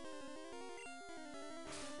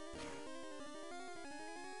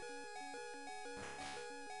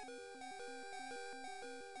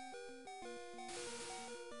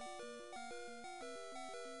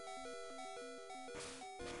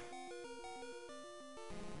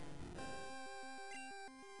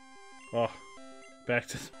 Oh, back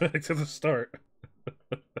to the start.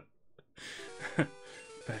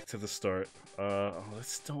 Back to the start. Oh,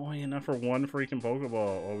 that's still only enough for 1 freaking Pokeball.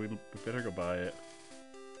 Oh, we better go buy it.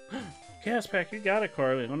 Chaos Pack, you got it,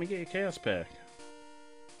 Carly. Let me get you Chaos Pack.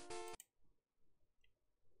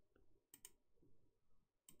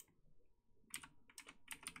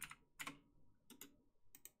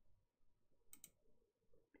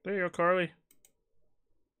 There you go, Carly.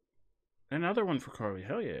 Another one for Carly.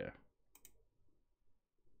 Hell yeah.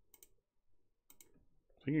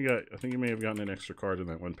 I think you may have gotten an extra card in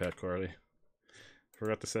that one pack, Carly.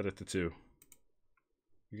 Forgot to set it to 2.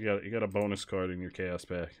 You got a bonus card in your Chaos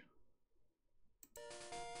Pack.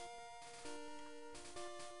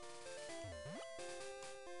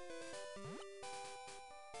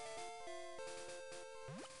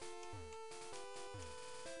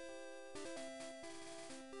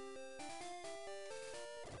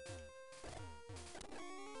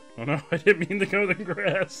 Oh no, I didn't mean to go to the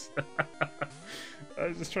grass. I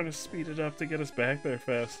was just trying to speed it up to get us back there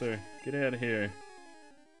faster. Get out of here.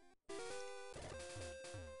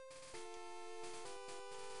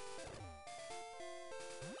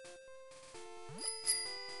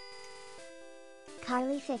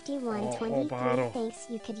 Carly5123 thinks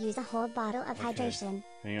you could use a whole bottle of hydration.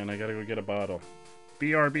 Hang on, I gotta go get a bottle.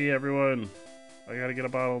 BRB, everyone! I gotta get a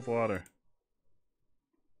bottle of water.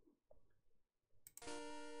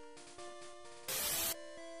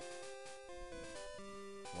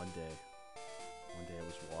 One day I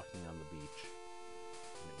was walking on the beach,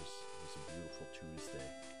 and it was a beautiful Tuesday.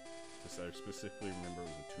 I specifically remember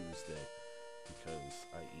it was a Tuesday because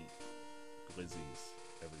I eat glizzies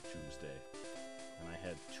every Tuesday, and I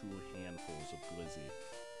had 2 handfuls of glizzy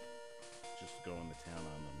just going to town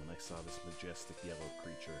on them, and I saw this majestic yellow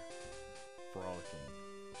creature frolicking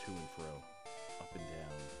to and fro, up and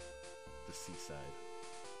down the seaside,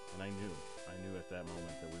 and I knew at that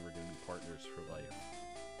moment that we were going to be partners for life.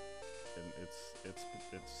 And it's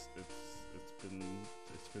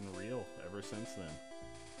been real ever since then.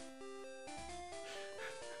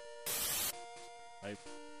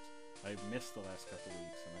 I've missed the last couple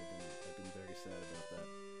weeks, and I've been very sad about that.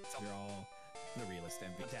 You're all the realist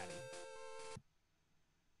and big daddy.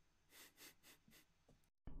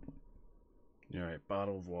 All right,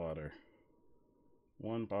 bottle of water.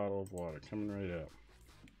 1 bottle of water coming right up.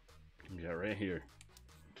 Yeah, right here.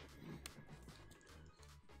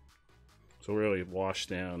 So really wash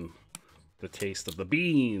down the taste of the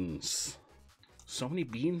beans. So many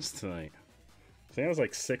beans tonight. I think it was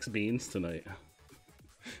like 6 beans tonight.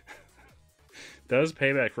 That was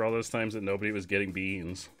payback for all those times that nobody was getting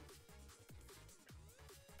beans.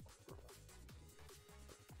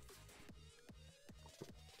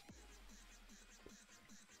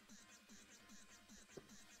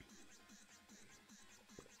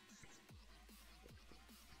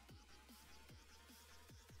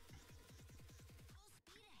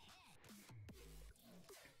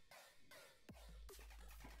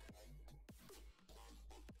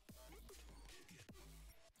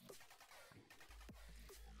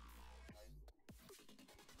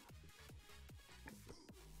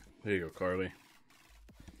 There you go, Carly.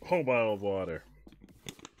 Whole bottle of water.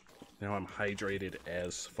 Now I'm hydrated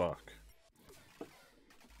as fuck.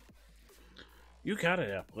 You got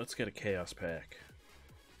it, Apple. Let's get a Chaos Pack.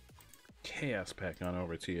 Chaos Pack on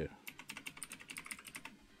over to you.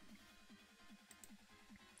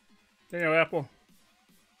 There you go, Apple.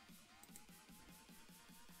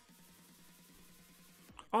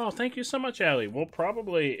 Oh, thank you so much, Allie. Well,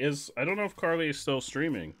 probably is... I don't know if Carly is still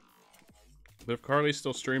streaming. But if Carly's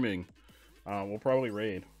still streaming, we'll probably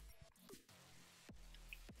raid.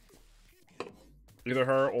 Either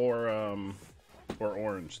her or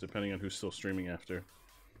Orange, depending on who's still streaming after.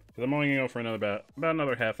 But I'm only gonna go for another about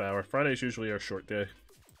another half hour. Friday's usually our short day.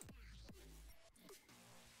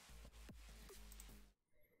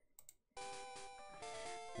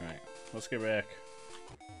 Alright, let's get back.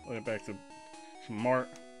 Let's get back to Mart.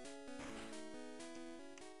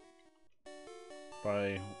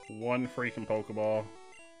 Buy one freaking Pokeball.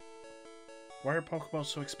 Why are Pokeballs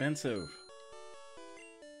so expensive?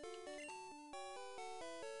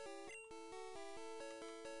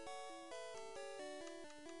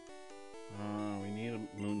 We need a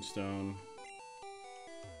Moonstone.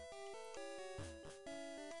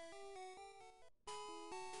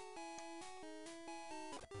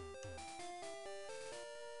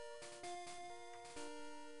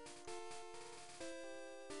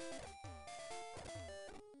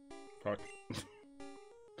 Fuck.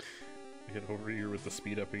 Get over here with the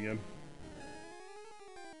speed up again.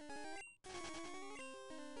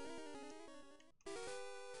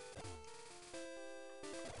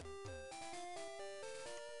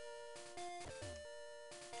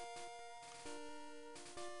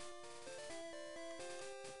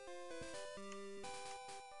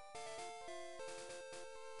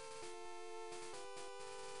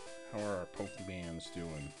 How are our Pokemans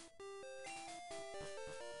doing?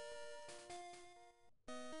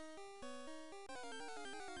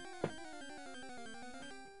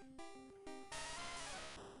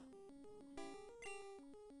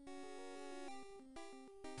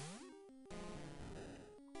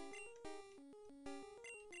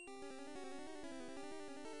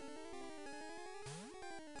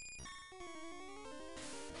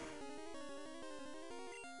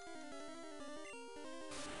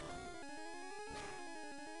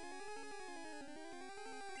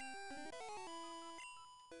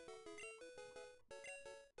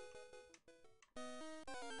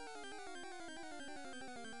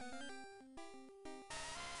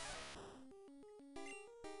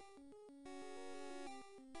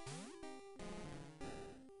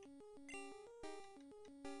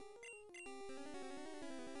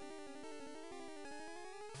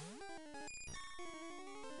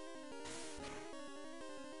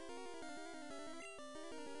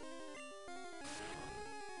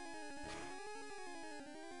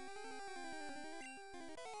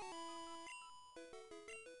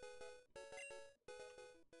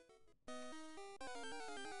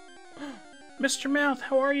 Mr. Mouth,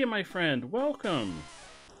 how are you, my friend? Welcome.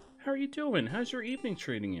 How are you doing? How's your evening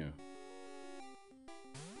treating you?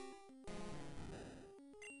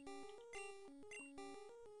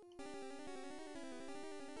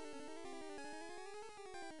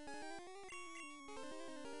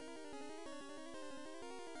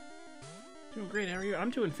 Doing great. How are you?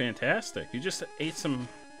 I'm doing fantastic. You just ate some...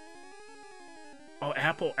 Oh,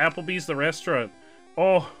 Applebee's the restaurant.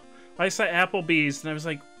 Oh, I saw Applebee's and I was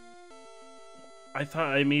like...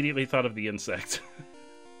 I immediately thought of the insect.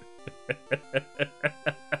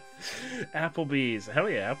 Applebee's. Hell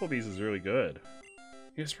yeah, Applebee's is really good.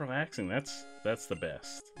 Just relaxing. That's the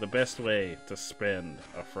best. The best way to spend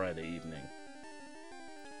a Friday evening.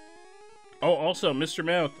 Oh, also, Mr.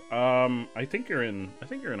 Mouth, I think you're in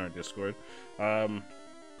our Discord.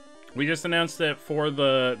 We just announced that for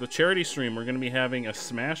the charity stream, we're going to be having a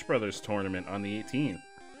Smash Brothers tournament on the 18th.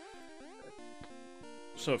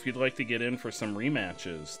 So if you'd like to get in for some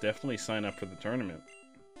rematches, definitely sign up for the tournament.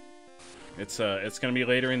 It's going to be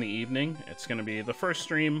later in the evening. It's going to be the first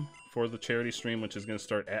stream for the charity stream, which is going to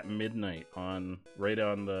start at midnight right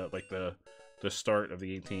on the start of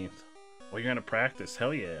the 18th. Well, you're going to practice.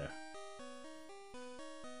 Hell yeah.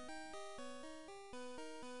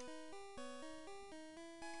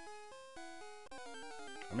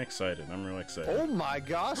 I'm excited. I'm really excited. Oh my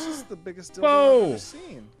gosh, this is the biggest dildo Whoa! I've ever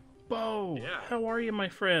seen. Bo, how are you, my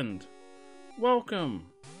friend? Welcome.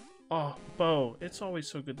 Oh, Bo, it's always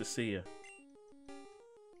so good to see you.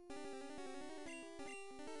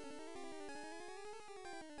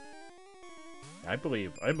 I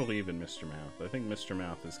believe in Mr. Mouth. I think Mr.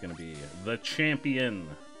 Mouth is going to be the champion,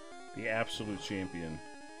 the absolute champion.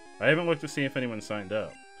 I haven't looked to see if anyone signed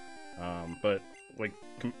up, but like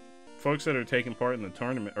folks that are taking part in the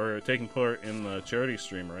tournament or taking part in the charity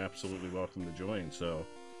stream are absolutely welcome to join. So.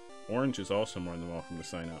 Orange is also more than welcome to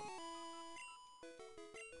sign up.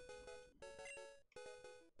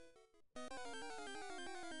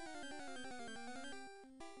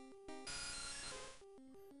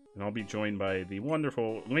 And I'll be joined by the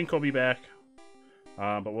wonderful... Link will be back.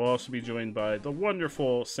 But we'll also be joined by the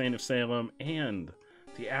wonderful Saint of Salem and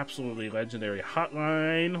the absolutely legendary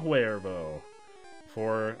Hotline Huervo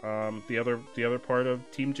for the other part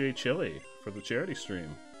of Team J Chili for the charity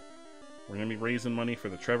stream. We're going to be raising money for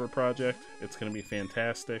the Trevor Project. It's going to be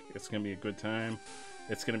fantastic. It's going to be a good time.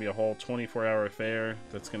 It's going to be a whole 24-hour affair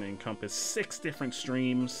that's going to encompass 6 different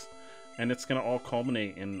streams. And it's going to all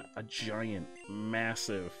culminate in a giant,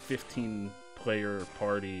 massive 15-player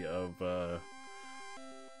party of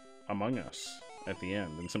Among Us at the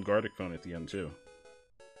end. And some Gartic Phone at the end, too.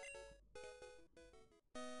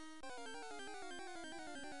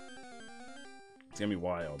 It's going to be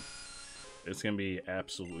wild. It's going to be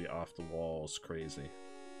absolutely off the walls crazy.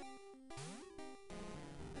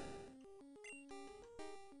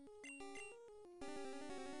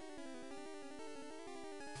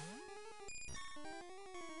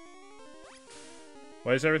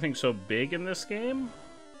 Why is everything so big in this game?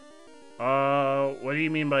 What do you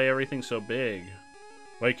mean by everything so big?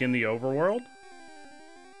 Like in the overworld?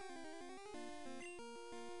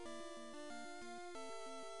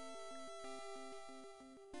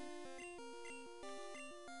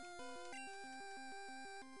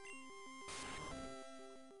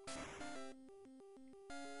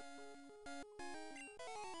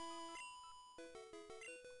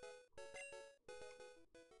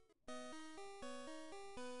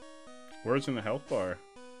 Words in the health bar.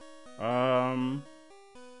 I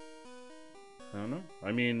don't know.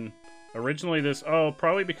 I mean, originally this... Oh,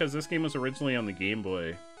 probably because this game was originally on the Game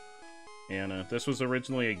Boy. And this was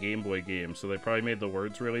originally a Game Boy game, so they probably made the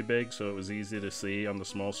words really big so it was easy to see on the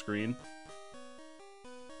small screen.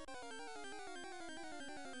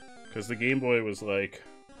 Because the Game Boy was like...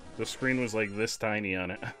 The screen was like this tiny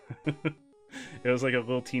on it. It was like a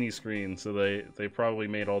little teeny screen, so they probably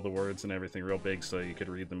made all the words and everything real big so you could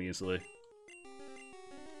read them easily.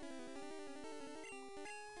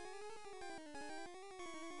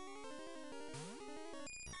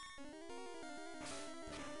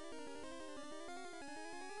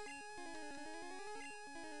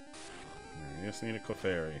 I just need a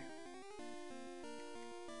Clefairy.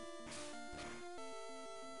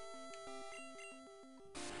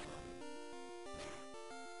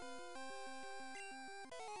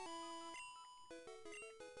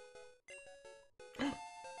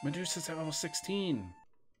 Medusa's at level 16.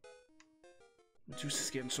 Medusa's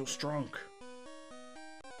getting so strong.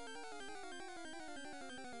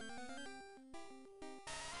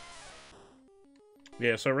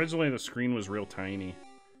 Yeah, so originally the screen was real tiny.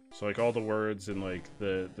 So like all the words and like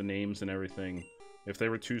the names and everything, if they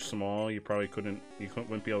were too small, you probably wouldn't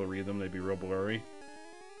be able to read them. They'd be real blurry.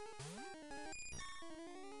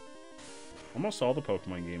 Almost all the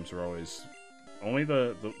Pokemon games are always... Only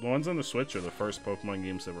the ones on the Switch are the first Pokemon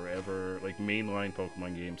games that were ever, like, mainline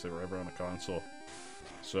Pokemon games that were ever on a console.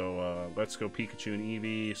 So, Let's Go Pikachu and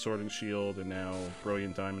Eevee, Sword and Shield, and now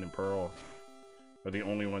Brilliant Diamond and Pearl are the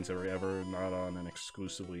only ones that were ever not on an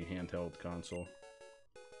exclusively handheld console.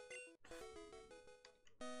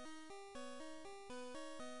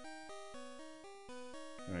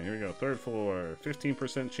 Alright, here we go. 3rd floor.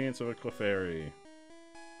 15% chance of a Clefairy.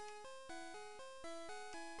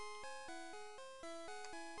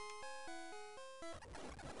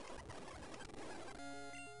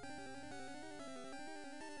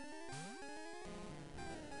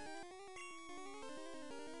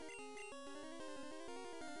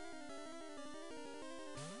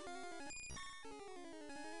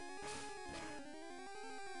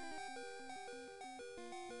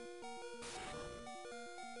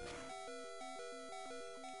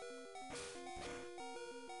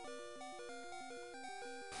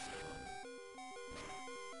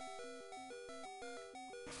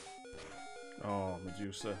 Oh,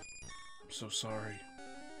 Medusa. I'm so sorry.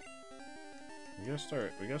 We gotta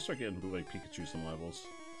start getting bootleg Pikachu some levels.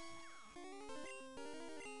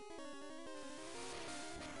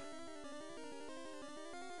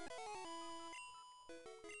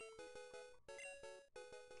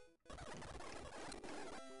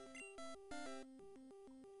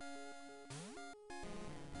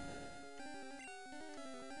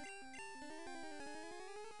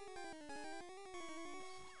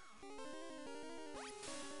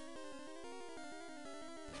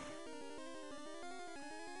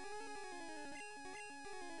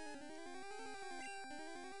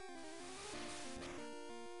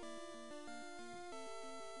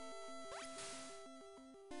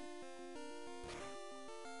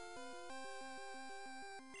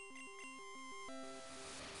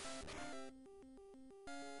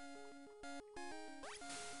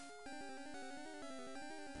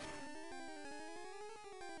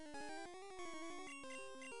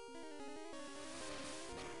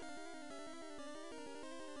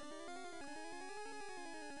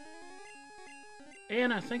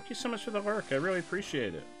 Anna, thank you so much for the work. I really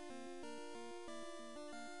appreciate it.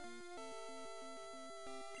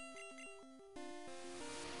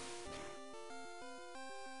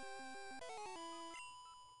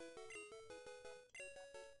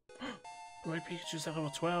 White Pikachu's at level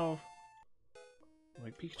 12.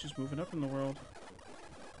 White Pikachu's moving up in the world.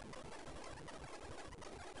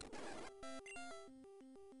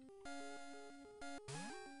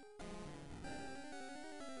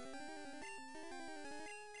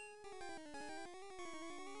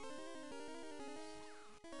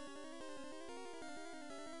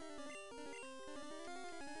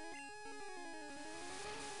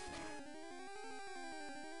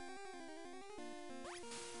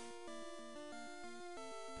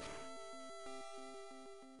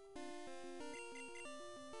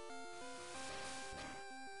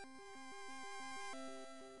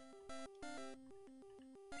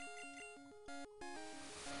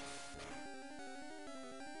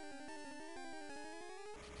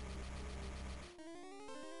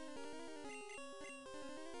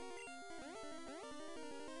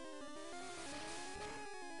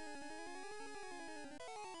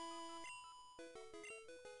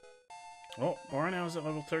 Oh, Barnow's at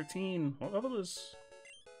level 13. What level does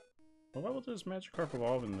Magikarp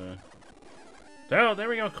evolve in the... Oh, there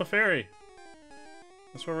we go, Clefairy.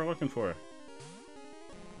 That's what we're looking for.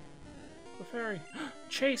 Clefairy.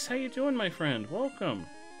 Chase, how you doing, my friend? Welcome.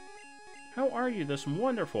 How are you this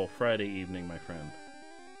wonderful Friday evening, my friend?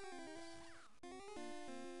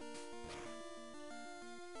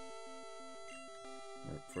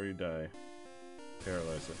 Right before you die,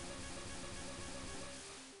 paralyze it.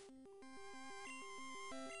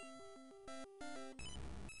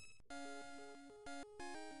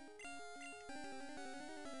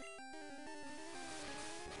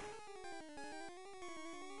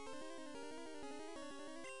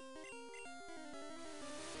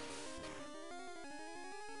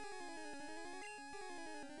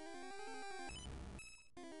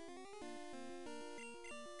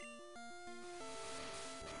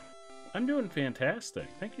 I'm doing fantastic.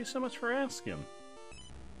 Thank you so much for asking.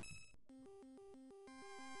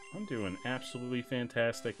 I'm doing absolutely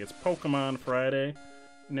fantastic. It's Pokemon Friday.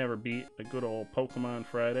 Never beat a good old Pokemon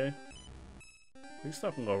Friday. Please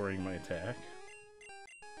stop lowering my attack.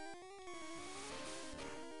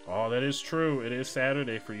 Oh, that is true. It is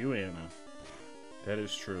Saturday for you, Anna. That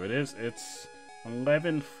is true. It is. It's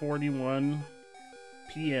 11:41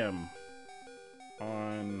 p.m.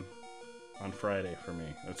 on Friday for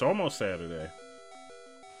me. It's almost Saturday.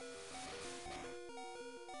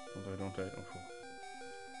 Don't I?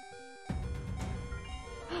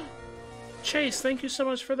 Oh. Chase, thank you so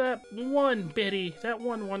much for that one biddy. That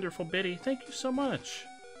one wonderful biddy. Thank you so much.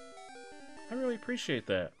 I really appreciate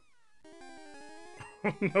that.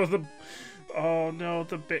 Oh no,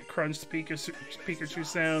 the bit crunched Pikachu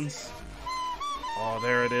sounds. Oh,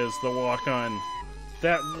 there it is, the walk-on.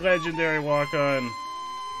 That legendary walk-on.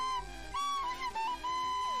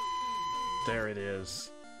 There it is.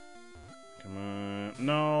 Come on.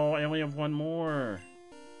 No, I only have one more.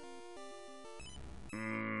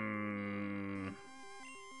 Don't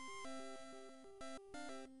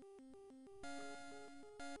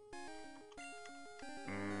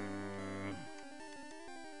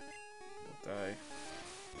die.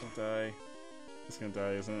 Don't die. It's gonna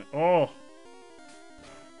die, isn't it? Oh!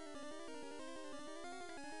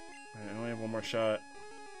 Alright, I only have one more shot.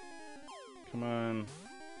 Come on.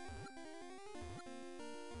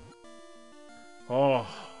 Oh.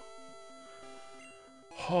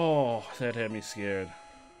 Oh, that had me scared.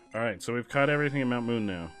 Alright, so we've caught everything in Mount Moon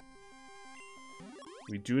now.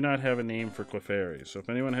 We do not have a name for Clefairy, so if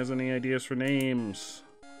anyone has any ideas for names,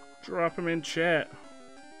 drop them in chat.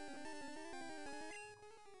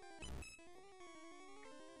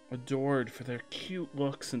 Adored for their cute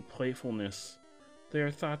looks and playfulness. They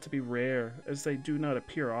are thought to be rare, as they do not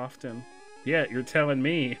appear often. Yeah, you're telling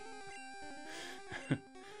me.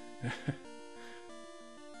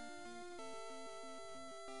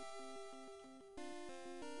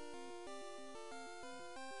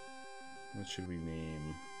 What should we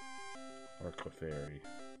name our Clefairy?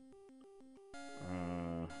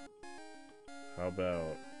 How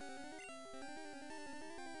about...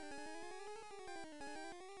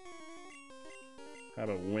 How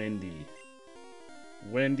about Wendy?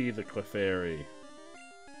 Wendy the Clefairy.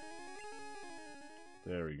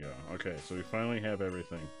 There we go. Okay, so we finally have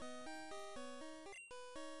everything.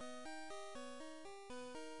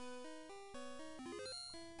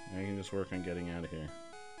 Now you can just work on getting out of here.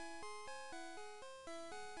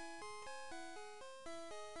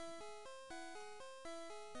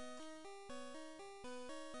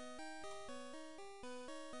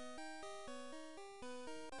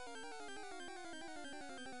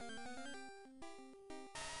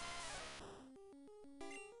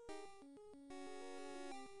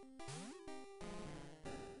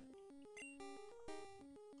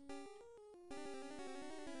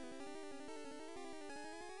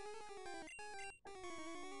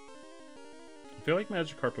 I feel like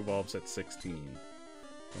Magikarp evolves at 16,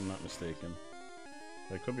 if I'm not mistaken.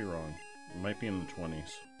 I could be wrong. It might be in the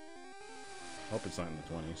 20s. Hope it's not in the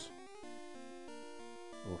 20s.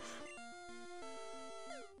 Oof.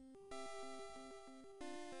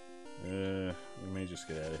 We may just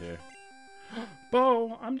get out of here.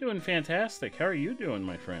 Bo, I'm doing fantastic. How are you doing,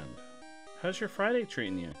 my friend? How's your Friday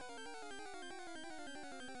treating you?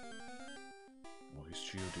 All these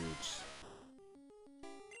Geodudes.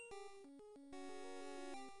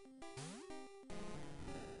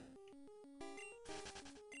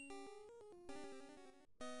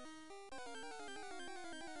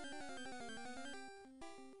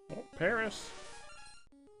 Oh, Paris.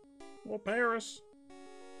 Oh, Paris.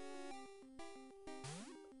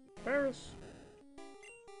 Paris.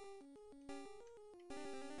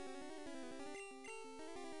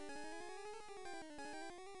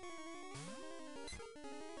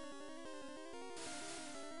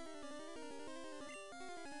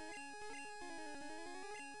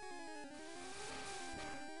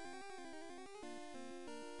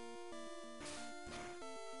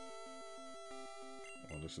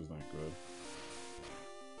 Oh, this is not good.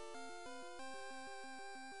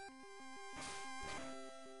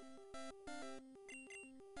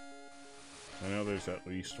 I know there's at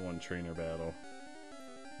least one trainer battle.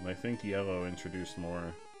 And I think Yellow introduced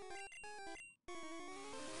more.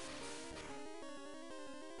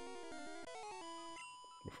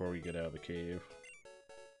 Before we get out of the cave.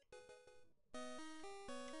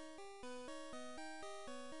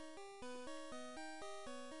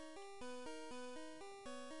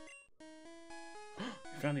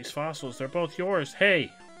 You found these fossils. They're both yours.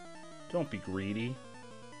 Hey! Don't be greedy.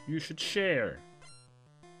 You should share.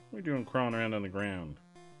 What are you doing crawling around on the ground?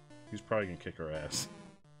 He's probably gonna kick her ass.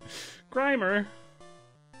 Grimer!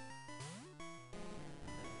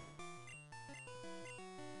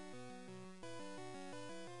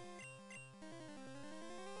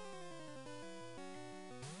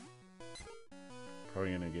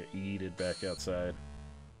 Probably gonna get yeeted back outside.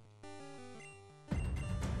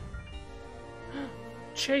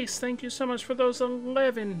 Chase, thank you so much for those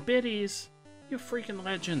 11 biddies! You freaking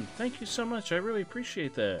legend. Thank you so much. I really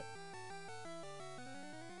appreciate that.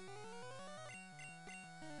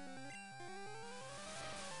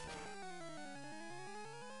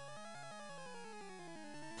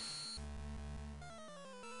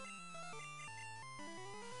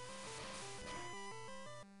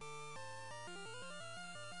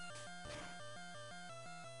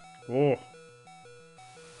 Oh.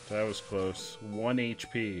 That was close. 1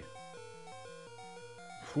 HP.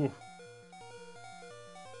 Whew.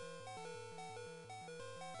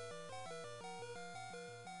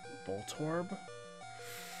 Voltorb?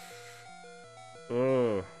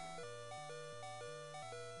 Ugh.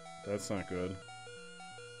 That's not good.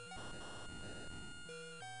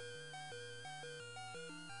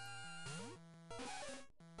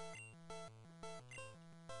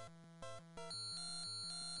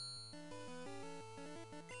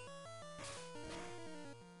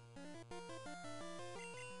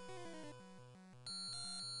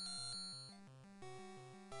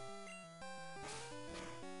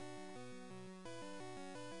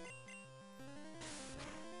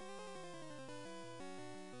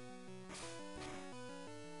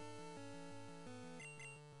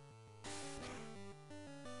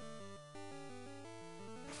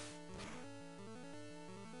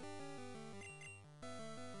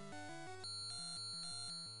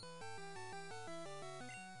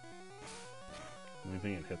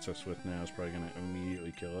 Anything it hits us with now is probably going to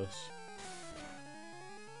immediately kill us.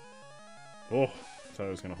 Oh, thought I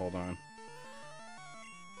was going to hold on.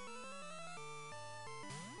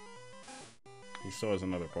 He still has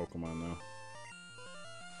another Pokemon though.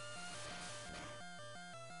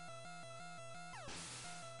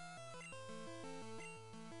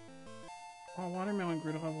 Oh, Watermelon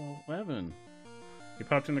grew to level 11. He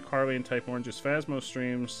popped into Carly and Type Orange's Phasmo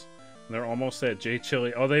streams, and they're almost at J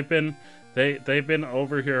Chili. Oh, they've been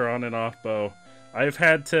over here on and off, Bo. I've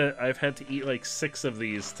had to eat like 6 of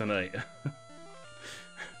these tonight,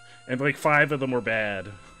 and like 5 of them were bad,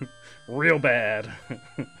 real bad.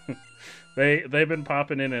 They've been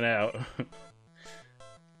popping in and out.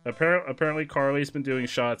 Apparently, Carly's been doing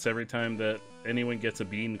shots every time that anyone gets a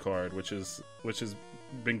bean card, which has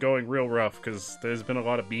been going real rough because there's been a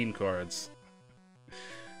lot of bean cards.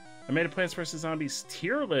 I made a Plants vs. Zombies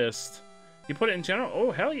tier list. You put it in general?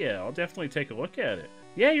 Oh, hell yeah. I'll definitely take a look at it.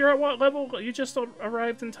 Yeah, you're at what level? You just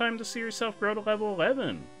arrived in time to see yourself grow to level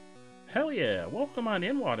 11. Hell yeah. Welcome on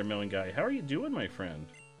in, Watermelon Guy. How are you doing, my friend?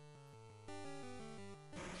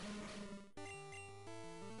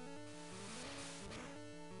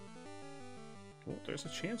 Oh, there's a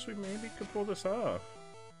chance we maybe could pull this off.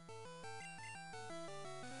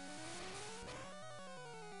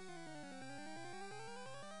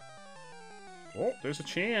 Oh, there's a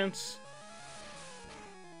chance.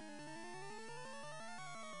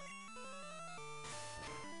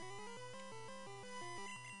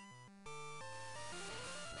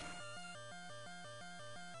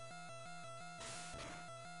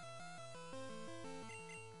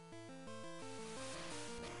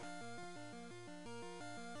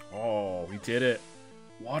 Oh, we did it.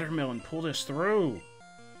 Watermelon pulled us through.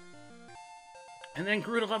 And then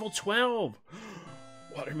grew to level 12.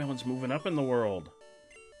 Watermelon's moving up in the world.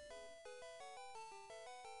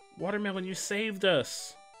 Watermelon, you saved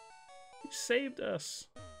us. You saved us.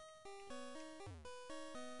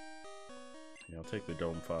 Yeah, I'll take the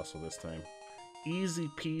dome fossil this time. Easy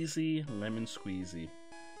peasy, lemon squeezy.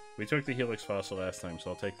 We took the helix fossil last time, so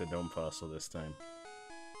I'll take the dome fossil this time.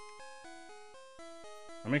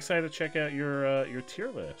 I'm excited to check out your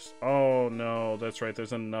tier list. Oh no, that's right.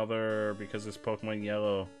 There's another because it's Pokemon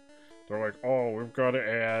Yellow. They're like, oh, we've got to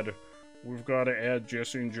add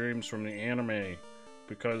Jesse and James from the anime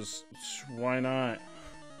because why not?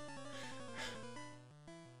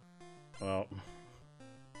 Well,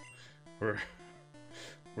 we're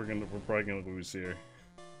probably gonna lose here.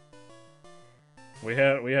 We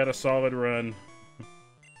had a solid run.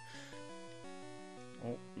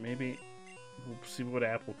 Oh, maybe we'll see what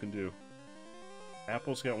Apple can do.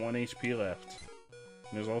 Apple's got 1 HP left.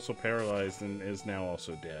 And is also paralyzed and is now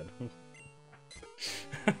also dead.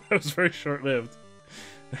 That was very short-lived.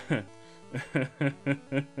 That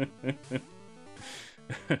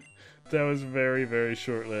was very, very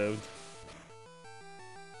short-lived.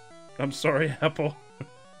 I'm sorry, Apple.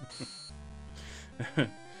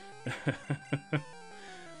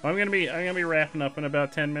 I'm gonna be wrapping up in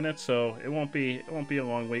about 10 minutes, so it won't be a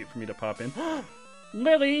long wait for me to pop in.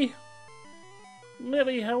 Lily!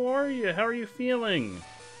 Lily, how are you? How are you feeling?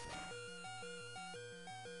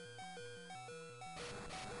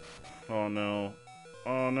 Oh no.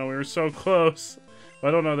 Oh no, we were so close.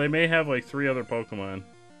 I don't know, they may have like 3 other Pokemon.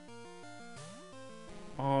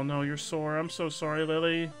 Oh no, you're sore. I'm so sorry,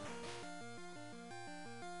 Lily.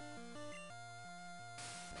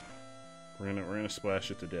 We're gonna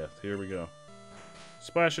splash it to death. Here we go.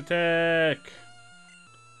 Splash attack!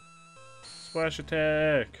 Splash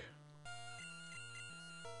attack!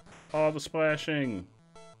 All the splashing!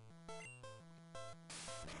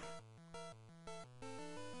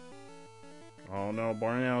 Oh no,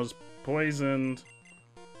 Barnow's poisoned!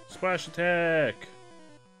 Splash attack!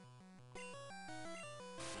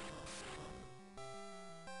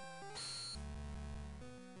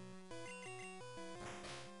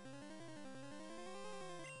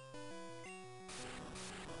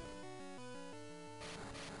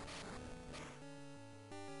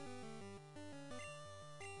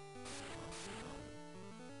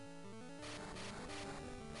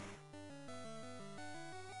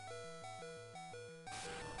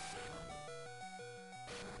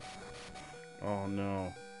 Oh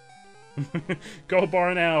no. Go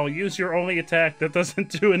Barnow, use your only attack that doesn't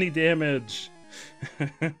do any damage.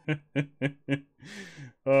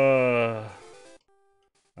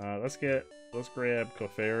 Let's grab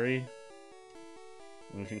Clefairy.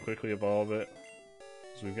 We can quickly evolve it.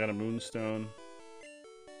 So we've got a Moonstone.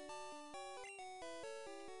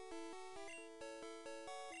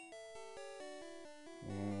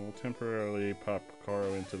 We'll temporarily pop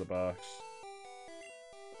Picaro into the box.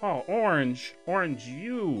 Oh, Orange! Orange,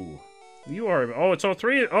 you are... Oh, it's all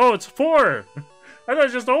 3... Oh, it's 4! I thought it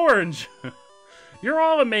was just Orange! You're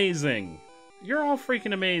all amazing! You're all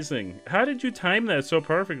freaking amazing! How did you time that so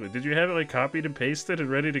perfectly? Did you have it, like, copied and pasted and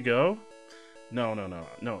ready to go? No.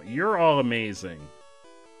 No, you're all amazing.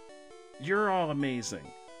 You're all amazing.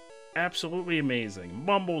 Absolutely amazing.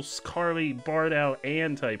 Mumbles, Carly, Bardow,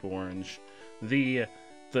 and Type Orange. The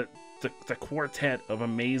quartet of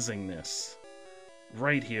amazingness.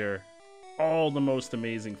 Right here. All the most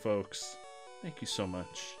amazing folks. Thank you so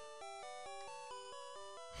much.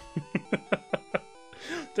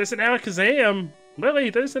 There's an Alakazam! Lily,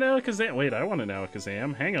 there's an Alakazam! Wait, I want an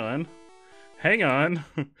Alakazam. Hang on. Hang on.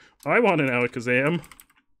 I want an Alakazam.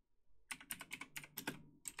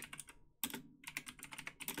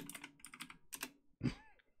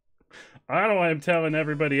 I don't know why I'm telling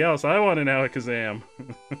everybody else. I want an Alakazam.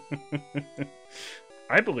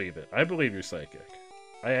 I believe it. I believe you're psychic.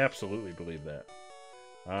 I absolutely believe that.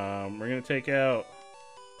 We're gonna take out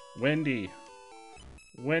Wendy.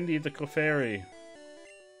 Wendy the Clefairy.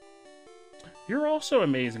 You're also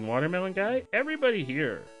amazing, Watermelon Guy. Everybody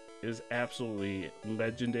here is absolutely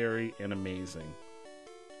legendary and amazing.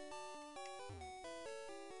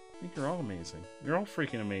 think you're all amazing. You're all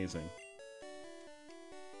freaking amazing.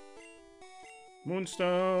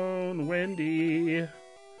 Moonstone, Wendy.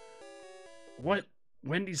 What?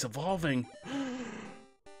 Wendy's evolving.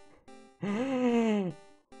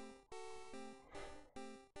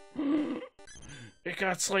 It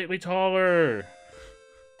got slightly taller.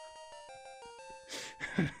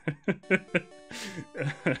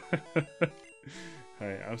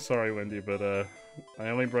 Alright, I'm sorry, Wendy, but I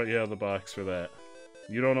only brought you out of the box for that.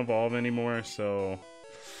 You don't evolve anymore, so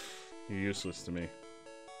you're useless to me.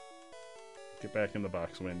 Get back in the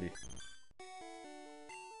box, Wendy.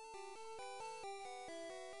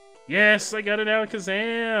 Yes, I got an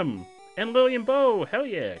Alakazam! And Lillian Bow! Hell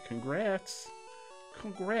yeah, congrats!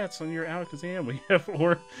 Congrats on your Alakazam. We have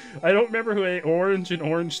I don't remember who Orange and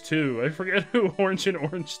Orange 2. I forget who Orange and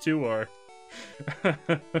Orange 2 are.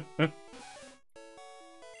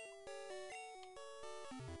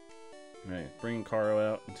 Alright, bringing Karo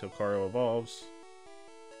out until Karo evolves.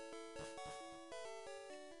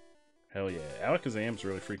 Hell yeah. Alakazam's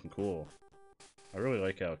really freaking cool. I really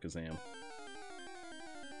like Alakazam.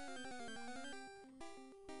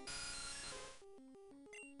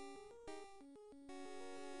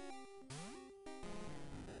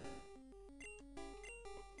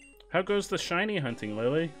 How goes the shiny hunting,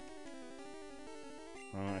 Lily?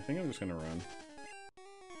 I think I'm just gonna run.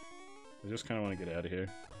 I just kind of want to get out of here.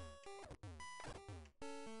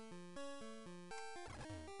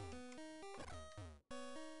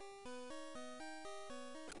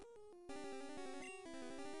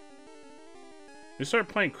 We started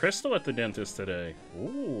playing Crystal at the dentist today.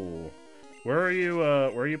 Ooh. Where are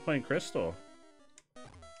you playing Crystal?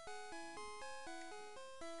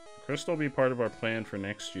 Crystal will be part of our plan for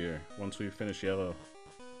next year, once we finish Yellow.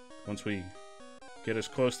 Once we get as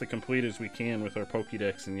close to complete as we can with our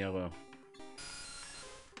Pokédex in Yellow.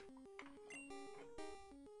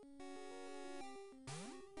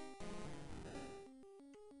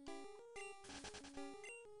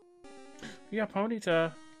 You got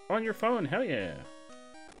Ponyta on your phone, hell yeah.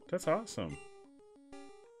 That's awesome.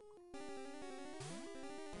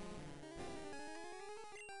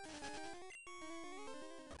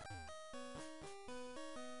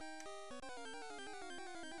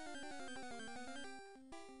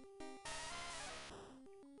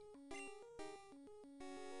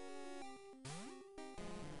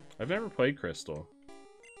 I've never played Crystal.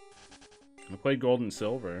 I played Gold and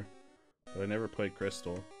Silver, but I never played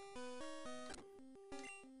Crystal.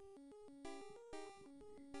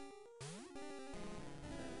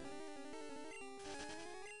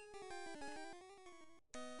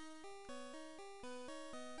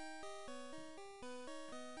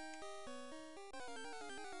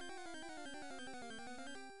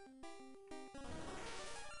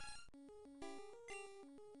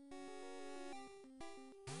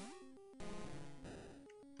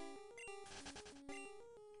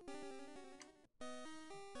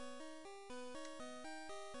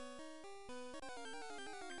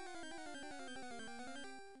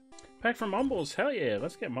 Pack for Mumbles, hell yeah,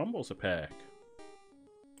 let's get Mumbles a pack.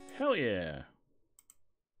 Hell yeah.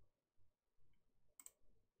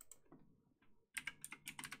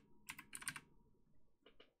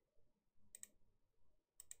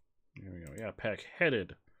 There we go, yeah, pack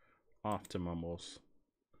headed off to Mumbles.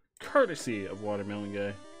 Courtesy of Watermelon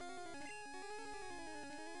Guy.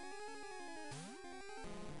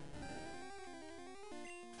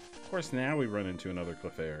 Of course, now we run into another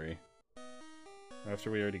Clefairy.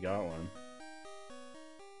 After we already got one.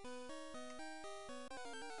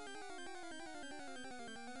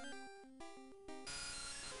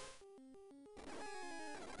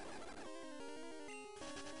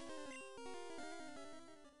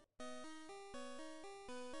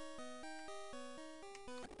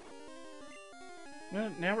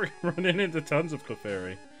 Now we're running into tons of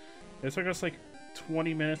Clefairy. It took us like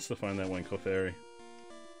 20 minutes to find that one Clefairy.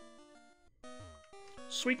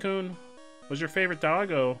 Suicune was your favorite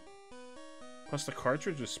doggo. Plus the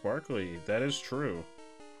cartridge was sparkly. That is true.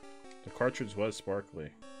 The cartridge was sparkly.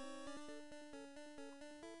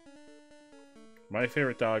 My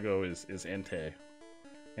favorite doggo is Entei.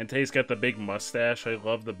 Entei's got the big mustache. I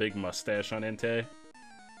love the big mustache on Entei.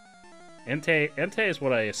 Entei is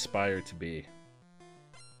what I aspire to be.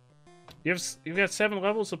 You've got 7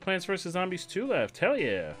 levels of Plants vs. Zombies 2 left. Hell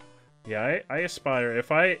yeah. Yeah, I aspire.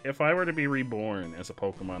 If I were to be reborn as a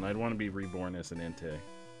Pokemon, I'd want to be reborn as an Entei.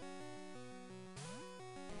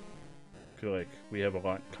 I feel like we have a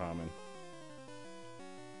lot in common.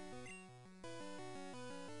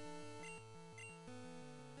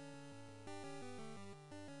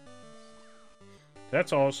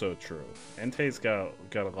 That's also true. Entei's got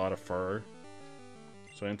a lot of fur.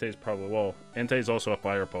 So Entei's probably... Well, Entei's also a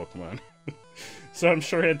fire Pokemon. So I'm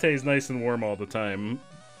sure Entei's nice and warm all the time.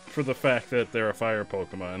 For the fact that they're a fire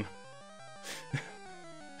Pokemon.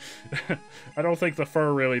 I don't think the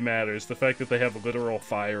fur really matters. The fact that they have literal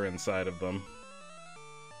fire inside of them.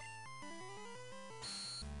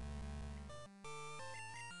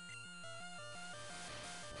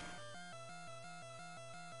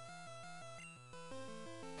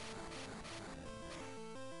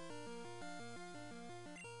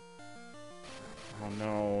 Oh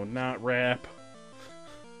no, not Rap.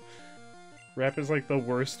 Rap is like the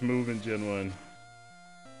worst move in Gen 1.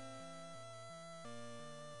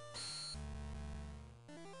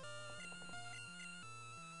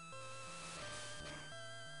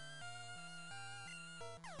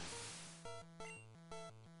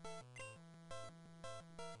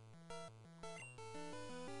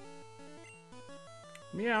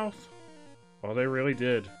 Meowth. Oh, they really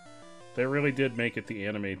did. They really did make it the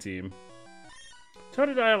anime team.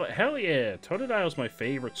 Totodile, hell yeah! Totodile's my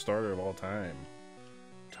favorite starter of all time.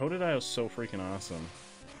 Totodile's so freaking awesome.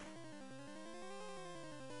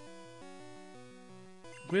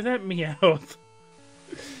 Look at that Meowth.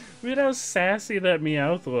 Look at how sassy that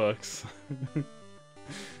Meowth looks.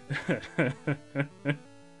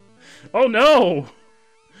 Oh no!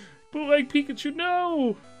 Bootleg Pikachu,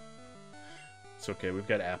 no! It's okay, we've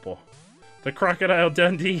got Apple. The Crocodile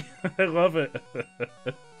Dundee. I love it.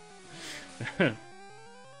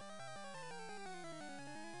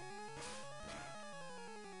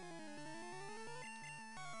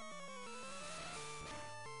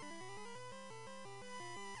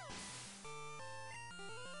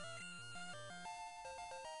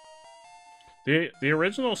 The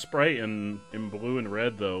original sprite in blue and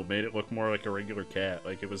red though made it look more like a regular cat.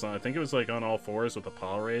 Like it was on, I think it was like on all fours with a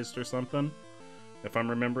paw raised or something, if I'm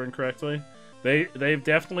remembering correctly. They've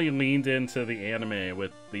definitely leaned into the anime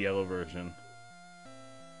with the yellow version.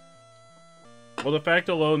 Well, the fact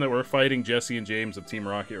alone that we're fighting Jesse and James of Team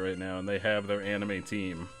Rocket right now and they have their anime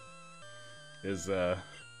team is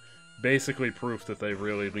basically proof that they've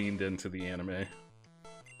really leaned into the anime.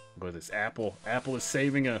 Look at this Apple. Apple is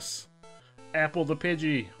saving us. Apple the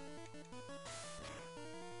Pidgey.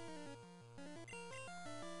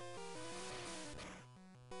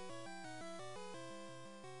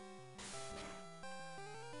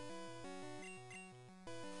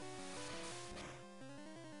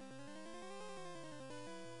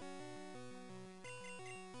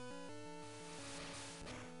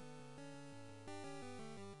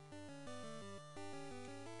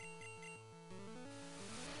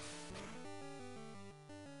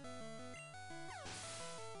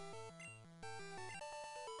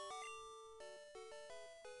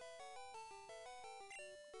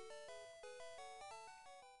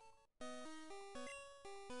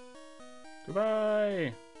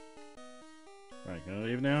 Goodbye! Alright, can I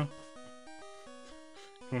leave now?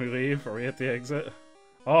 Can we leave? Are we at the exit?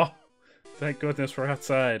 Oh! Thank goodness we're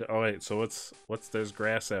outside. Oh wait, so what's there's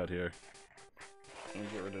grass out here. Let me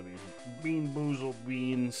get rid of these Bean Boozled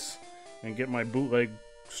beans and get my bootleg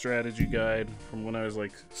strategy guide from when I was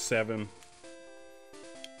like 7.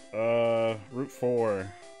 Route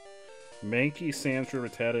 4. Mankey, Sandshrew,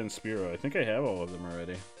 Rattata, and Spearow. I think I have all of them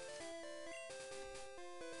already.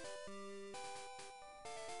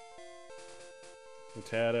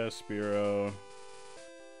 Rattata, Spearow.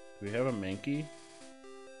 Do we have a Mankey?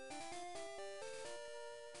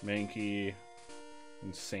 Mankey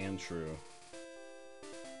and Sandshrew.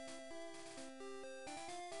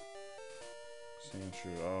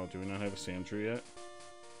 Sandshrew. Oh, do we not have a Sandshrew yet?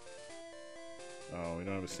 Oh, we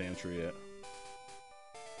don't have a Sandshrew yet.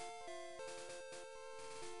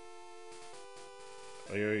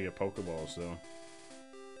 Oh, here you get Pokeballs, though.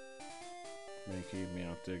 Mankey,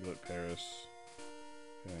 Meowth, Diglett, Paris.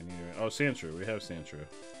 Okay, I need to... Oh, Sandshrew. We have Sandshrew.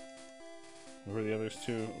 What were the others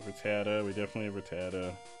two? Rattata. We definitely have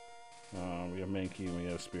Rattata. We have Mankey and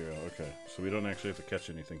we have Spearow. Okay, so we don't actually have to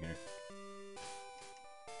catch anything here.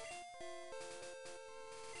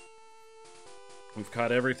 We've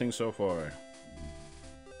caught everything so far.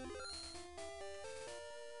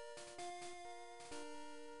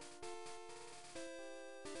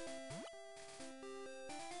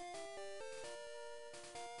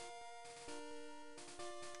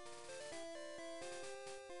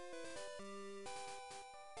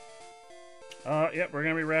 Yep, we're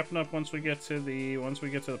gonna be wrapping up once we get to the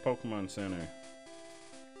Pokemon Center.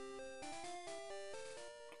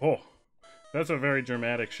 Oh, that's a very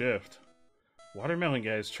dramatic shift. Watermelon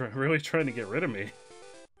guy's really trying to get rid of me.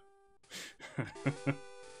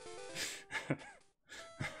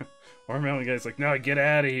 Watermelon guy's like, no, get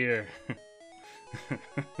out of here.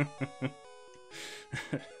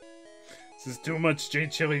 This is too much J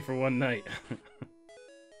Chili for one night.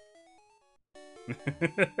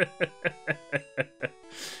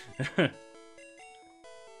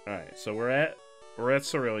 Alright, so we're at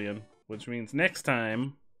Cerulean, which means next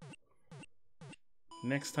time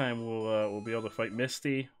we'll be able to fight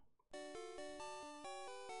Misty.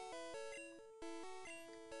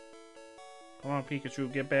 Come on,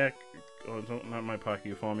 Pikachu, get back. Oh, don't, not in my pocket,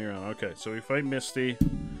 you follow me around. Okay, so we fight Misty,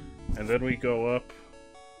 and then we go up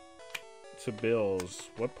to Bill's.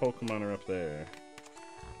 What Pokemon are up there?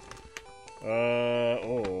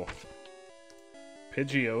 Oh.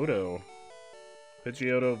 Pidgeotto.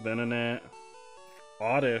 Pidgeotto, Venonat,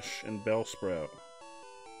 Oddish, and Bellsprout.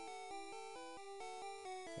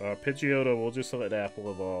 Pidgeotto, we'll just let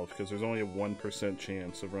Apple evolve, because there's only a 1%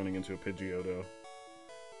 chance of running into a Pidgeotto.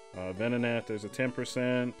 Venonat, there's a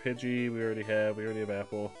 10%. Pidgey, we already have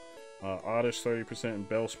Apple. Oddish, 30%, and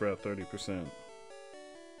Bellsprout, 30%.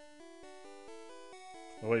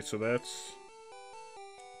 Oh, wait, so that's...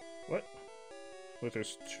 What? Wait,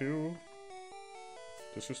 there's two...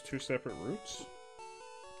 This is two separate routes?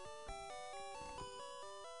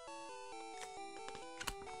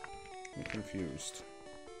 I'm confused.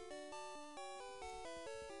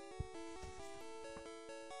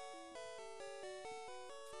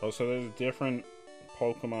 Also, there's a different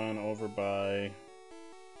Pokemon over by...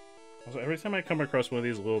 Also, every time I come across one of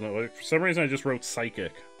these little... Like, for some reason, I just wrote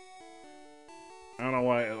Psychic. I don't know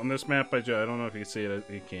why. On this map, I don't know if you can see it.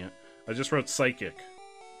 You can't. I just wrote Psychic.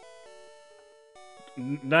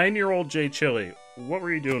 9-year-old J Chili, what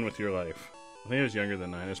were you doing with your life? I think I was younger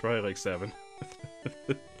than 9. I was probably like 7.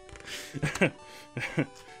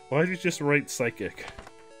 Why did you just write Psychic?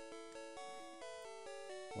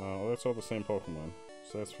 Well, that's all the same Pokemon,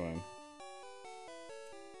 so that's fine.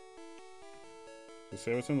 Did it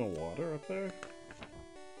say what's in the water up there?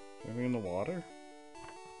 Anything in the water?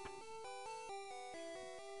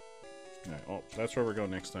 Alright, well, that's where we're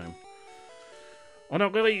going next time. Oh no,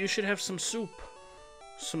 Lily, you should have some soup.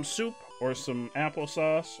 Some soup, or some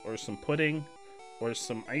applesauce, or some pudding, or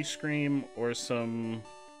some ice cream, or some...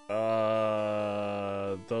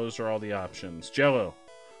 those are all the options. Jello.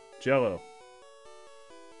 Jello.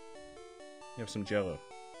 You have some Jello.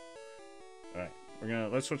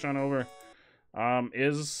 Alright, let's switch on over.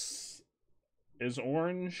 Is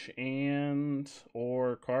Orange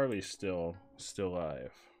or Carly still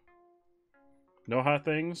live? No hot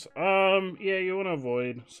things? Yeah, you want to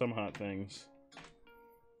avoid some hot things.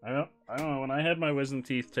 I don't know, when I had my wisdom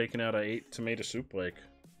teeth taken out, I ate tomato soup like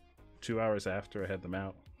 2 hours after I had them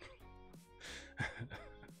out.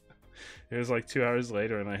 It was like 2 hours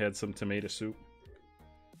later and I had some tomato soup.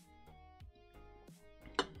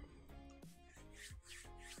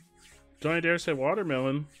 Don't I dare say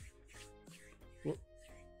watermelon.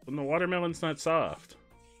 When the watermelon's not soft.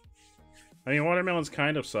 I mean, watermelon's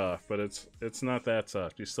kind of soft, but it's not that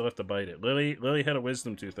soft. You still have to bite it. Lily had a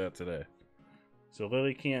wisdom tooth out today. So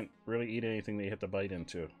Lily can't really eat anything that you have to bite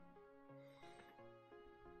into.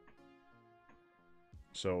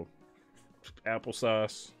 So,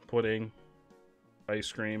 applesauce, pudding,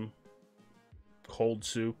 ice cream, cold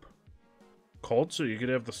soup. Cold soup? You could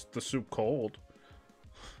have the soup cold.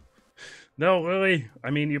 No, Lily. I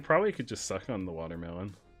mean, you probably could just suck on the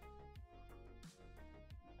watermelon.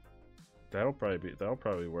 That'll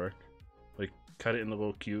probably work. Like, cut it into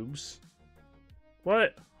little cubes.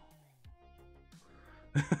 What?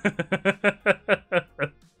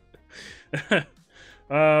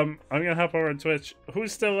 I'm gonna hop over on Twitch.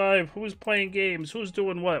 Who's still live? Who's playing games? Who's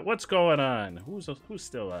doing what? What's going on? Who's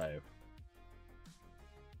still live?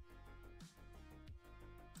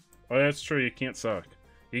 Oh, that's true. You can't suck.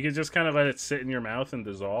 You can just kind of let it sit in your mouth and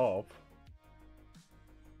dissolve.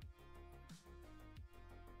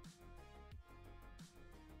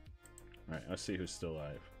 Alright, let's see who's still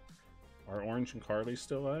live. Are Orange and Carly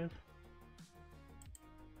still live?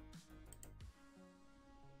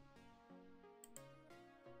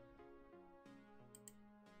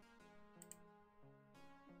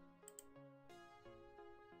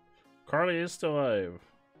 Carly is still live.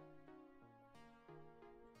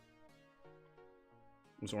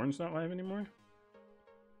 Is Orange not live anymore?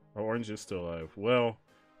 Oh, Orange is still live. Well,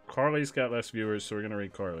 Carly's got less viewers, so we're gonna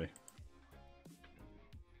read Carly.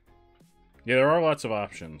 Yeah, there are lots of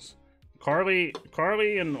options. Carly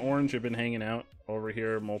and Orange have been hanging out over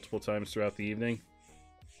here multiple times throughout the evening.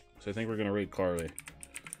 So I think we're gonna read Carly.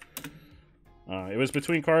 It was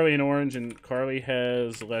between Carly and Orange, and Carly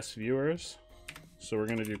has less viewers. So we're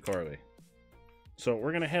gonna do Carly. So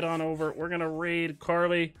we're gonna head on over. We're gonna raid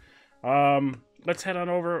Carly. Let's head on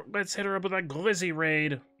over. Let's hit her up with a Glizzy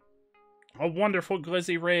raid. A wonderful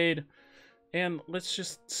Glizzy raid. And let's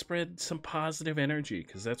just spread some positive energy,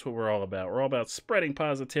 because that's what we're all about. We're all about spreading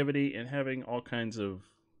positivity and having all kinds of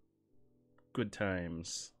good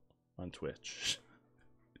times on Twitch.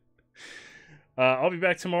 I'll be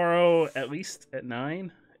back tomorrow at least at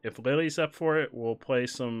 9. If Lily's up for it, we'll play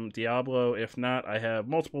some Diablo. If not, I have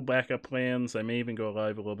multiple backup plans. I may even go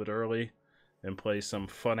live a little bit early and play some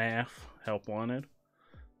FNAF Help Wanted.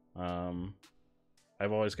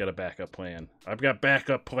 I've always got a backup plan. I've got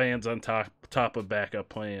backup plans on top of backup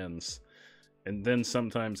plans. And then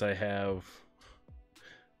sometimes I have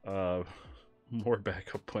more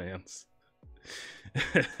backup plans.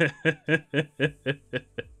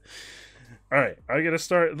 Alright, I'm going to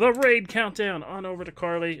start the raid countdown on over to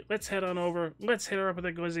Carly. Let's head on over. Let's hit her up with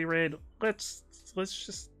a glizzy raid. Let's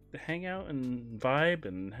just hang out and vibe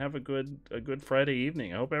and have a good Friday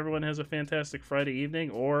evening. I hope everyone has a fantastic Friday evening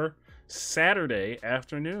or Saturday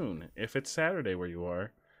afternoon, if it's Saturday where you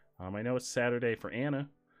are. I know it's Saturday for Anna,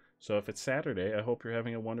 so if it's Saturday, I hope you're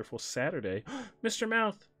having a wonderful Saturday. Mr.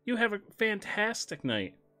 Mouth, you have a fantastic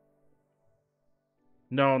night.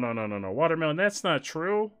 No, Watermelon, that's not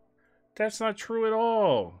true. That's not true at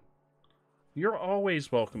all. You're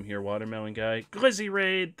always welcome here, Watermelon Guy. Glizzy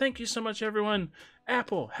Raid, thank you so much, everyone.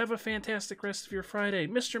 Apple, have a fantastic rest of your Friday.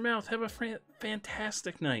 Mr. Mouth, have a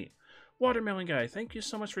fantastic night. Watermelon Guy, thank you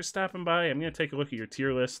so much for stopping by. I'm going to take a look at your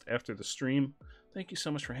tier list after the stream. Thank you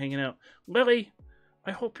so much for hanging out. Lily,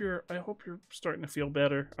 I hope you're starting to feel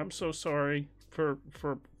better. I'm so sorry for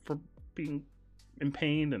being in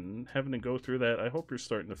pain and having to go through that. I hope you're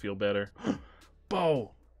starting to feel better.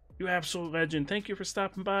 Bo, you absolute legend. Thank you for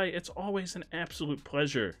stopping by. It's always an absolute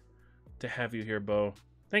pleasure to have you here, Bo.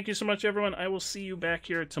 Thank you so much, everyone. I will see you back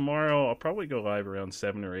here tomorrow. I'll probably go live around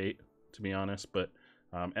 7 or 8, to be honest, but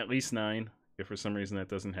at least 9, if for some reason that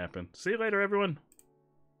doesn't happen. See you later, everyone.